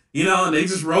 you know, and they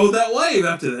just rode that wave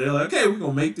after that. They're like, okay, we're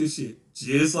gonna make this shit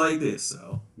just like this.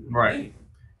 So hey.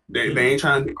 They ain't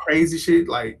trying to do crazy shit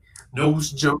like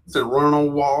boost jumps and running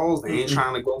on walls. They ain't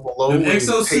trying to go below. Them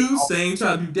exosuits, they ain't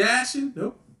trying to do dashing.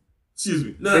 Nope. Excuse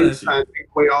me. They ain't trying to take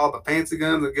away all the fancy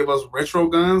guns and give us retro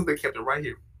guns. They kept it right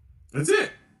here. That's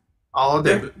it. All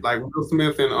day. Like Will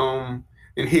Smith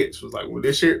and Hitch was like, well,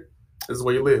 this shit is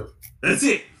where you live. That's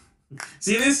it.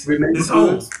 See this? This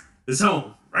home. This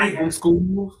home. Right here.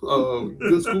 School,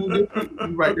 good school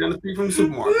right down the street from the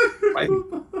supermarket. Right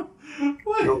here.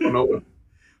 You don't know.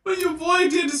 When your boy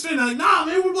did this thing, like, nah,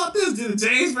 man, what about this? Did a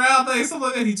James Brown thing, something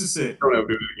like that? He just said, don't ever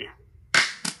do it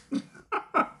again.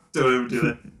 Don't ever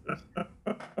do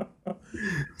that.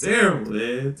 Terrible,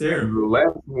 man. Terrible. The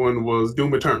last one was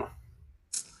Doom Eternal.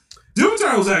 Doom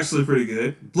Eternal was actually pretty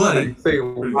good. Bloody.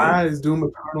 Why is Doom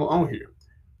Eternal on here?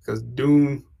 Because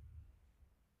Doom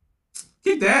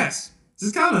kicked ass.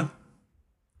 Just kind of.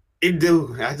 It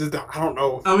do. I don't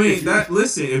know. I mean,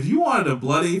 listen, if you wanted a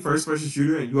bloody first-person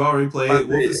shooter and you already played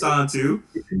Wolfenstein 2,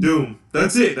 Doom.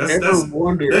 That's it.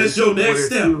 That's your next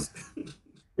step.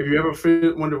 If you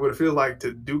ever wonder what it feels like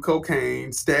to do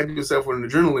cocaine, stab yourself with an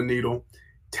adrenaline needle,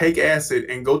 take acid,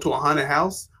 and go to a haunted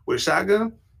house with a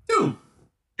shotgun, Doom.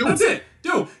 That's it.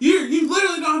 Doom. You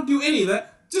literally don't have to do any of that.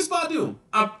 Just buy Doom.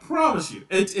 I promise you.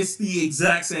 It's the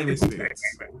exact same experience.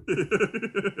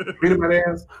 Anybody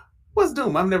else? What's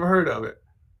Doom? I've never heard of it.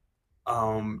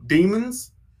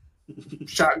 Demons,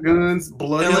 shotguns,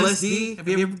 blood. LSD. Have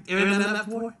you ever done that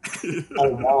before?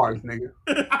 On Mars, nigga.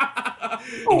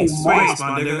 In space,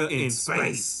 my nigga. In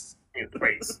space. In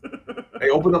space. They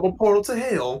opened up a portal to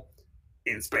hell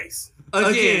in space.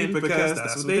 Again, because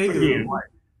that's what they do. Again, like,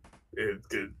 it's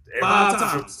good. 5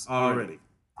 times already.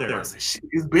 Shit,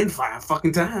 it's been 5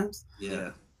 fucking times.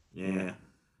 Yeah. Yeah.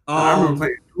 I remember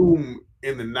playing Doom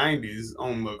in the 90s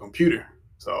on the computer.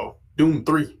 So, Doom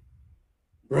 3.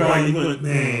 Right,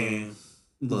 man.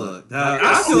 Look,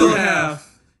 I still have.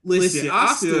 Listen,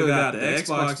 I still got the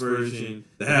Xbox version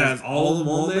that has all of them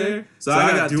on there. So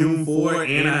I got Doom 4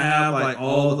 and I have like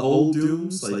all the old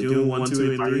Dooms, like Doom 1,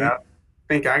 2, and 3. I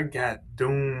think I got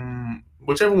Doom,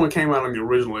 whichever one came out on the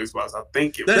original Xbox. I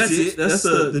think it was. That's it. That's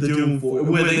the Doom 4.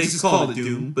 Well, they just called it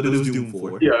Doom, but it was Doom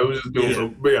 4. Yeah, it was just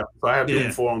Doom. Yeah. So I have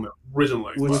Doom 4 on the original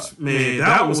Xbox. Which, man,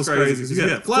 that was crazy. Because you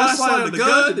had the flashlight and the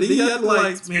gun, and then you had the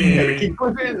lights. Man.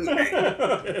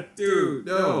 Dude,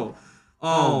 no.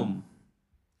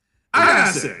 I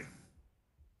gotta say,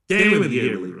 Game of the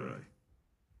Year, Leroy.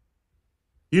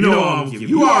 You know who I'm giving.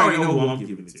 You already know who I'm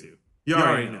giving it to. You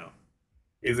already know.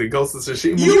 Is it Ghost of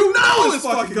Tsushima? You know it's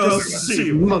fucking Ghost of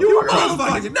Tsushima. You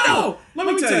motherfucking know. Let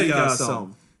me tell you guys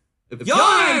something. If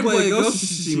y'all ain't played Ghost of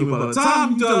Tsushima by the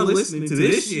time you done listening to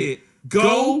this shit,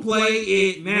 go play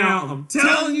it now. I'm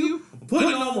telling you, I'm putting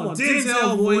it on my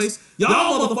Denzel voice.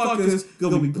 Y'all motherfuckers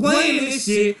gonna be playing this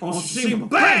shit on Tsushima.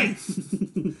 Bang!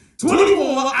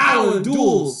 24-hour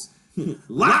duels.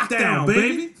 Lockdown,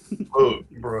 baby. Look,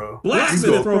 bro.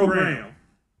 Blacksmith program.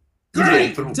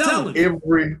 Great. I'm telling you.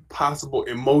 Every possible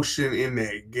emotion in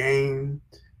that game.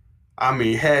 I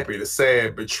mean, happy to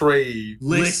sad, betrayed,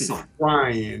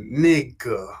 crying,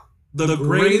 nigga. The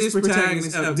greatest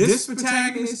protagonist of this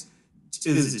protagonist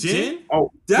is Jin.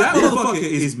 Oh, that motherfucker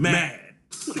is mad.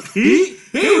 He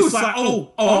was like,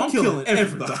 oh, I'm killing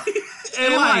everybody.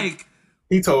 And like,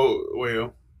 he told,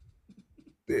 well,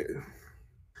 yeah.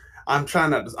 I'm trying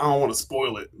not to. I don't want to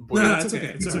spoil it. But no, it's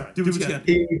okay. It's all right. Do what you got.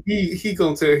 He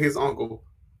gonna tell his uncle,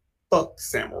 "Fuck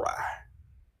samurai,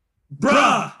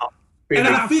 bruh." And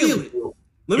I feel it.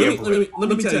 Let me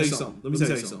tell you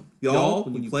something. Y'all,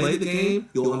 when you play the game,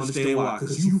 you'll understand why.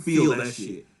 Because you feel that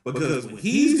shit. Because when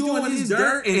he's doing his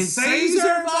dirt and saves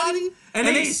everybody, and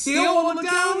they still want to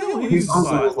look down on him, his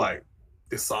uncle was like,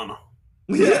 "Dishonor."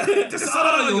 Yeah,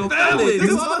 dishonor your family.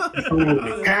 Dishonor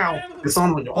your cow.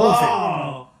 Dishonor your whole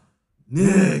family.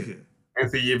 Nigga.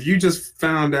 And see, if you just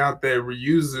found out that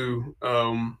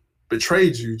Ryuzu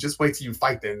betrayed you, just wait till you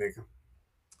fight that nigga.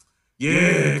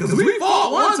 Yeah, because we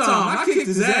fought one time. I kicked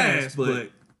his ass,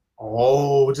 but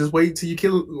just wait till you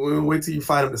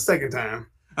fight him the second time.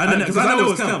 I know, because I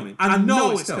know it's coming. I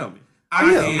know it's coming. I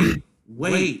can't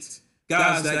wait,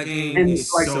 guys. That game and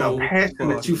is like so the passion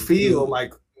that you feel.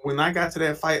 Like when I got to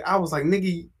that fight, I was like,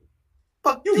 "Nigga,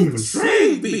 fuck you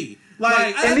betrayed me."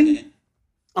 Like,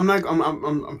 I'm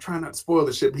trying not to spoil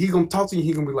the shit, but he gonna talk to you.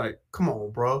 He gonna be like, "Come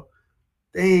on, bro,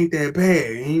 they ain't that bad."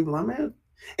 And he be like, "Man,"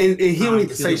 and he don't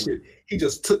even say shit. He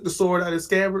just took the sword out of his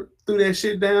scabbard, threw that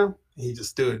shit down, and he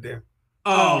just stood there.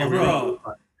 Oh, bro,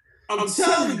 I'm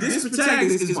telling you, this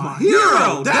protagonist is my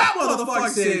hero. That motherfucker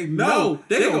said, "No,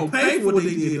 they gonna pay for what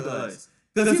they did to us."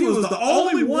 Because he was the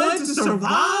only one to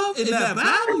survive in that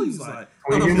battle. He's like,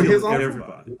 "I'm gonna kill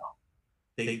everybody."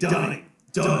 They done it.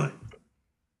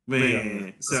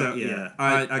 Man, so yeah,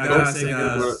 I gotta say,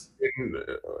 guys,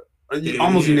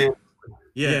 almost unanimous.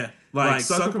 Yeah, like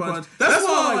Sucker Punch. That's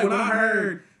why, like, when I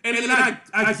heard, and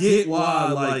I get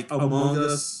why, like, Among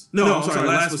Us. No, I'm sorry,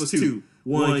 Last of Us 2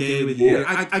 won Game of the Year.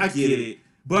 I get it,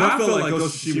 but I felt like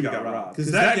Ghost of Tsushima got robbed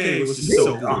because that game was just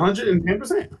so good.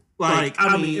 110%. Like,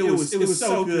 I mean, it was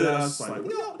so good. I was like,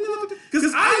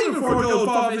 because I even forego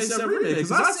Final Fantasy 7 Remake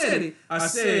because I said it. I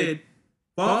said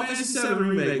Final Fantasy 7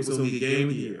 Remake was going to be Game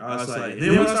of the Year. I was like,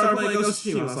 then when I started playing Ghost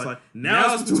of Tsushima, I was like,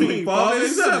 now it's between Final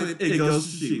Fantasy 7 and Ghost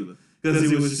of Tsushima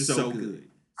because it was just so good.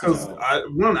 Because I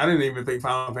didn't even think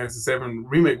Final Fantasy 7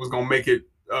 Remake was going to make it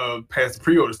past the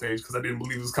pre-order stage because I didn't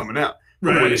believe it was coming out.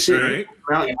 Right, when the shit came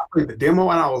out, and I played the demo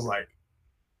and I was like,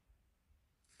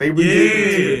 they redid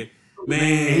it.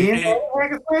 Man.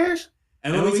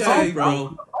 And let me tell you,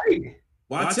 bro,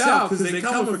 watch out, because they're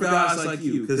coming for guys like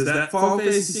you. Because that Final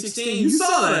Fantasy 16, you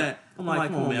saw that. I'm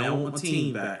like, come on, man, I want my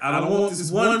team back. I don't want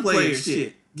this one player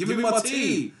shit. Give me my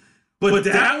team. But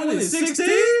that one in 16?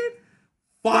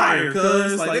 Fire,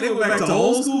 cuz. Like, they went back to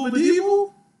old school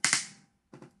medieval.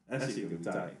 That shit gonna be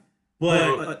tight.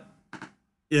 But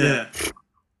yeah.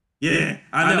 Yeah,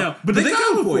 I know. But they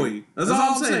coming for you. That's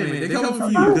all I'm saying, man. They coming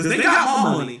for you because they got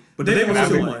my money, but they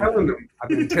want your money. I've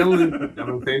been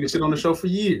saying this shit on the show for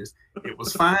years. It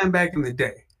was fine back in the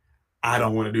day. I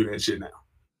don't want to do that shit now.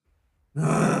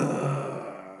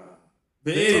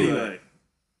 But anyway,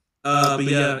 but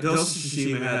yeah, Ghost of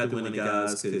Tsushima had to win it,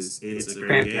 guys, because it's a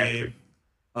great game.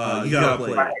 You gotta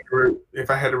play.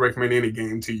 If I had to recommend any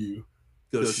game to you,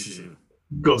 Ghost of Tsushima.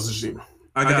 Ghost of Tsushima.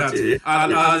 I got you.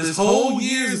 This whole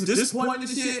years of disappointment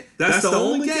and shit, that's the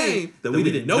only game that we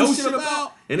didn't know shit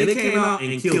about, and it came out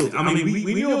and killed it. I mean,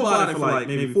 we knew about it for like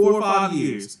maybe 4 or 5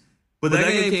 years, but that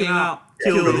game came out,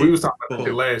 killed it. We was talking about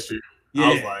it last year. Yeah.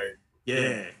 I was like,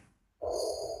 yeah.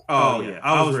 Oh yeah,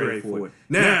 I was ready for it.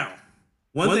 Now,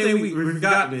 one thing we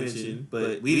forgot to mention,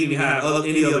 but we didn't have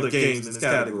any other games in this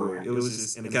category. It was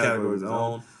just in the category of its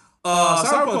own.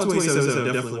 Cyberpunk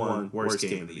 2077 definitely won worst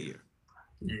game of the year.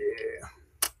 yeah.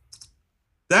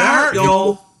 That hurt,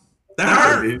 yo. That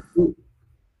hurt.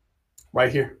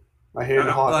 Right here in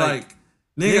the heart. Like,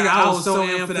 nigga, I was so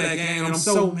amped for that game. I'm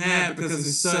so mad because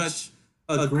it's such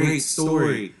a great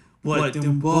story, but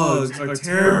them bugs are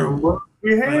terrible.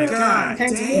 Yeah, God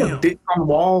damn. Dick on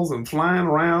walls and flying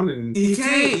around, and You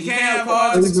can't have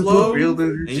cars explode,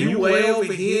 buildings and you way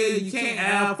over here. You can't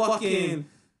have fucking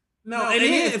no. And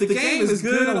then if the game is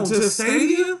good on just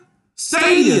Stadia,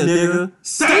 nigga,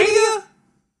 Stadia.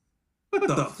 What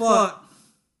the fuck?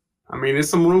 I mean, there's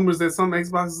some rumors that some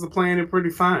Xboxes are playing it pretty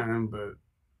fine, but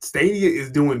Stadia is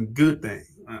doing good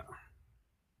things.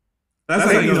 That's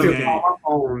like another you can call my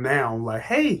phone now, like,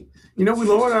 hey, we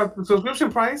lowered our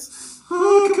subscription price.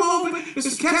 Oh, come on,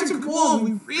 Mr. Captain, come on.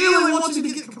 We really want you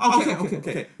to get.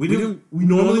 Okay. We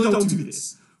normally don't do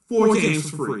this. 4 games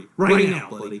for free. Right now,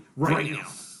 buddy. Right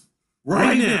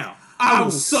now. I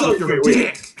will suck your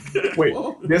dick. Wait,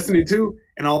 Destiny 2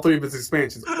 and all 3 of its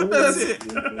expansions. That's it.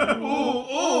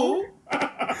 Oh. Okay.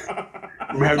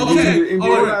 All right.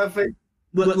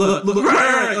 Look.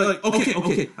 Right.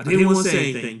 Okay. I didn't want to say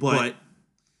anything, but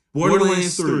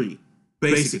Borderlands 3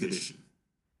 Basic Edition.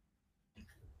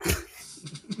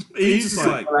 He's just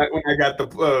like when I got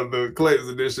the collector's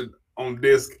edition on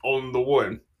disc on the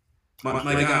one.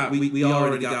 My God, we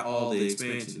already got all the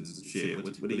expansions and shit.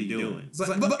 What are you doing? It's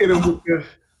like,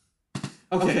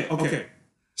 okay.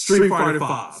 Street Fighter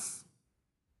 5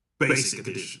 Basic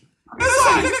Edition. It's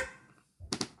like,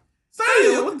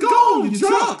 Stadia, what's going on? You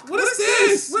drunk? What is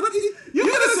this? You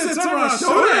could have said Samurai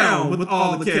Showdown with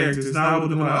all the characters. And I would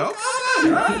have been like, okay,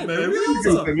 all right, baby. What's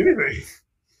up?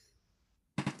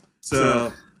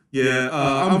 So, yeah,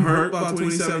 I'm hurt about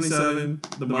 2077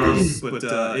 the most, but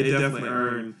it definitely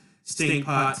earned Stink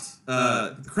Pot,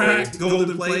 cracked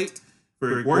Golden Plate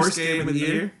for worst game of the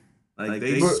year. Like,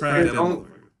 they cracked that over.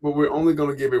 But we're only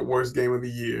going to give it worst game of the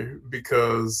year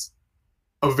because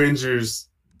Avengers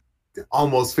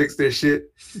almost fixed their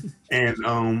shit. And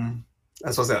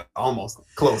that's what I said, almost.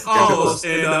 Close.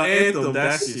 And Anthem,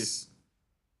 that's just...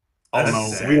 Oh,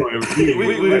 no. We don't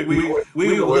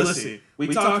even... Listen. We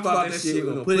talked about that shit.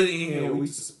 We're going to put it in here.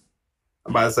 I'm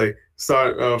about to say,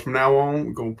 start from now on,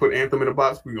 we're going to put Anthem in the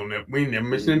box. We ain't never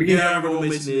mention it again. Yeah, we're going to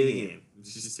mention it again.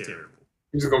 It's just terrible.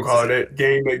 We're just going to call it that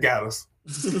game that got us.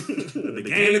 The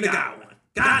game that got one.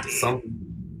 God damn.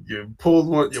 You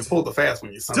pulled the fast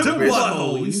one, you son of a bitch.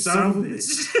 Butthole, you son of a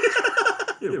bitch.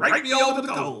 Right me over the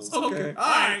goals. Okay. All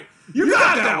right. You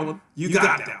got that one. You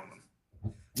got that one.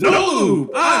 No lube.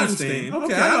 I understand.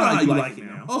 Okay. I know how you like it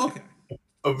now. Okay.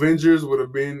 Avengers would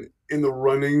have been in the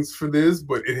runnings for this,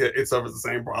 but it suffers the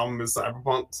same problem as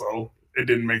Cyberpunk, so it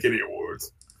didn't make any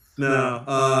awards. No,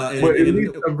 but at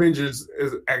least Avengers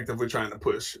is actively trying to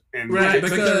push, and right,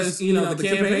 because the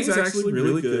campaign's actually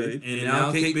really good, and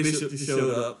now Kate Bishop just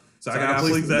showed up, so I got to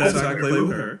play that, so I can play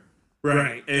with her.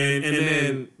 Right, and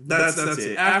then that's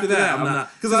it. After that, I'm not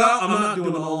doing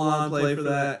an online play for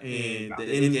that, and the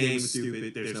end game is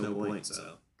stupid. There's no point,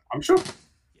 so I'm sure.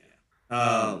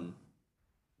 Yeah.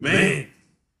 Man,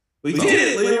 we did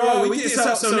it, Leroy. We did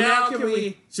it. So now should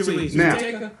we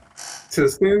take a... To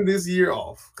spend this year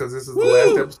off, because this is the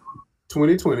last episode of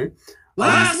 2020.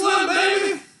 Last one,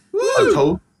 baby. A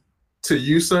toast to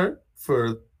you, sir,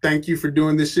 thank you for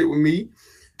doing this shit with me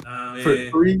for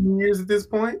 3 years at this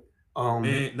point.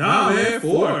 Man,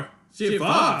 4. Shit,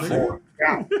 5. 4.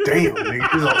 God damn,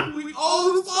 nigga. We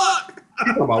old as fuck. You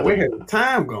talking about where has the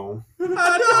time gone?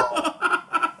 I know.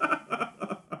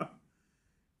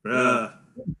 Bruh.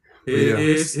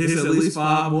 It's at least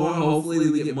 5 more. Hopefully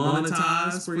we get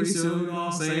monetized pretty soon, you know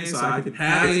what I'm saying? So I can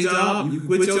have a job. You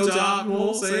quit your job, you know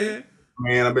what I'm saying?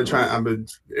 Man, I've been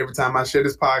every time I share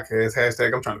this podcast,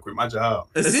 hashtag I'm trying to quit my job.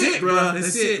 That's it, bro.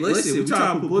 That's it. Listen, we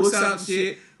trying to put books out and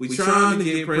shit. We trying to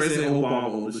get President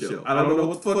Obama on the show. I don't know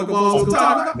what the fuck Obama's gonna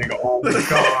talk about. Oh my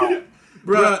God.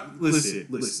 Bro,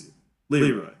 listen.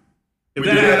 Leroy. If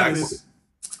that happens,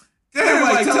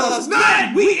 everybody tell us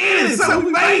nothing. We in it, so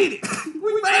we made it.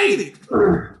 We made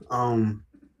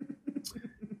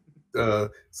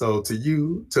it. So to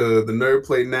you, to the Nerd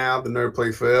Play now, the Nerd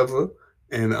Play forever,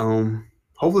 and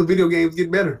hopefully video games get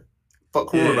better. Fuck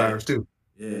coronavirus too.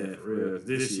 Yeah, for real.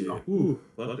 This year. Ooh,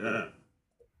 fuck that.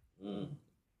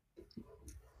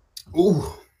 Ooh,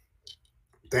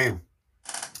 damn.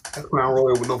 That's Crown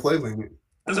Royal with no flavor in it.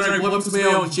 That's right. What to me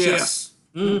on the chest?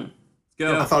 Go.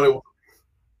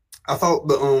 I thought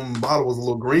the bottle was a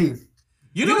little green.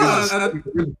 You know, I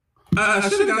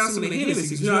should have got some of the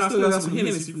Hennessy. You know, I still got some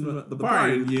Hennessy from the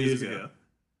party years ago.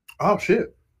 Oh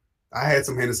shit! I had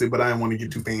some Hennessy, but I didn't want to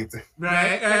get too fancy.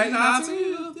 Right.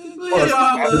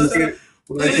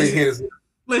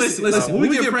 Listen. When we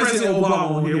get President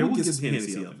Obama on here, we'll get some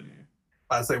Hennessy up in here.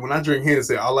 I say when I drink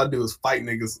Hennessy, all I do is fight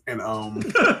niggas, and I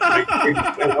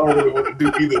don't really want to do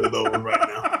either of those right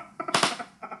now.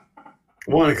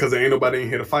 One, because there ain't nobody in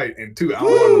here to fight, and two, I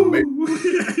don't want to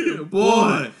make.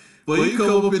 Boy, you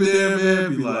come up in there,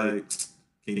 man, be like,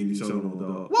 can't you show no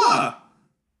dog? Why?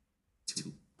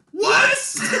 2. What?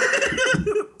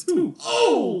 2.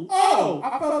 Oh!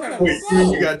 I thought that was Wait,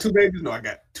 you got 2 babies? No, I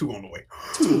got 2 on the way.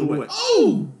 2 on the way.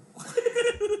 Oh!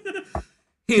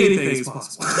 Anything's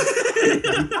possible.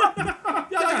 Y'all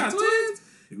got twins?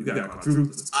 We got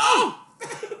quadruplets. Oh!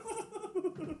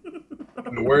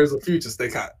 In the words of Future, stay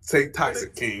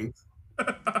toxic, kings.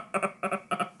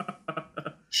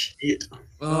 Shit.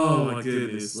 Oh my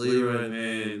goodness, Leroy,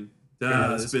 man.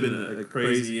 It's been a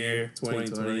crazy year,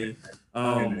 2020.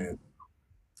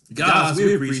 Guys,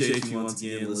 we appreciate you once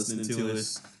again listening to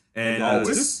us. And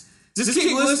just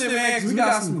keep listening, man, because we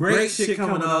got some great shit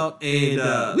coming up.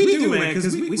 And we do, man,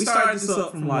 because we started this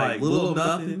up from like little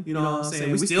nothing, you know what I'm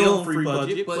saying? We still on free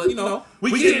budget, but you know,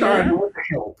 we get started with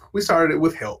help. We started it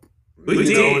with help. We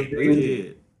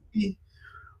did. We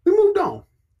moved on.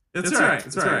 That's right.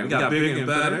 We got bigger and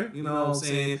better. You know what I'm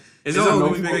saying? It's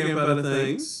only bigger and better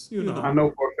things. You know. I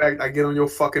know for a fact I get on your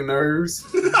fucking nerves.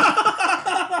 That's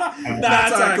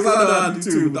right, because I know I do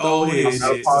too with the old head shit. I'm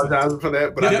not apologizing for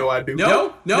that, but I know I do.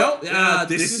 No.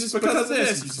 This is because of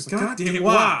this. Just goddamn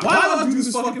why? Why do I do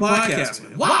this fucking podcast,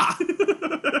 man? Why?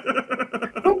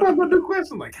 Sometimes I do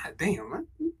questions like, God damn, I'm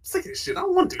sick of this shit. I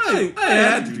don't want to do shit. I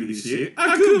had to do this shit.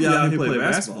 I could be out here playing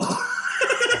basketball.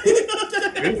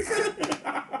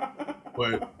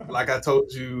 But like I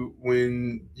told you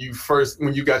when you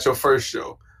got your first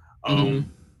show,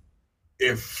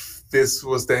 if this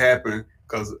was to happen,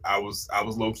 because I was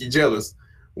low key jealous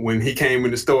when he came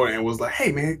in the store and was like,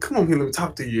 "Hey man, come on here, let me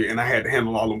talk to you," and I had to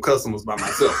handle all them customers by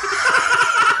myself.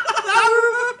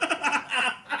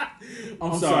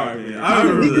 I'm sorry, man. I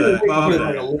remember that.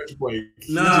 Like a lunch break.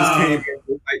 He just came in and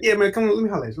was like, "Yeah, man, come on, let me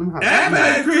holler at you. At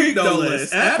Bad Creek, no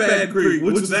less. At Bad Creek,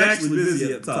 which was actually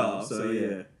busy at the time. So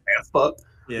yeah. As fuck.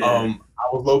 Yeah. I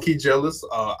was low key jealous.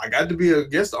 I got to be a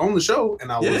guest on the show,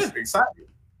 and I was excited.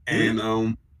 And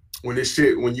when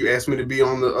you asked me to be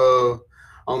on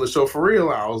the show for real,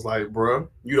 I was like, "Bruh,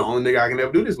 you the only nigga I can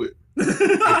ever do this with."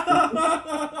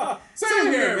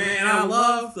 Same here, man. I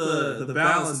love the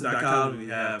balance dichotomy we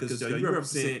have because you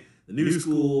represent the new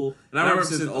school, and I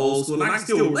represent the old school, and I can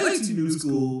still relate to new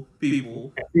school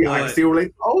people. Yeah, I can still relate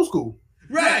to old school.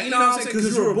 Right, you know what I'm saying?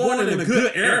 Because you were born in a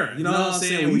good era, you know what I'm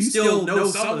saying? We still know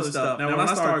some of the stuff. Now, when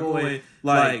I start going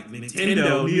like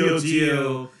Nintendo, Neo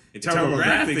Geo, and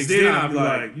TurboGrafx, then I'll be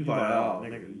like, oh,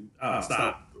 nigga,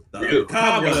 stop. The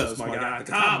cobwebs, my guy,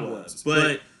 the cobwebs.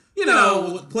 But, you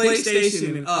know, with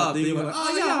PlayStation and up, then you're like,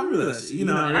 oh, yeah, I remember that shit. You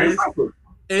know,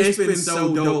 it's been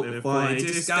so dope and fun. And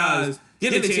just, guys,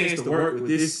 getting a chance to work with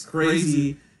this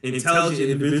crazy, intelligent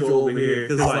individual over here.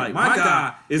 Because, like, my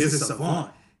guy is a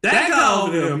savant. That guy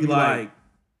over there be like,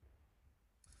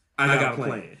 I got a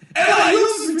plan. And like,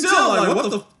 you just tell like, what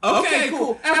the okay,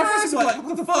 cool. At first it's like,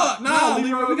 what the fuck? No,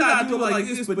 Leroy, we gotta do it like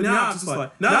this. But now it's just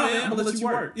like, no, man, I'm gonna let you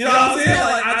work. You know what I'm saying?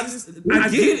 Like, I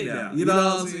get it now. You know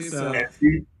what I'm saying? So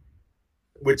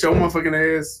with your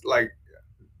motherfucking ass, like,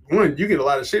 one, you get a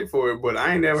lot of shit for it, but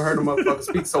I ain't never heard a motherfucker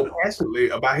speak so passionately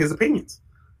about his opinions.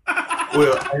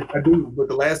 Well, I do, but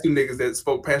the last 2 niggas that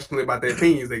spoke passionately about their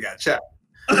opinions, they got shot.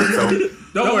 So,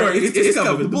 don't worry, it's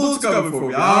coming. The bullet's coming for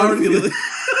me. I already feel it.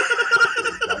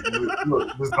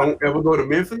 Look, just don't ever go to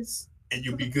Memphis and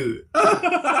you be good.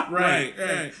 Right.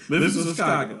 Memphis or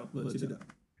Chicago. Let you know.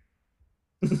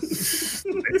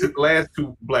 They took the last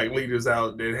 2 black leaders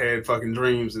out that had fucking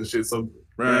dreams and shit. So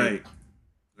Right.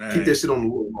 keep that shit on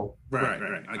the low. Right.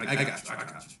 I got you.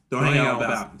 Don't hang out with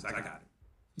balconies. I got it.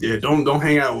 Yeah, don't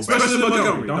hang out with Especially in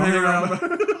Montgomery. Don't hang around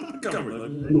Montgomery.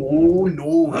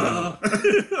 No.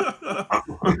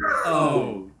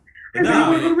 Oh.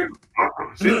 Nah,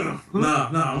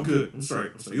 I'm good. I'm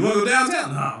straight. You want to go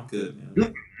downtown? Nah, I'm good, man.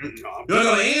 You want to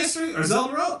go to Ann Street or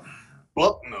Zelda Road?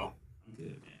 Fuck no. I'm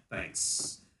good, man.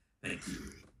 Thanks. Thank you.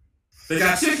 They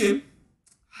got chicken.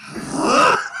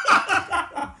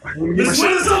 Miss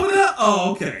Winter's over there?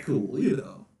 Oh, okay, cool. You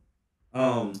know.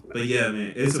 But yeah,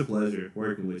 man, it's a pleasure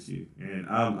working with you. And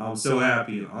I'm so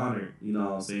happy and honored, you know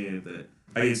what I'm saying, that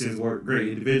I get to work with great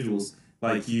individuals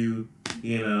like you.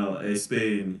 You know, it's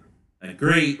been a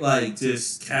great, like,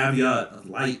 just caveat of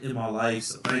light in my life.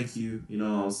 So thank you. You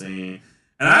know what I'm saying?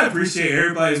 And I appreciate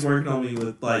everybody's working on me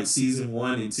with, like, season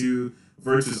 1 and 2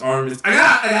 Virtuous Armaments. I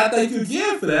got to thank you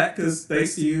again for that, because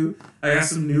thanks to you, I got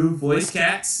some new voice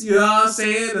cats, you know what I'm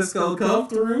saying, that's going to come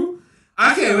through.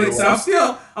 I can't wait. So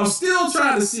I'm still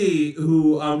trying to see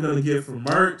who I'm going to get for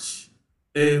merch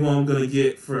and who I'm going to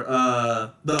get for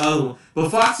the other one. But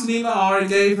Foxy Nima already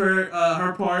gave her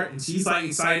her part, and she's, like,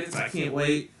 excited, so I can't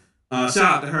wait. Shout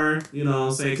out to her, you know what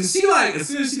I'm saying? Because she, like, as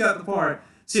soon as she got the part,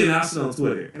 she announced it on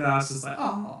Twitter. And I was just like,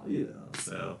 oh, you know,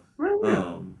 so.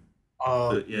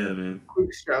 But yeah, man.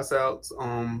 Quick shout out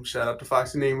to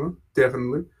Foxy Nima,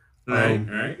 definitely.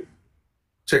 Right.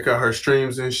 Check out her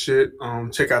streams and shit.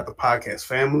 Check out the podcast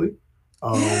family.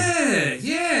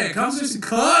 Conversation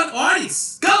Con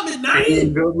Artists. Government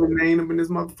name. Government name in this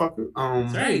motherfucker.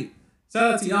 That's right.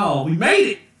 Shout out to y'all. We made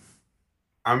it.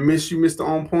 I miss you, Mr.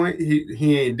 On Point.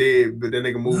 He ain't dead, but that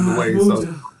nigga moved away.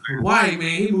 White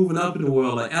man, he moving up in the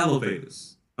world like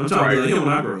elevators. I'm trying to be like him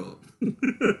when I grow up.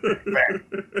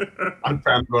 I'm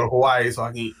trying to go to Hawaii so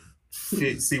I can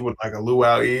see what like a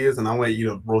luau is, and I want to eat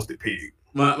a roasted pig.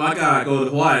 My guy go to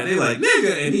Hawaii, they like,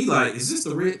 nigga, and he like, is this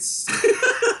the Ritz?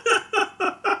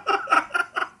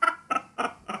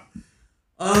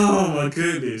 Oh my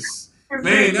goodness.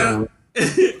 Man,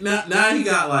 now he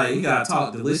got to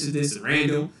talk deliciousness and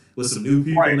random with some new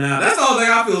people now. That's the only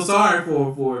thing I feel sorry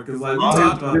for because like we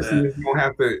talked about that. You don't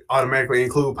have to automatically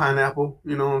include pineapple,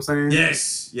 you know what I'm saying?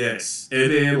 Yes.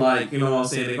 And then like, you know what I'm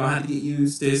saying, they're gonna have to get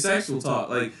used to his sexual talk.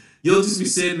 Like you'll just be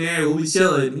sitting there, we'll be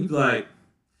chilling, and he'll be like,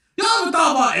 y'all ever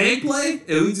thought about egg play?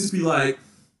 And we just be like,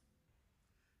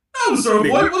 I was sure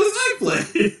what is egg play?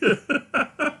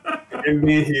 And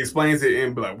then he explains it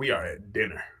and be like, we are at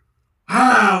dinner.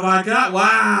 Oh my God!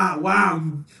 Wow!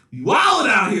 You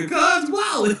wilding out here, cuz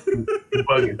wilding.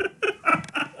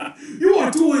 You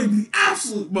are doing the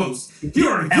absolute most. Here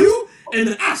are you, and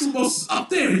the absolute most is up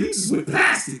there, and you just went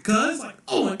past it, cuz like,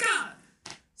 oh my God.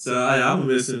 So I'm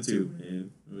gonna miss him too, man.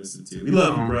 I'm missing too. We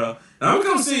love you, bro. And I'm gonna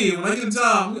come see you when I get a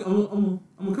job. I'm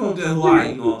gonna come up to Hawaii.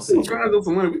 You know what I'm saying? We're trying to go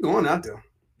somewhere. We going out there.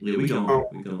 Yeah, we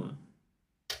going.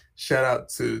 Shout out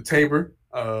to Tabor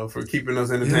for keeping us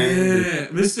entertained. Yeah,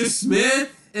 Mr.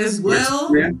 Smith as well.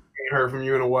 Smith. Ain't heard from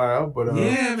you in a while, but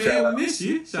yeah, man, we miss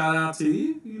you. Shout out to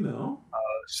you. You know.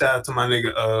 Shout out to my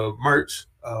nigga Merch.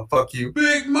 Fuck you,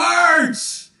 Big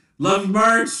Merch. Love you,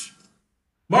 Merch.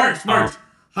 Merch.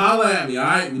 Holla at me, all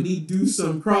right? We need to do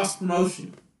some cross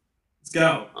promotion. Let's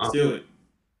go. Let's do it.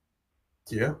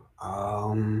 Yeah.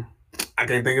 I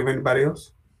can't think of anybody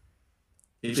else.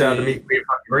 Shout out to me being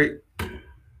fucking great.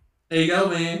 There you go,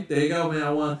 man.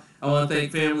 I want to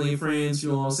thank family and friends,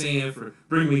 you know what I'm saying, for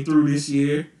bringing me through this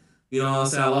year. You know what I'm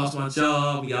saying? I lost my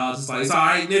job. Y'all just like, it's all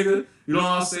right, nigga. You know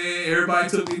what I'm saying? Everybody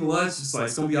took me to lunch. It's like,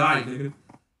 it's going to be all right, nigga.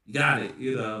 You got it,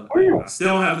 you know. I still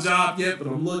don't have a job yet, but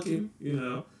I'm looking, you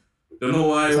know. Don't know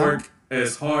why I work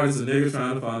as hard as a nigga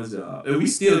trying to find a job. And we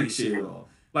still get shit on.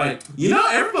 Like, you know,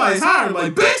 everybody's hiring.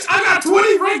 Like, bitch, I got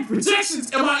 20 ranked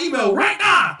projections in my email right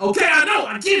now. Okay, I know.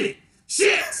 I get it.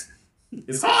 Shit.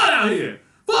 It's hard out here.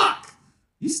 Fuck.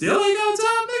 You still ain't got a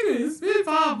job, nigga. It's been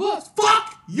 $5.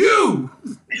 Fuck you.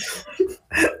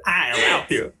 I am out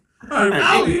here. I'm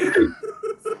out here.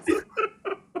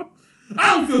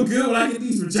 I don't feel good when I get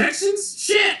these rejections.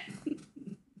 Shit.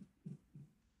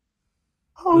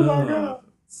 Oh my God.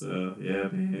 So, yeah,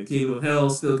 man. Kingdom of Hell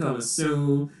still coming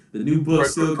soon. The new book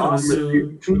still coming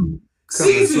soon.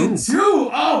 Season 2.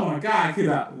 Oh my God. I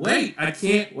cannot wait. I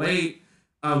can't wait.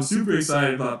 I'm super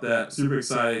excited about that. Super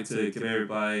excited to get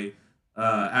everybody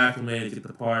acclimated, get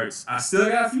the parts. I still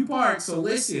got a few parts, so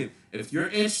listen. If you're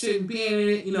interested in being in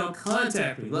it, you know,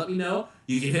 contact me. Let me know.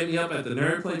 You can hit me up at the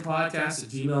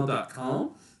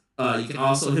nerdplaypodcast@gmail.com. You can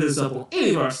also hit us up on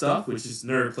any of our stuff, which is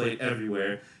Nerdplate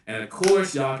everywhere. And of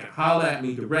course, y'all can holler at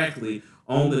me directly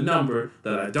on the number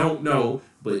that I don't know,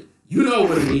 but You know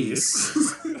what it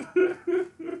is.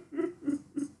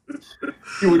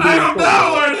 You were doing I don't so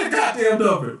well. learn that goddamn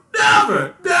number.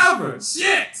 Never.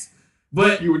 Shit.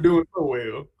 But You were doing so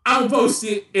well. I'm gonna post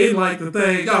it in like the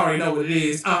thing. Y'all already know what it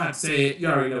is. I don't have to say it. You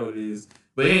already know what it is.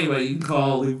 But anyway, you can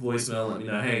call, leave a voicemail, let me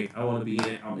know, hey, I want to be in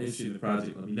it. I'm interested in the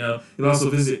project. Let me know. You can also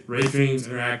visit Red Dreams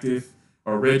Interactive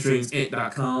or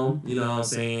reddreamsinc.com. You know what I'm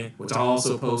saying? Which I'll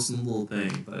also post in a little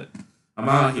thing. But I'm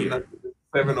out here.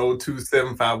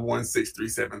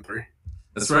 702-751-6373.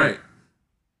 That's right.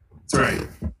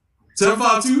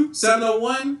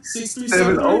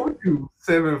 752-701-6373.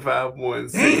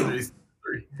 702-751-6373.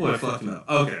 Boy, fucking up.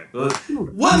 Okay.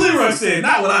 What Leroy said,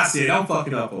 not what I said. I'm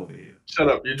fucking up over here. Shut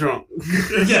up, you're drunk.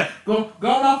 Yeah, going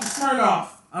off the turn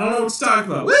off. I don't know what you're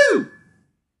talking about. Woo!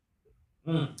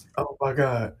 Oh my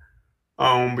god.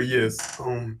 But yes,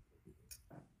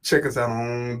 check us out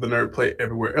on the Nerd Plate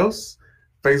everywhere else.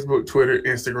 Facebook, Twitter,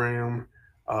 Instagram,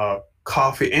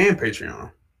 Coffee, and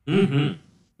Patreon.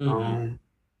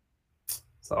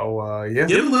 So yeah.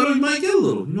 Give a little, you might get a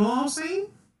little. You know what I'm saying?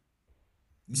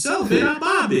 You sell a bit, I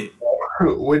buy a bit.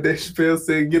 What Dave Chappelle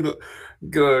said, give a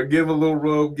little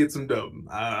rub, get some dough.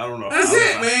 I don't know. That's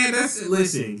it, man. That's it.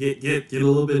 Listen, get a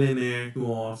little bit in there. You know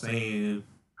what I'm saying?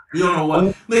 You don't know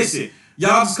what. Listen,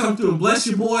 y'all just come through and bless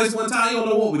your boys one time. You don't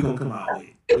know what we're gonna come out with.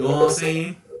 You know what I'm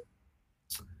saying?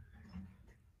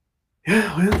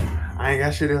 Yeah, well, I ain't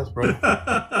got shit else, bro.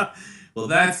 Well,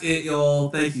 that's it, y'all.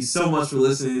 Thank you so much for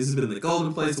listening. This has been the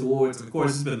Golden Place Awards. And of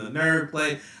course, this has been the Nerd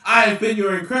Play. I have been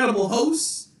your incredible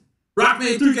host,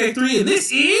 Rockman3K3, and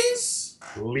this is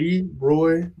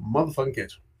Leroy motherfucking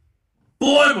Ketchum.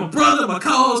 Boy, my brother, my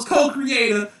co-host,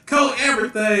 co-creator,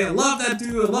 co-everything. I love that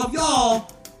dude. I love y'all.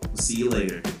 We'll see you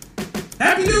later.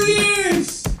 Happy New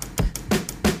Year's!